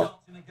 overall.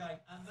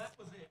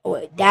 Oh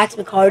wait, Dax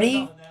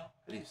McCarty?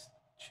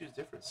 Choose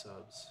different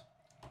subs.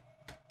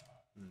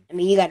 I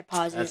mean, you gotta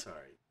pause it. That's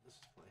alright. Let's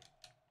play.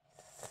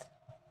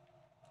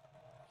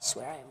 I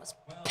swear I almost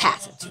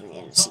pass it to the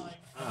NC.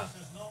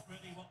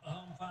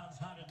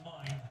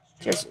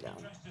 Seriously though.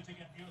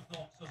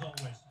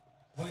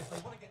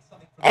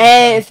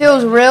 And it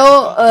feels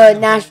real.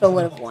 Nashville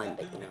would have won,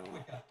 but you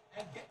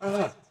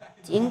know.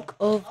 Think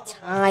of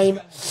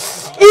time.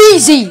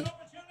 Easy.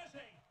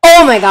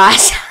 Oh my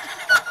gosh.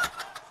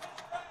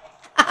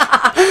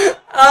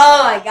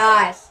 Oh my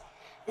gosh.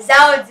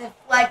 That was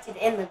deflected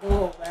in the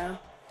goal, bro.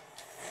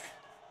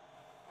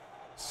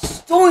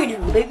 Stoner,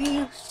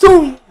 baby.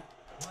 Stoner.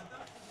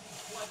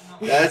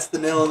 That's the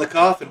nail in the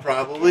coffin,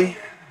 probably.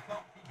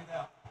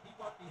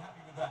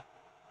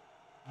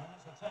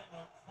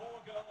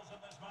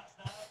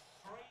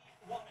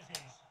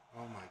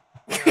 Oh my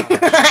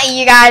god.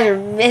 You guys are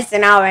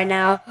missing out right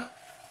now.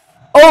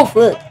 Oh,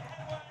 look.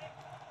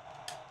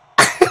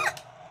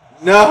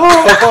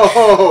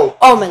 No!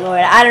 Oh my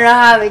lord. I don't know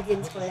how we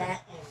didn't score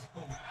that.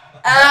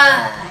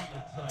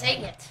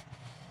 Dang it.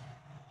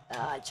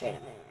 I trade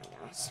him in right now.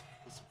 Put some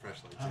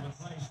fresh lights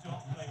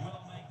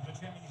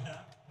in.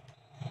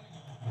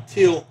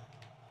 Teal.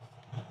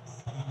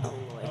 Oh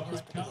lord,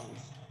 he's pretty good.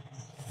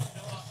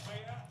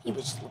 He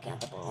was just looking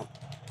at the ball.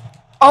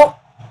 Oh!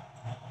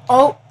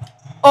 Oh!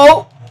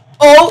 Oh!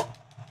 Oh!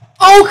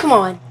 Oh, come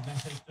on.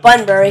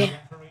 Bunbury.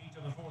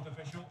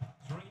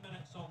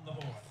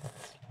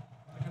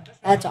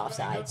 That's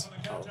offsides.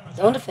 Oh,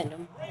 don't defend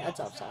him. That's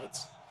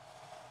offsides.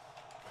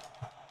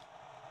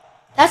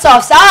 That's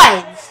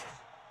offsides!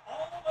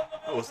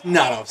 Oh, it's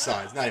not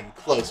offsides. Not even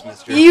close,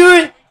 mister.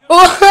 You're...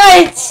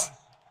 What?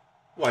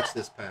 Watch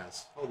this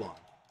pass. Hold on.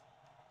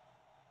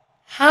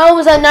 How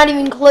was that not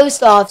even close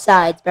to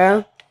offsides,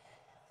 bro?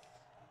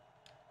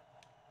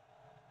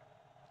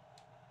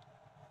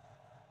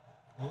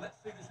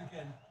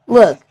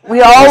 Look,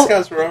 we all...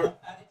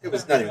 It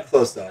was not even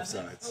close to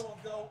offsides.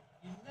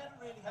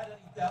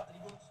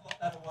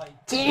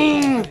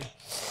 Damn.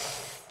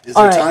 Is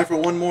there time for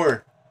one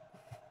more?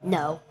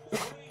 No.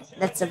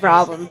 That's the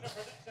problem.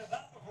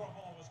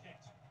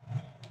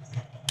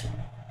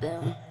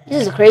 Boom.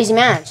 This is a crazy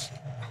match.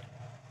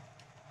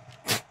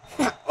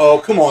 Oh,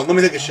 come on. Let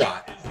me take a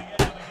shot.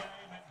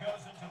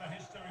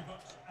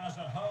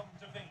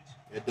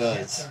 It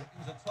does.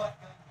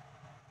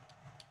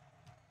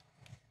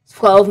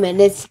 12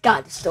 minutes.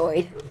 Got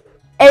destroyed.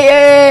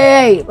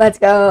 Hey, let's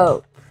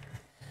go.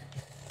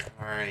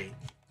 Alright.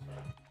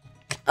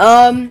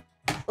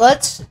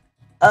 Let's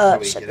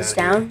shut this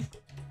down.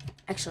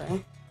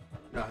 Actually.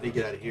 No, how do you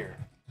get out of here?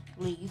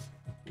 Leave.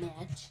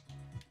 Match.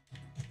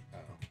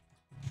 Uh-oh.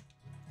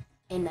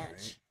 A match.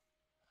 Right.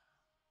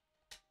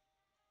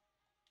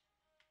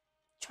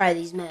 Try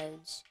these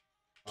modes.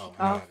 Oh,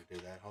 I know how to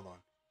do that. Hold on.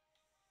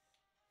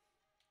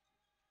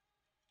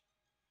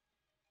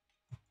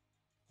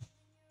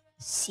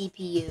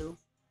 CPU.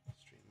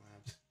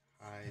 Streamlabs.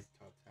 Hide.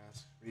 Top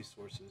task.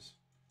 Resources.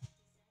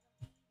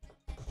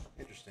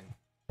 Interesting.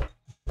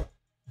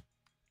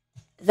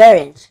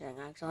 Very interesting,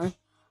 actually.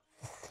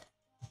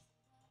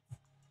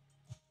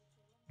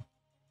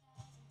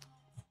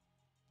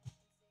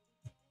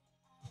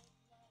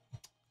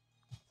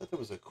 I thought there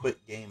was a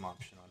quit game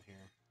option on here.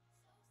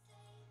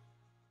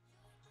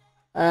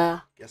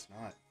 Guess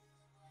not.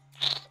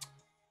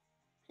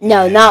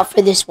 No, not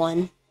for this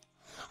one.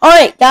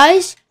 Alright,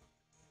 guys.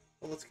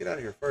 Well, let's get out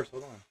of here first.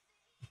 Hold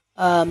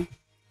on.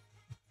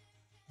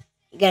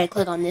 You gotta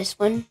click on this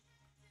one.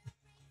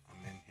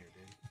 I'm in here,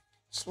 dude.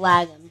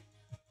 Slag him.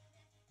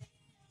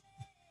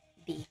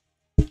 B.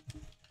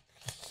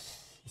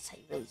 That's how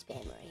you really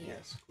spam right here.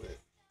 Yes, quit.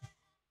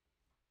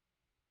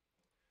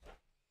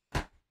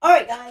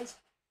 Alright, guys.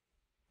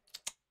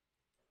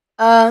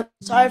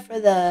 Sorry for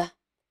the...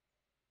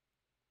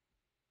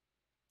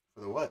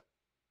 For the what?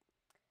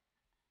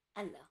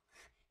 I don't know.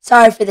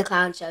 Sorry for the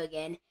clown show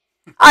again.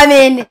 I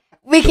mean,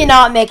 we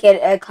cannot make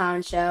it a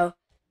clown show.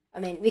 I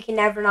mean, we can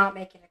never not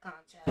make it a clown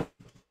show.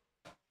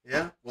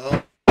 Yeah,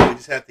 well, we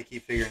just have to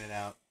keep figuring it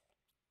out.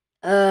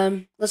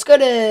 Let's go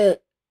to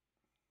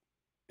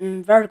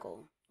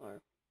vertical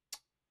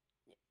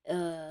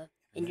or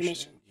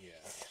intermission.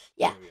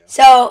 Yeah.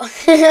 So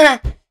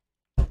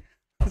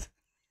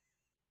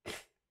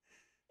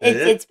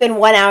it's been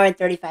 1 hour and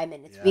 35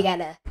 minutes. Yeah. We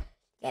gotta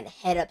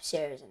head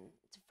upstairs, and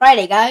it's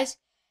Friday, guys.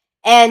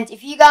 And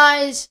if you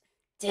guys,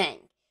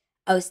 dang,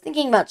 I was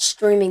thinking about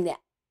streaming the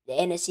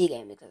NSC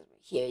game because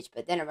we're huge,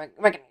 but then we're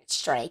gonna get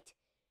striked.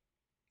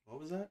 What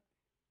was that?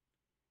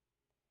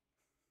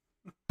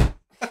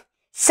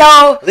 So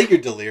I think you're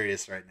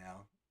delirious right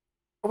now.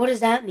 What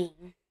does that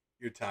mean?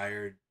 You're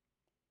tired.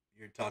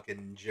 You're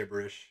talking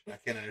gibberish. I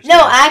can't understand.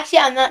 No, actually,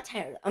 I'm not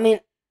tired. I mean,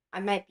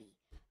 I might be,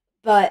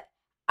 but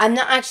I'm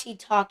not actually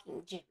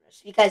talking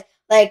gibberish because,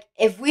 like,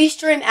 if we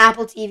stream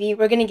Apple TV,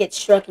 we're gonna get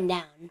stricken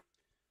down.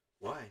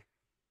 Why?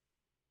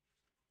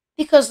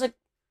 Because, like,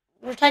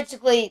 we're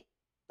technically,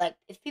 like,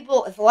 if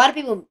a lot of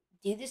people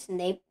do this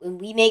and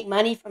we make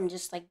money from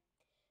just, like,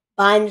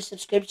 buying the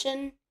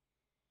subscription,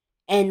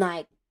 and,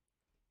 like,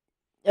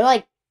 they're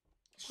like,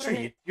 sure,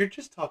 you're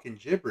just talking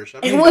gibberish.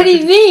 I mean, what do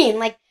you mean?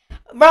 Like,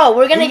 bro,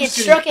 we're gonna get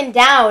strucken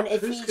down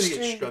if we stream. Who's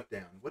gonna get struck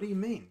down? What do you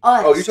mean?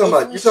 Oh, you're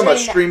talking about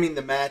streaming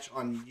the match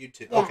on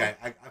YouTube. Yeah. Okay,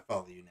 I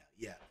follow you now.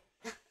 Yeah.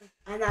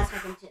 I'm not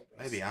talking gibberish.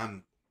 Maybe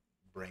I'm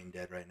brain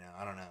dead right now.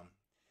 I don't know.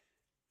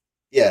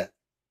 Yeah,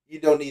 you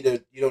don't need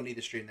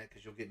to stream that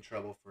because you'll get in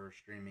trouble for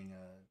streaming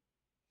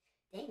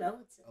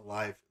a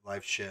live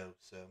show.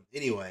 So,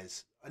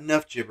 anyways,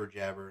 enough jibber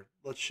jabber.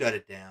 Let's shut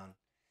it down.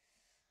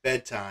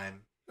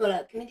 Bedtime. Hold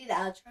up, can we do the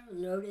outro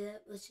and load it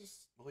up? Let's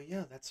just. Well,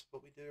 yeah, that's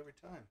what we do every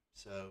time.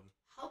 So.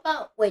 How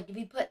about did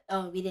we put?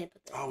 Oh, we didn't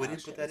put that. Oh, we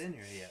didn't put that in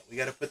here yet. We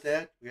got to put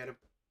that. We got a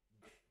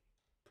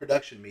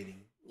production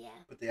meeting. Yeah.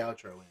 Put the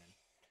outro in.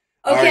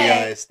 Okay. All right,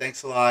 guys.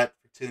 Thanks a lot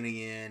for tuning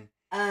in.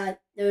 There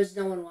was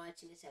no one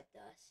watching except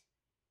us.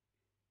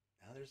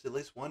 Now there's at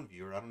least one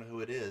viewer. I don't know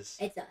who it is.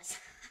 It's us.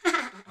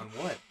 On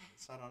what?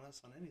 It's not on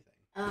us on anything.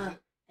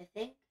 I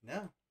think.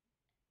 No,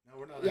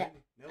 we're not. Yeah.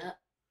 No.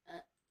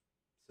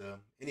 So,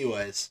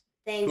 anyways,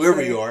 thanks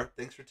whoever you are,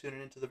 thanks for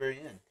tuning in to the very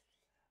end.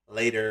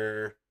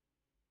 Later.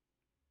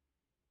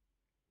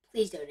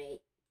 Please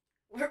donate.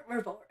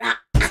 We're bored.